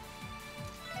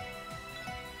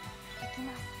行き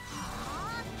ます。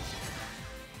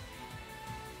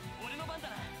俺の番だ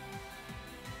な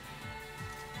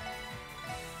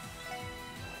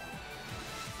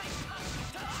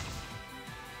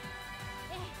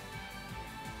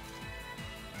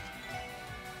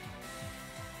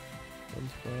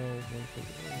 112,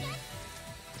 151.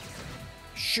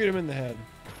 Shoot him in the head.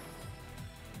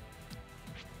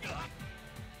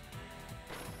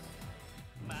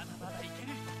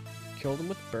 Killed him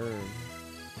with burn.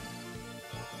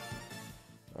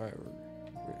 Alright, we're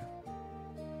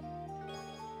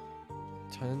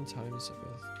 10 times the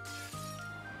fifth.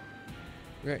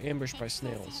 We got ambushed by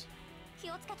snails.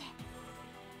 気をつけて。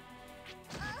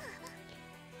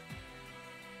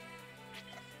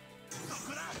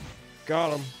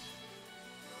 Got him.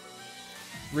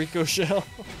 Rico shell.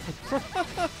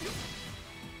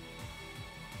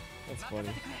 That's funny.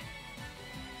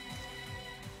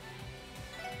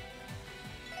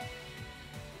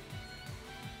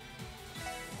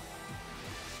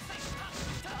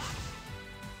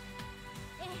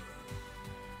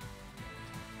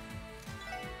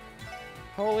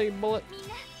 Holy bullet. みんな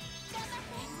頑張っ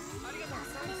て。助か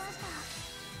りました。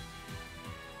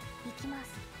行きま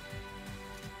す。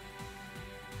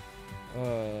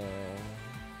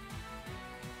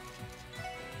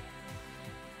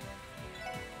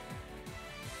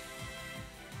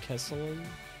 Kesselen?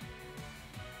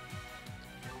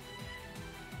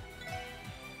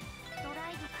 ド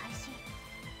ライブ開始。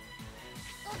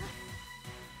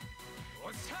 お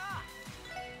っしゃ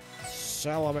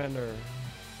Salamander.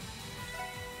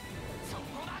 そこ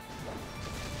だ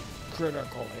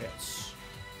Critical hits.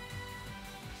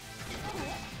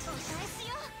 お返し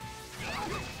よ。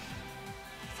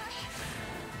それ。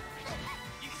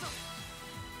行くぞ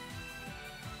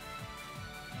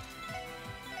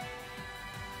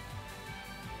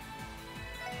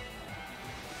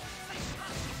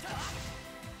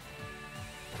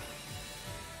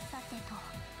さてと。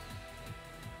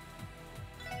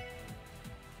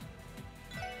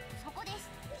そこです。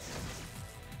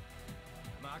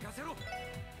 任せろつ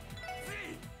い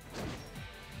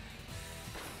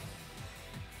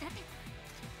さて。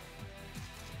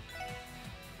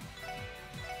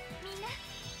みんな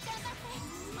頑張って。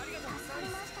ありがとうご助かり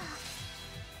ました。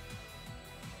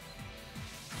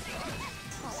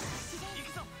私で。 行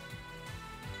くぞ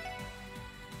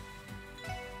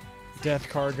Death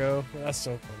cargo. That's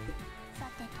so funny. さ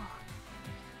てと。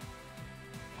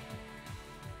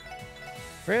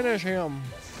 Finish him.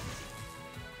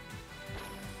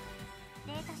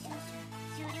 データ収集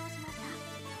終了しまし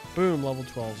た。 Boom, level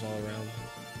 12s all around.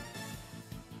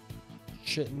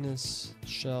 Chitinous,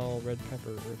 shell, red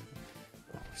pepper. Oh,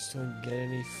 we still didn't get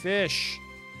any fish.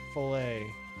 Fillet.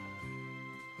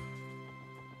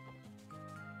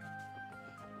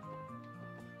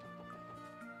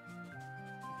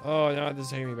 Oh, now this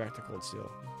is taking me back to Cold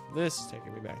Steel. This is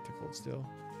taking me back to Cold Steel.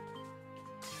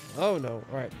 Oh no,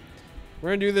 alright. We're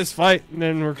gonna do this fight, and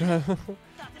then we're gonna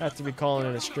have to be calling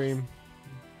it a stream.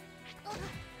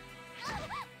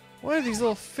 Why are these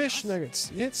little fish nuggets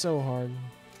hit so hard?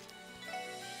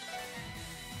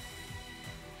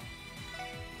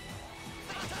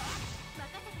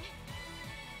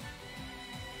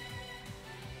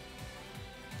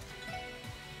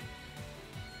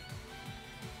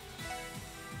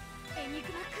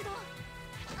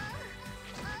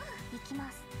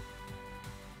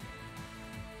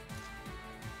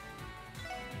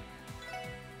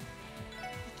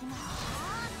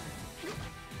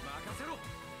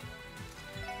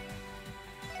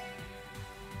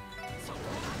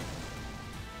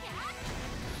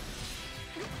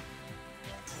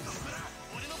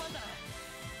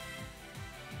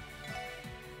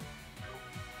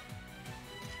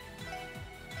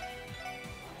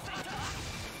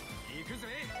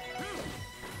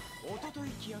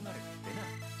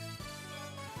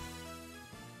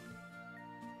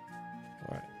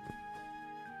 Alright.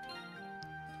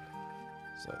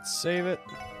 So let's save it.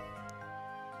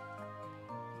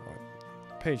 Alright.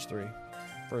 Page 3.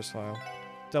 First file.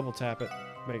 Double tap it.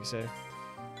 Make a save.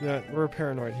 Yeah, we're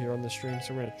paranoid here on the stream,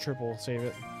 so we're gonna triple save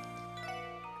it.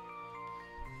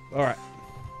 Alright.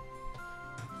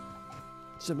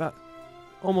 It's about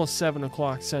almost 7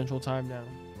 o'clock Central Time now.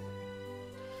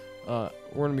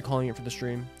 We're gonna be calling it for the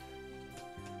stream.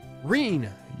 Reen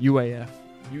UEF,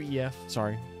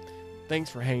 sorry. Thanks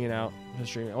for hanging out for the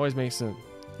stream. It always makes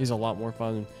these a lot more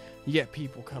fun. You get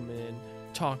people coming in,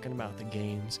 talking about the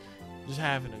games, just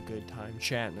having a good time,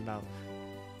 chatting about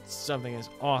something as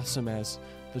awesome as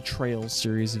the Trails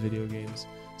series of video games.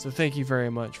 So thank you very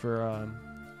much for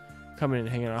coming in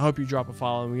and hanging out. I hope you drop a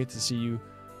follow and we get to see you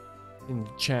in the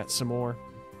chat some more.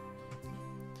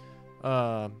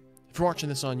 If you're watching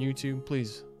this on YouTube,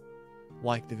 please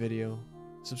like the video,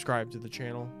 subscribe to the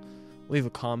channel, leave a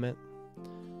comment.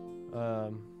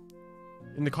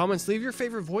 In the comments, leave your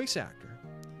favorite voice actor.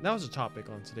 That was a topic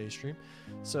on today's stream.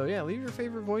 So yeah, leave your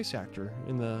favorite voice actor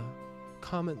in the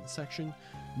comment section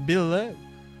below.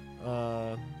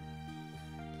 And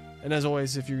as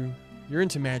always, if you're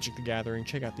into Magic the Gathering,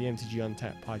 check out the MTG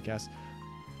Untapped podcast.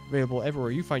 Available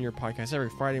everywhere you find your podcast every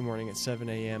Friday morning at 7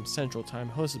 a.m. Central Time.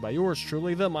 Hosted by yours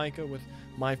truly, the Micah, with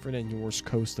my friend and yours,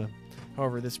 Costa.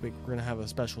 However, this week we're going to have a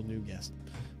special new guest.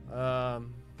 Yeah,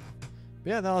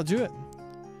 that'll do it.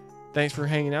 Thanks for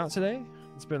hanging out today.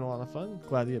 It's been a lot of fun.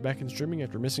 Glad to get back in streaming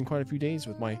after missing quite a few days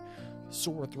with my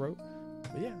sore throat.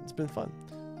 But yeah, it's been fun.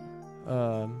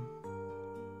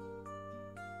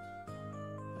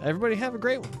 Everybody have a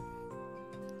great one.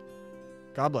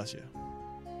 God bless you.